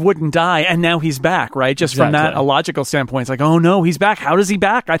seemed like he wouldn't die, and now he's back, right? Just from that a logical standpoint, it's like, oh no, he's back. How does he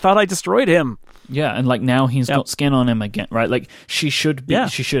back? I thought I destroyed him. Yeah, and like now he's got skin on him again, right? Like she should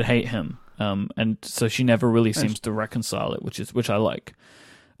hate him, and so she never really seems to reconcile it, which I like.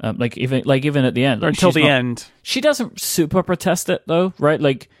 Like even at the end, or until the end, she doesn't super protest it though, right?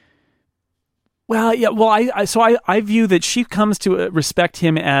 Like, well, yeah, well, I view that she comes to respect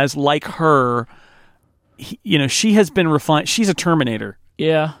him as like her. She has been refined. She's a Terminator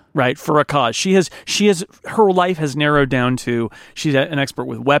Yeah. Right, for a cause. Her life has narrowed down to she's an expert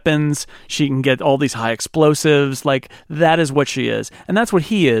with weapons. She can get all these high explosives. Like, that is what she is. And that's what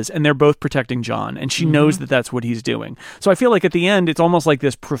he is. And they're both protecting John. And she knows that that's what he's doing. So I feel like at the end, it's almost like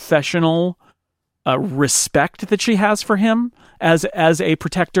this professional respect that she has for him as a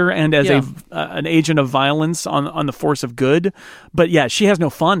protector and as an agent of violence on the force of good. But yeah, she has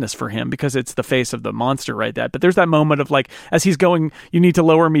no fondness for him because it's the face of the monster, right? But there's that moment of like, as he's going, you need to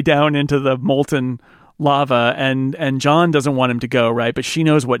lower me down into the molten lava, and John doesn't want him to go, right? But she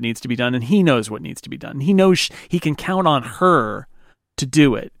knows what needs to be done, and he knows what needs to be done. He knows he can count on her to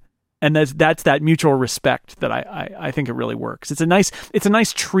do it. And that's that mutual respect that I think it really works. It's a nice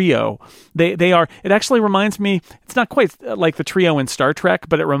trio. They are. It actually reminds me. It's not quite like the trio in Star Trek,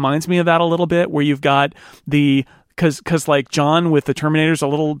 but it reminds me of that a little bit. Where you've got because like John with the Terminator's a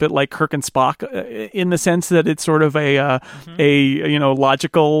little bit like Kirk and Spock in the sense that it's sort of a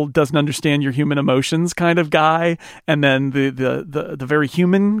logical, doesn't understand your human emotions kind of guy, and then the very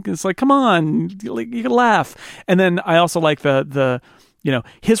human is like, come on, you can laugh. And then I also like the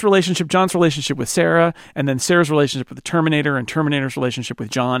his relationship, John's relationship with Sarah, and then Sarah's relationship with the Terminator, and Terminator's relationship with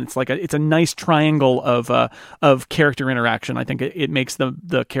John. It's like it's a nice triangle of character interaction. I think it makes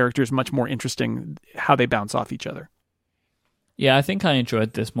the characters much more interesting, how they bounce off each other. Yeah, I think I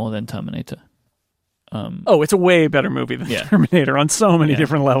enjoyed this more than Terminator. It's a way better movie than Terminator on so many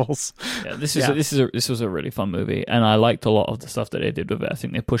different levels. Yeah, this was a really fun movie, and I liked a lot of the stuff that they did with it. I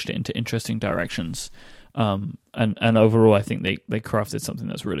think they pushed it into interesting directions. And overall, I think they crafted something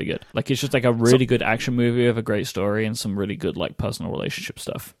that's really good. Like, it's just like a really good action movie with a great story and some really good like personal relationship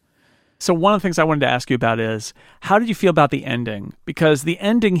stuff. So one of the things I wanted to ask you about is, how did you feel about the ending? Because the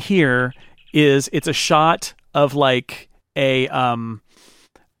ending here it's a shot of like a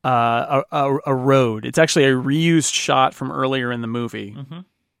road. It's actually a reused shot from earlier in the movie.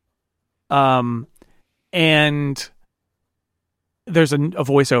 And there's a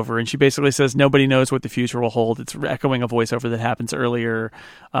voiceover, and she basically says nobody knows what the future will hold. It's echoing a voiceover that happens earlier,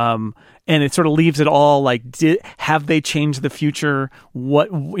 and it sort of leaves it all like, have they changed the future?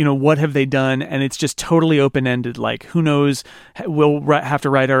 What have they done? And it's just totally open ended. Like, who knows? We'll have to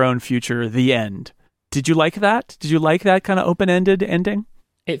write our own future. The end. Did you like that? Did you like that kind of open ended ending?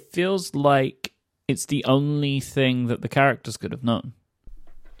 It feels like it's the only thing that the characters could have known.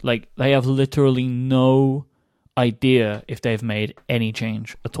 Like, they have literally no idea if they've made any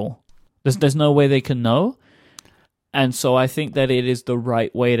change at all. There's no way they can know. And so I think that it is the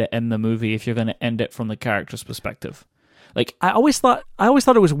right way to end the movie if you're going to end it from the character's perspective. Like, I always thought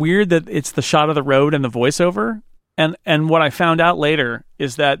it was weird that it's the shot of the road and the voiceover. And what I found out later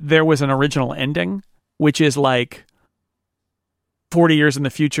is that there was an original ending, which is like 40 years in the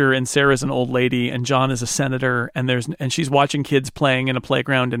future, and Sarah's an old lady, and John is a senator, and she's watching kids playing in a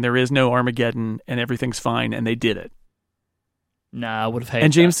playground, and there is no Armageddon, and everything's fine, and they did it. Nah, I would have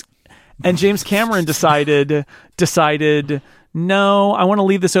hated that. And James Cameron decided, no, I want to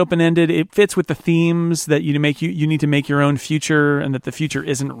leave this open-ended. It fits with the themes that you need to make your own future, and that the future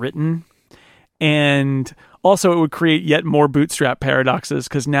isn't written. And also, it would create yet more bootstrap paradoxes,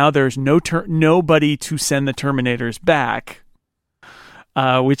 because now there's nobody to send the Terminators back.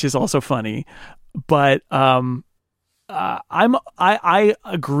 Which is also funny, but I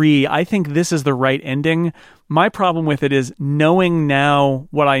agree. I think this is the right ending. My problem with it is, knowing now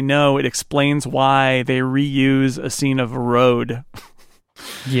what I know, it explains why they reuse a scene of a road.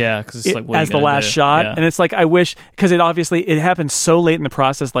 Yeah, because it's like, what as the last shot, yeah. And it's like, I wish, because it happened so late in the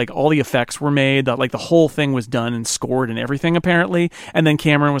process. Like, all the effects were made, that like the whole thing was done and scored and everything apparently. And then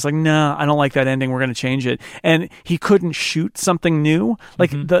Cameron was like, "Nah, I don't like that ending. We're going to change it." And he couldn't shoot something new.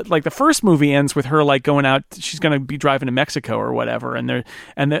 Like the first movie ends with her like going out. She's going to be driving to Mexico or whatever, and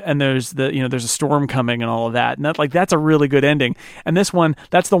there's there's a storm coming and all of that. And that's a really good ending. And this one,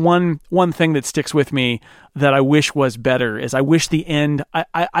 that's the one thing that sticks with me that I wish was better. Is I wish the end.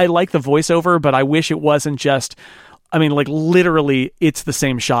 I like the voiceover, but I wish it wasn't just, I mean, like, literally it's the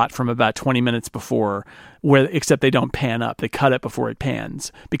same shot from about 20 minutes before, except they don't pan up. They cut it before it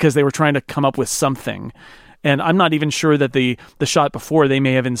pans, because they were trying to come up with something. And I'm not even sure that the shot before, they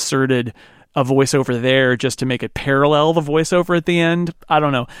may have inserted a voiceover there just to make it parallel the voiceover at the end. I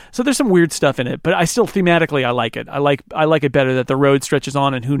don't know. So there's some weird stuff in it, but I still, thematically, I like it. I like it better that the road stretches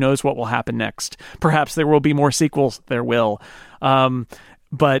on, and who knows what will happen next. Perhaps there will be more sequels. There will.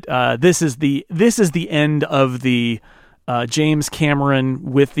 But this is the end of the James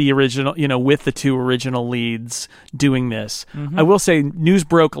Cameron with the original, with the two original leads doing this. I will say, news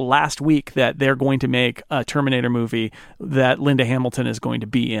broke last week that they're going to make a Terminator movie that Linda Hamilton is going to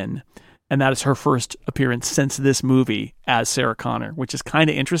be in. and that is her first appearance since this movie as Sarah Connor, which is kind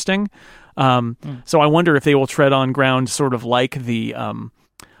of interesting. So I wonder if they will tread on ground sort of like the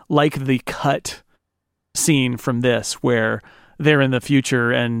cut scene from this, where they're in the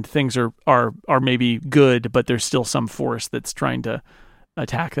future and things are maybe good, but there's still some force that's trying to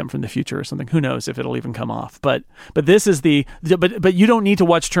attack them from the future or something. Who knows if it'll even come off? But this is but you don't need to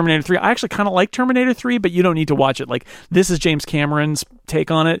watch Terminator 3. I actually kind of like Terminator 3, but you don't need to watch it. Like, this is James Cameron's take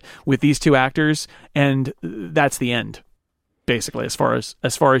on it with these two actors, and that's the end, basically, as far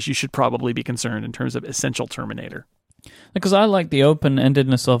as you should probably be concerned in terms of essential Terminator. Because I like the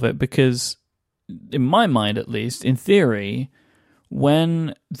open-endedness of it, because in my mind, at least, in theory,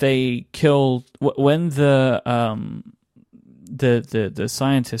 when the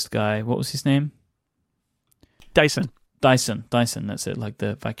scientist guy, what was his name? Dyson, that's it, like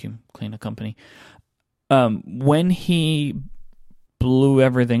the vacuum cleaner company. When he blew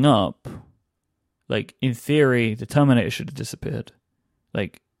everything up, like, in theory, the Terminator should have disappeared.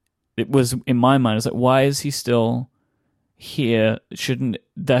 Like, it was, in my mind, it's like, why is he still here? Shouldn't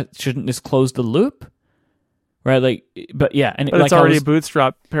this close the loop? Right, like, but yeah, and but it's already a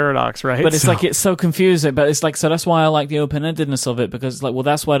bootstrap paradox, right? But it's like, it's so confusing. But it's like, so that's why I like the open-endedness of it, because it's like, well,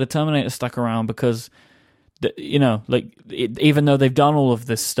 that's why the Terminator stuck around, because, even though they've done all of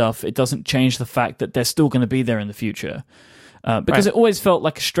this stuff, it doesn't change the fact that they're still going to be there in the future. Because It always felt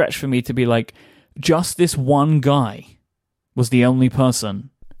like a stretch for me to be like, just this one guy was the only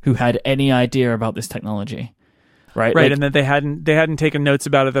person who had any idea about this technology. Right, like, and that they hadn't taken notes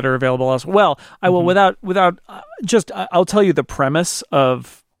about it that are available elsewhere. Well, I will I'll tell you the premise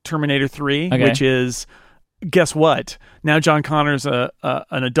of Terminator 3, which is, guess what? Now John Connor's an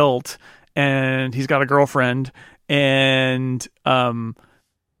adult, and he's got a girlfriend, and I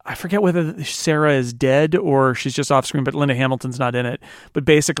forget whether Sarah is dead or she's just off screen, but Linda Hamilton's not in it. But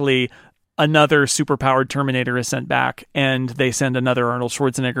basically, another superpowered Terminator is sent back, and they send another Arnold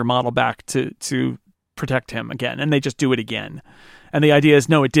Schwarzenegger model back to protect him again, and they just do it again. And the idea is,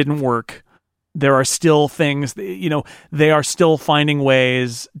 no, it didn't work. There are still things, they are still finding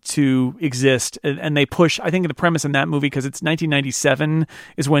ways to exist, and they push, I think the premise in that movie, because it's 1997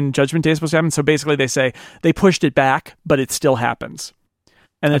 is when Judgment Day is supposed to happen, so basically they say they pushed it back, but it still happens.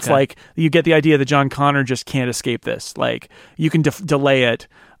 And it's like, you get the idea that John Connor just can't escape this. Like, you can delay it,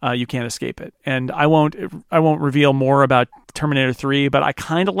 you can't escape it. And I won't reveal more about Terminator 3, but I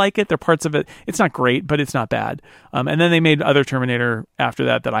kind of like it. There are parts of it, it's not great, but it's not bad. And then they made other Terminator after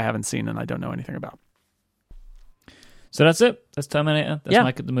that I haven't seen and I don't know anything about. So that's it. That's Terminator. That's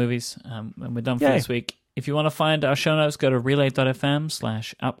Mike at the Movies. And we're done for this week. If you want to find our show notes, go to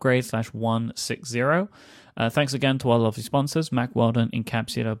relay.fm/upgrade/160. Thanks again to our lovely sponsors, Mack Weldon,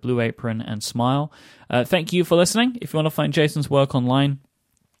 Encapsulator, Blue Apron, and Smile. Thank you for listening. If you want to find Jason's work online,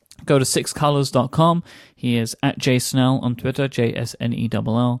 go to sixcolors.com. He is at jsnell on Twitter,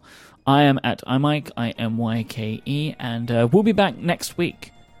 JSNELL. I am at imike, IMYKE, and we'll be back next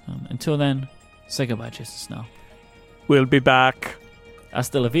week. Until then, say goodbye, Jason Snell. We'll be back.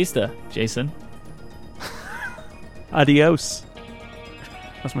 Hasta la vista, Jason. Adios.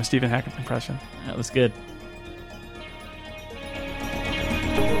 That's my Stephen Hackett impression. That was good.